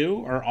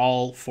review are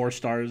all 4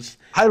 stars.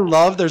 I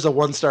love there's a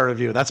 1-star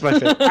review. That's my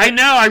favorite. I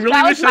know. I really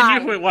That wish was I knew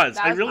mine. who it was.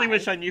 That I was really mine.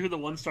 wish I knew who the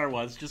 1-star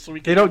was, just so we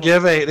They can. don't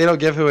give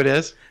who it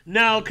is.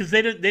 No, because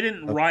they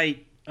didn't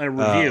write a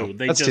review.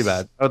 They That's just, too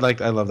bad. I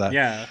love that.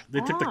 Yeah,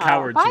 they took the Wow,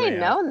 cowards If I way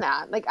had out. known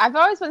that, like I've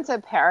always been so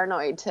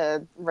paranoid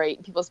to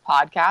rate people's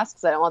podcasts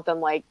because I don't want them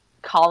like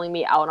calling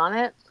me out on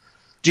it.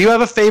 Do you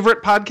have a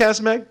favorite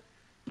podcast, Meg?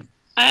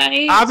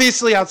 I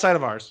Obviously, outside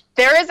of ours.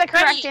 There is a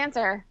correct Right.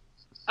 answer.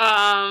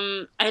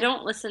 I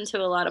don't listen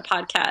to a lot of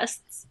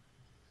podcasts.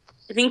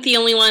 I think the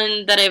only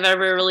one that I've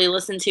ever really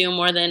listened to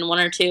more than 1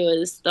 or 2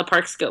 is the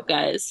Park Scope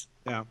guys.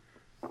 Yeah.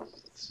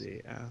 Let's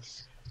see.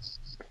 Ask.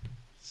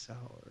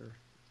 Sour.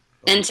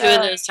 And 2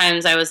 of those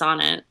times I was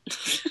on it.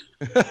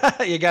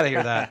 You got to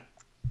hear that.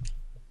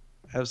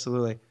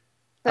 Absolutely.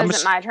 So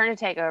is it my turn to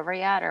take over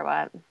yet, or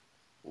what?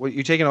 What,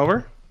 you taking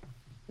over?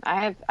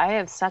 I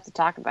have stuff to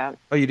talk about.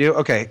 Oh, you do?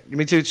 Okay. Give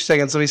me 2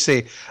 seconds. Let me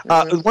see.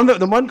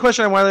 The one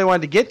question I really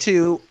wanted to get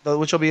to,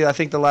 which will be, I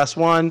think, the last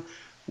one,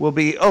 will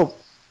be,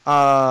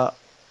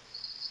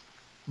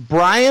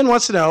 Brian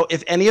wants to know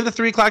if any of the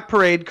 3 o'clock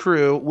parade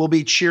crew will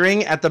be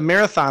cheering at the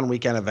marathon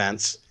weekend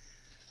events.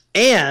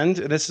 And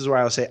this is where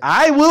I will say,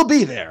 I will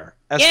be there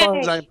as far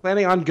as I'm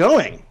planning on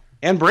going.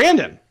 And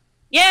Brandon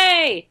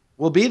Yay!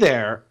 will be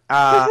there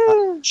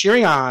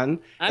cheering on.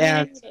 I'm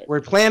And into it.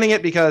 we're planning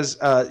it because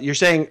you're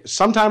saying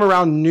sometime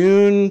around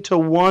noon to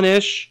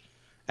 1-ish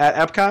at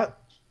Epcot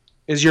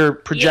is your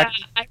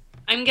projection. Yeah,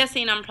 I'm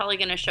guessing I'm probably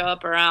going to show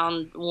up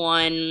around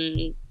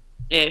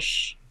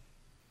 1-ish.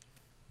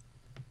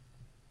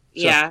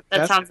 Yeah,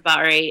 that sounds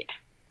about right.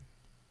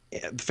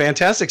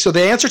 Fantastic. So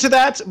the answer to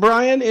that,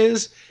 Brian,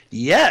 is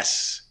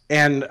yes.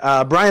 And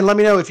Brian, let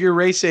me know if you're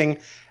racing,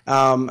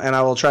 and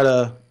I will try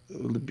to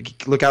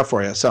look out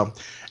for you. So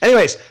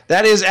anyways,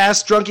 that is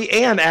Ask Drunky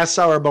and Ask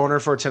Sour Boner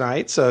for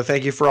tonight. So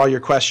thank you for all your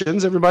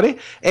questions, everybody.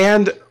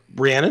 And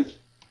Rhiannon.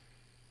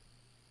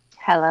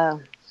 Hello.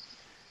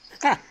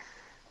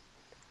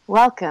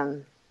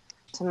 Welcome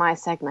to my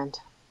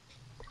segment.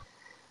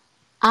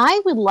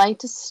 I would like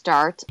to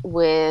start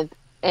with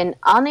an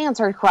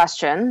unanswered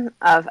question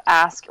of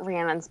Ask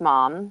Rhiannon's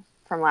mom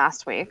from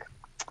last week.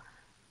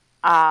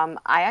 I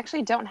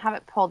actually don't have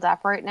it pulled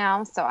up right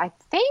now, so I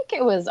think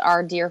it was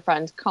our dear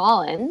friend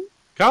Colin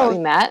that we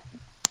met.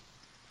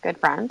 Good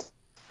friend.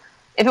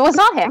 If it was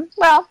not him,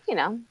 well,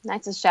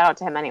 nice to shout out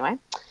to him anyway.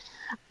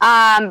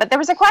 But there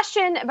was a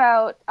question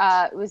about,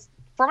 it was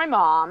for my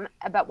mom,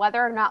 about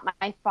whether or not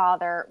my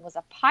father was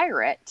a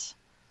pirate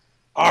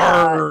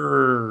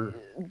Arr.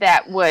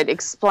 that would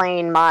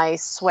explain my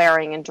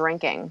swearing and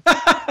drinking.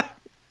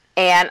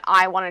 And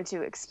I wanted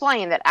to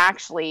explain that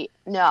actually,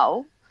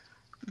 no,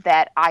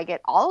 that I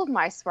get all of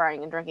my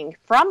swearing and drinking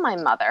from my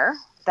mother,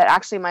 that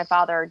actually my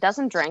father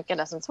doesn't drink and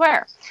doesn't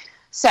swear.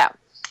 So,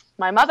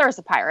 my mother is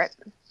a pirate,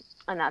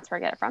 and that's where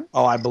I get it from.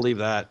 Oh, I believe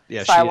that.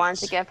 Yeah, So I wanted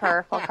to give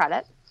her full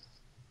credit.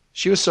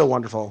 She was so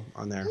wonderful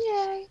on there.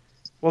 Yay.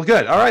 Well,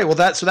 good. All right. Well,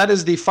 that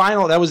is the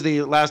final. That was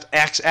the last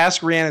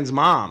Ask Rhiannon's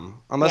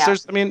mom. Unless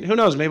there's, I mean, who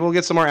knows? Maybe we'll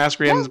get some more Ask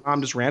Rhiannon's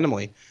mom just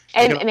randomly.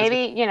 And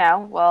maybe,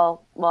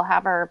 we'll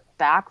have her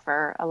back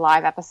for a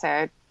live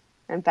episode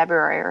in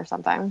February or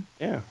something.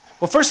 Yeah.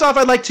 Well, first off,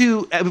 I'd like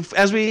to,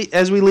 as we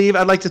leave,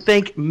 I'd like to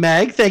thank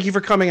Meg. Thank you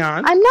for coming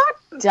on. I'm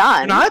not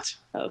done. You're not?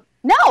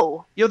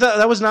 No.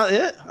 That was not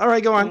it. All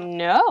right, go on.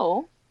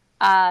 No.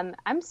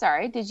 I'm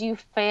sorry. Did you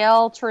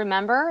fail to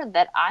remember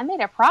that I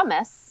made a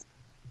promise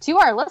to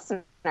our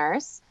listeners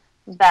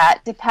that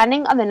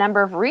depending on the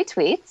number of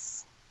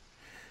retweets,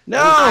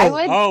 No.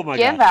 I would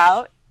give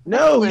out.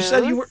 No, you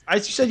said you were. I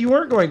said you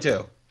weren't going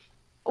to.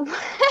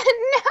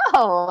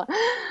 No.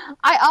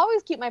 I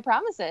always keep my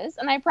promises,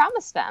 and I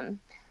promised them.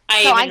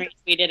 I even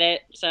retweeted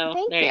it,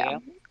 so there you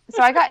go.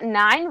 So I got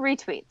 9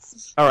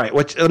 retweets. All right.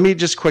 Let me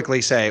just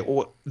quickly say,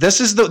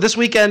 this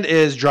weekend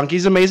is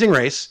Drunkie's Amazing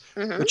Race,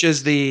 which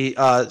is the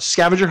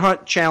scavenger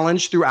hunt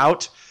challenge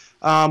throughout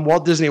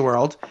Walt Disney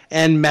World,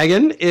 and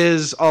Megan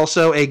is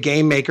also a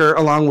game maker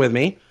along with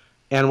me,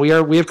 and we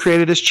have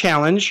created this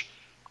challenge,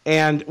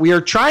 and we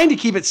are trying to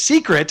keep it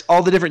secret,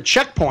 all the different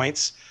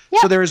checkpoints,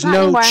 so there is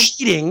no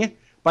cheating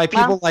by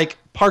people like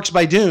Parks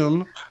by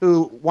Doom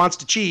who wants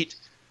to cheat.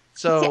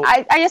 So see,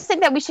 I just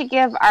think that we should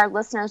give our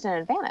listeners an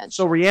advantage.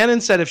 So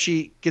Rhiannon said if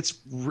she gets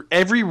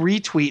every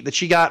retweet that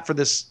she got for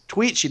this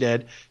tweet she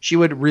did, she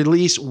would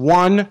release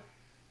 1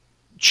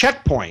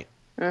 checkpoint.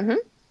 Mm-hmm.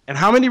 And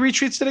how many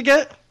retweets did it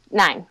get?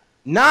 9.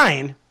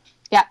 9?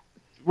 Yeah.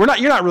 You're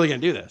not really going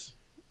to do this.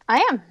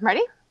 I am.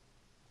 Ready?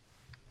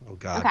 Oh,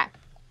 God. Okay.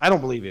 I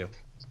don't believe you.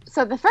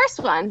 So the first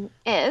one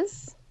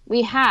is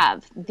we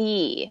have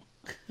the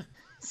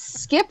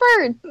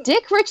Skipper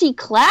Dick Ritchie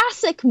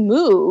classic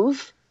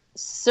move.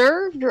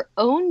 Serve your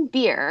own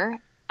beer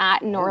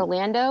at an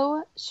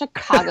Orlando,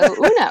 Chicago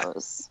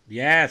Uno's.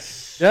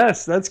 Yes.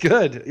 Yes, that's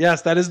good.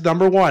 Yes, that is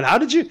number 1. How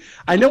did you?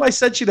 I know I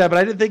sent you that, but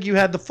I didn't think you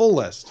had the full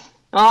list.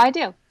 Oh, I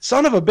do.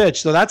 Son of a bitch.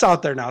 So that's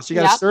out there now. So you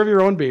got to serve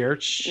your own beer.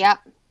 Yep.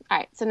 All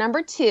right. So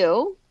number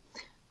 2,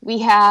 we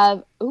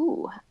have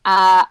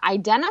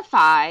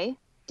identify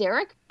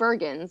Derek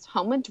Bergen's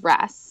home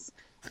address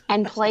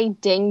and play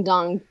Ding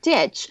Dong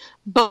Ditch.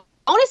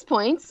 Bonus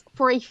points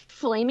for a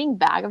flaming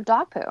bag of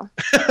dog poo.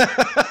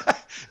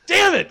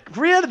 Damn it,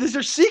 Brianna, these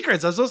are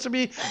secrets. I'm supposed to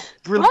be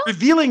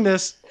revealing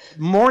this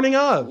morning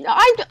of.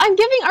 I'm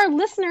giving our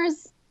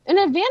listeners an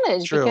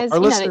advantage because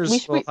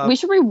we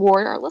should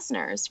reward our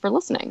listeners for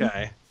listening.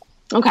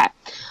 Okay.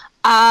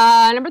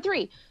 Number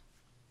 3,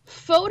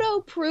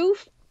 photo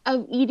proof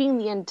of eating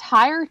the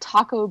entire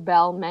Taco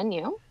Bell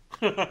menu.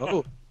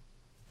 Oh.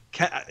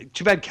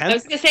 Too bad Ken. I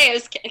was going to say,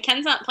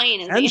 Ken's not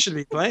playing, is Ken he? should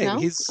be playing. No?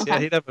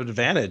 He'd have an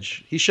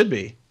advantage. He should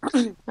be.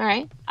 All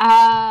right.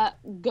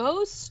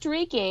 Go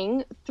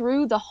streaking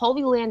through the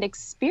Holy Land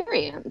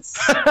experience.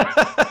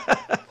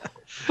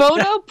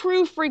 Photo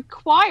proof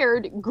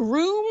required.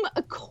 Groom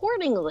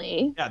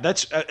accordingly. Yeah,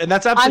 that's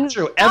absolutely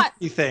true.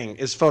 Everything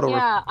is photo.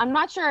 Yeah, I'm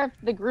not sure if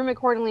the groom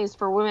accordingly is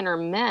for women or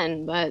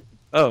men, but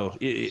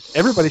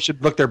everybody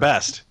should look their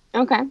best.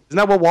 Okay. Isn't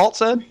that what Walt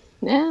said?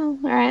 Yeah. All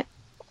right.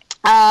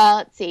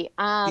 Let's see.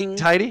 Eat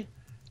tidy.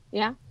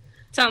 Yeah.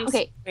 Sounds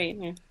great.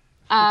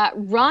 Yeah.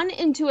 Run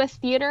into a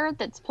theater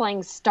that's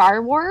playing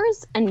Star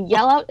Wars and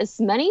yell out as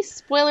many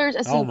spoilers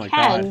as you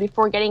can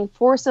before getting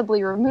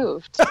forcibly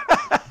removed.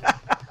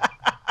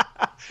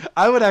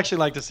 I would actually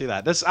like to see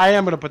that. I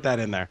am going to put that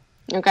in there.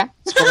 Okay.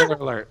 Spoiler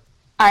alert.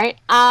 All right.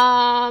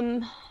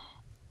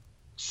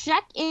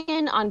 Check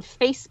in on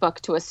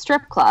Facebook to a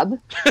strip club.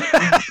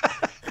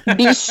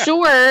 Be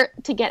sure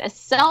to get a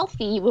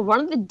selfie with one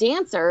of the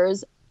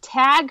dancers.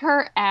 Tag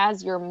her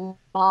as your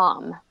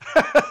mom.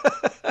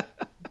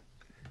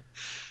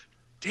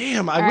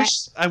 Damn, I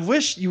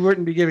wish you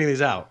wouldn't be giving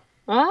these out.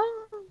 I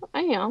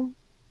know.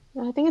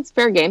 I think it's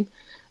fair game.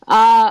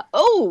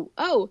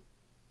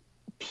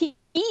 Pee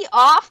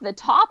off the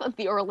top of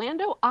the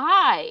Orlando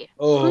Eye.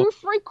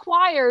 Proof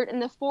required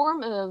in the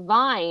form of a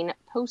vine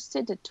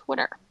posted to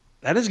Twitter.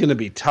 That is going to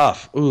be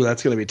tough. Ooh,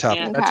 that's going to be tough.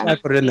 Yeah. That's why I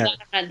put it in there. I'm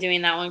not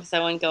doing that one because I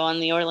wouldn't go on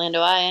the Orlando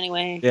Eye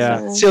anyway.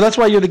 Yeah. So that's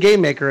why you're the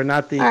game maker and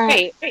not the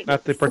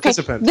not the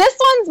participant. Okay. This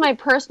one's my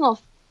personal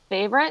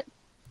favorite.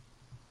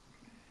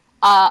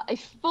 A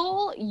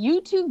full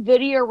YouTube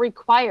video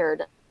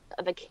required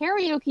of a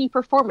karaoke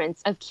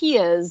performance of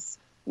Kia's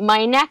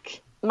 "My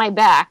Neck, My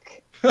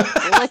Back,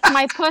 Lick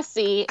My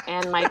Pussy,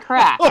 and My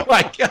Crack." Oh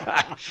my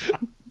god!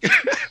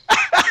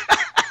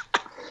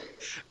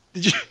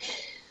 Did you?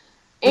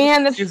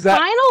 And the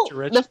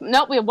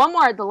final, we have one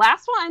more. The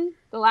last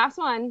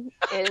one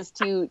is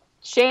to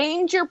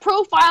change your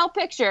profile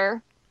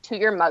picture to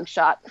your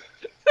mugshot.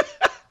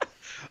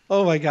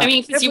 Oh my god! I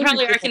mean, because you Can't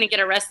probably believe are going to get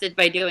arrested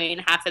by doing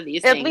half of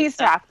these At things. least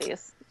so. half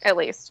these. At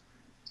least.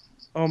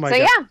 Oh my So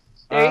god! yeah,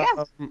 there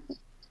you go.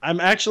 I'm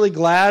actually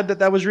glad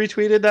that was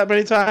retweeted that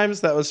many times.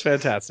 That was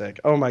fantastic.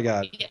 Oh my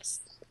god! Yes.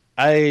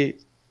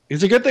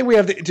 It's a good thing we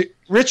have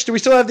Rich, do we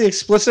still have the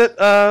explicit?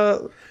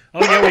 Oh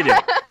yeah, we do.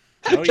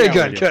 Oh, Okay, yeah,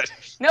 good, we do. good.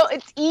 No,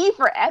 it's E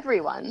for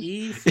everyone.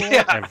 E for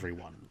Yeah.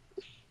 everyone.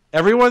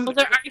 Everyone. Well,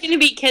 there are going to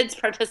be kids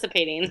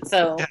participating,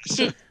 so.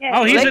 Yes.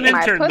 Oh, he's Lick an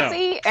intern, my though.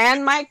 pussy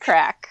and my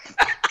crack.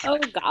 Oh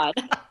God.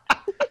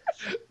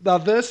 Now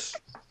this.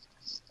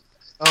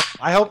 Oh,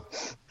 I hope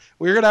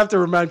we're gonna have to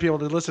remind people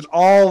to listen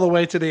all the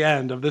way to the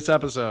end of this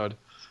episode.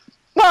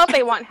 Well, if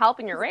they want help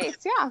in your race,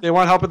 yeah. They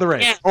want help in the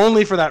race, Yeah.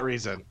 only for that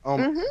reason. Oh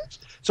my gosh.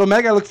 So,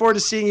 Meg, I look forward to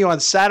seeing you on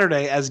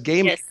Saturday as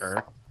Game Yes.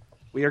 Maker.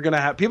 We are gonna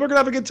have people are gonna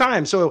have a good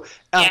time. So,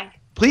 Yeah.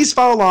 please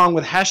follow along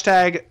with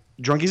hashtag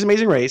Drunkies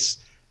Amazing Race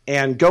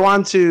and go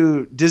on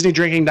to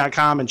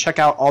DisneyDrinking.com and check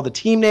out all the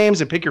team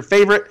names and pick your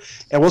favorite,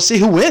 and we'll see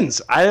who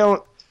wins. I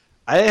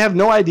have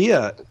no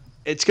idea.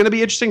 It's gonna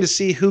be interesting to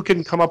see who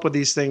can come up with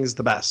these things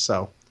the best.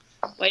 So.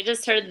 Well, I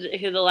just heard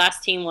who the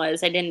last team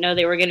was. I didn't know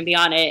they were going to be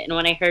on it, and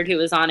when I heard who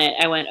was on it,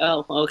 I went,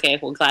 "Oh, okay.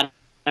 Well, glad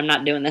I'm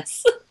not doing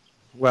this."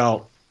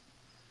 Well,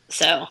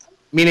 So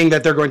meaning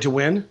that they're going to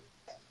win?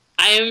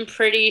 I'm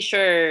pretty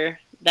sure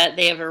that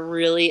they have a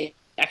really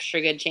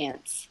extra good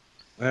chance.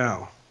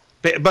 Oh.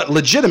 But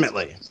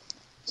legitimately.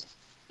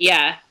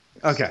 Yeah.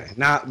 Okay,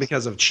 not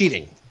because of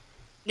cheating.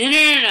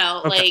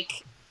 No. Okay.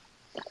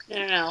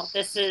 No.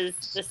 This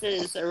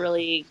is a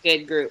really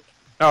good group.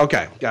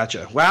 Okay,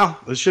 gotcha. Wow,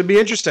 this should be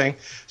interesting.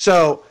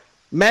 So,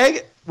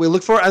 Meg, I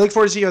look forward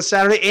to seeing you on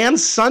Saturday and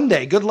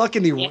Sunday. Good luck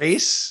in the Yes.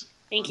 race.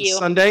 Thank on you.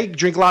 Sunday,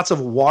 drink lots of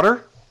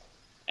water.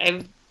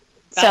 I've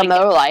So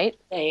Miller Lite.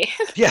 say.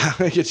 Yeah,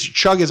 just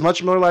chug as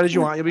much Miller Lite as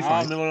you want. You'll be Oh,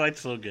 fine. Miller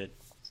Lite's so good.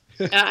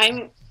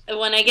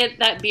 When I get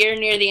that beer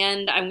near the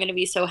end, I'm going to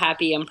be so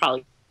happy. I'm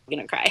probably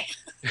going to cry.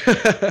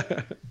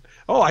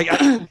 Oh,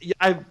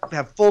 I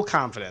have full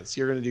confidence.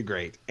 You're going to do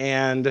great.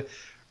 And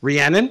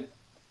Rhiannon,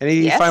 any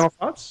Yes? final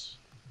thoughts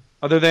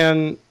other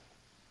than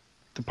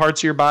the parts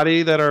of your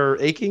body that are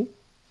aching?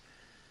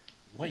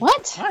 Wait,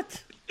 What?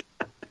 What?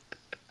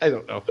 I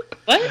don't know.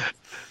 What?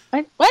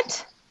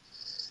 What?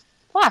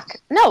 Fuck.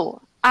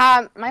 No.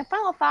 My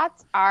final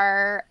thoughts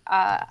are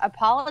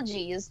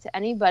apologies to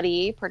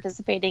anybody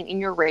participating in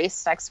your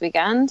race next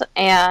weekend,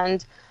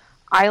 and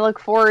I look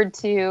forward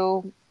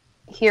to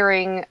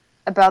hearing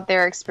about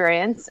their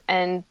experience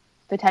and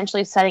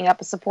potentially setting up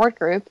a support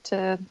group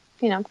to,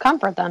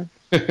 comfort them.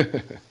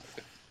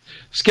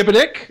 Skip a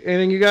Dick,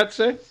 anything you got to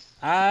say?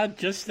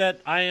 Just that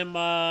I am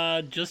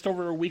just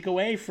over a week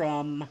away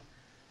from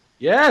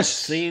Yes.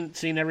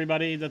 seeing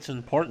everybody that's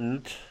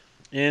important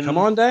in Come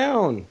on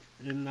down.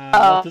 in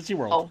Walt Disney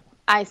World. Oh,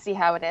 I see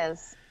how it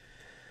is.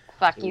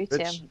 Fuck you too.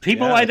 Rich-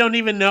 People yeah. I don't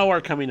even know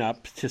are coming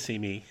up to see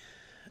me,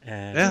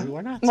 and Yeah.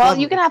 we're not. Well,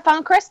 you can have fun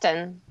with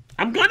Kristen.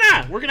 We're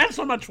gonna have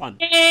so much fun.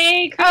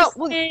 Hey, Oh,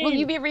 Kristen. will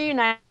you be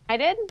reunited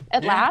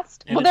at Yeah,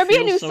 last? and Will it there be a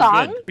feels new so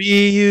song? good.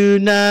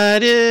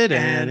 Reunited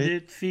And and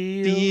it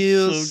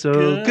feels so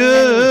I'm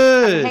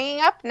good.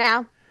 hanging up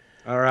now.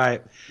 All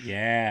right.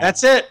 Yeah.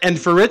 That's it. And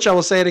for Rich, I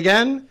will say it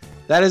again.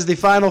 That is the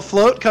final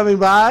float coming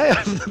by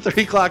of the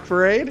 3 o'clock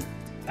parade.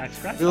 Back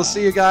scratch. We will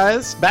see you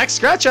guys. Back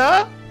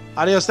scratcha.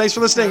 Adios. Thanks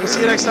for listening. We'll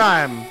see you next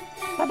time.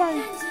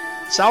 Bye-bye.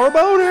 Sour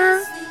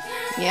boner.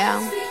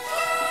 Yeah. If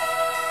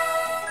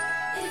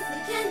we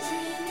can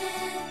dream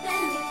it,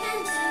 then we can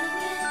do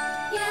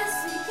it. Yes,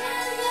 we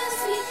can, yes,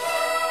 we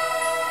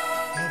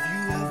can. Have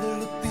you ever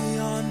looked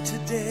beyond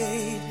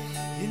today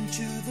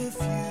into the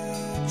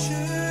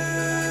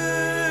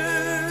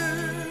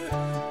future?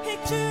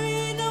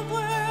 Picturing a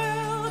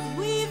world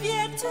we've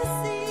yet to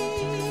see.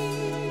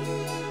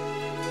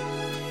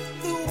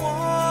 The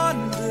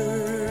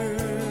wonder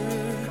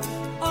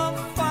of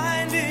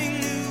finding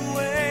new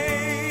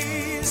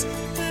ways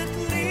that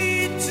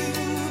lead to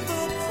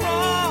the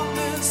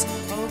promise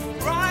of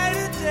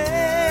brighter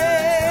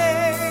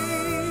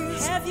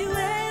days. Have you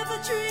ever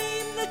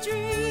dreamed the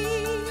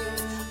dream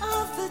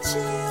of the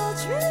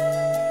children?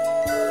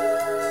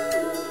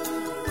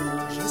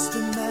 Just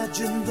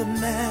imagine the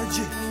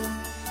magic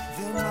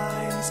their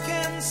minds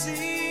can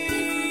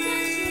see.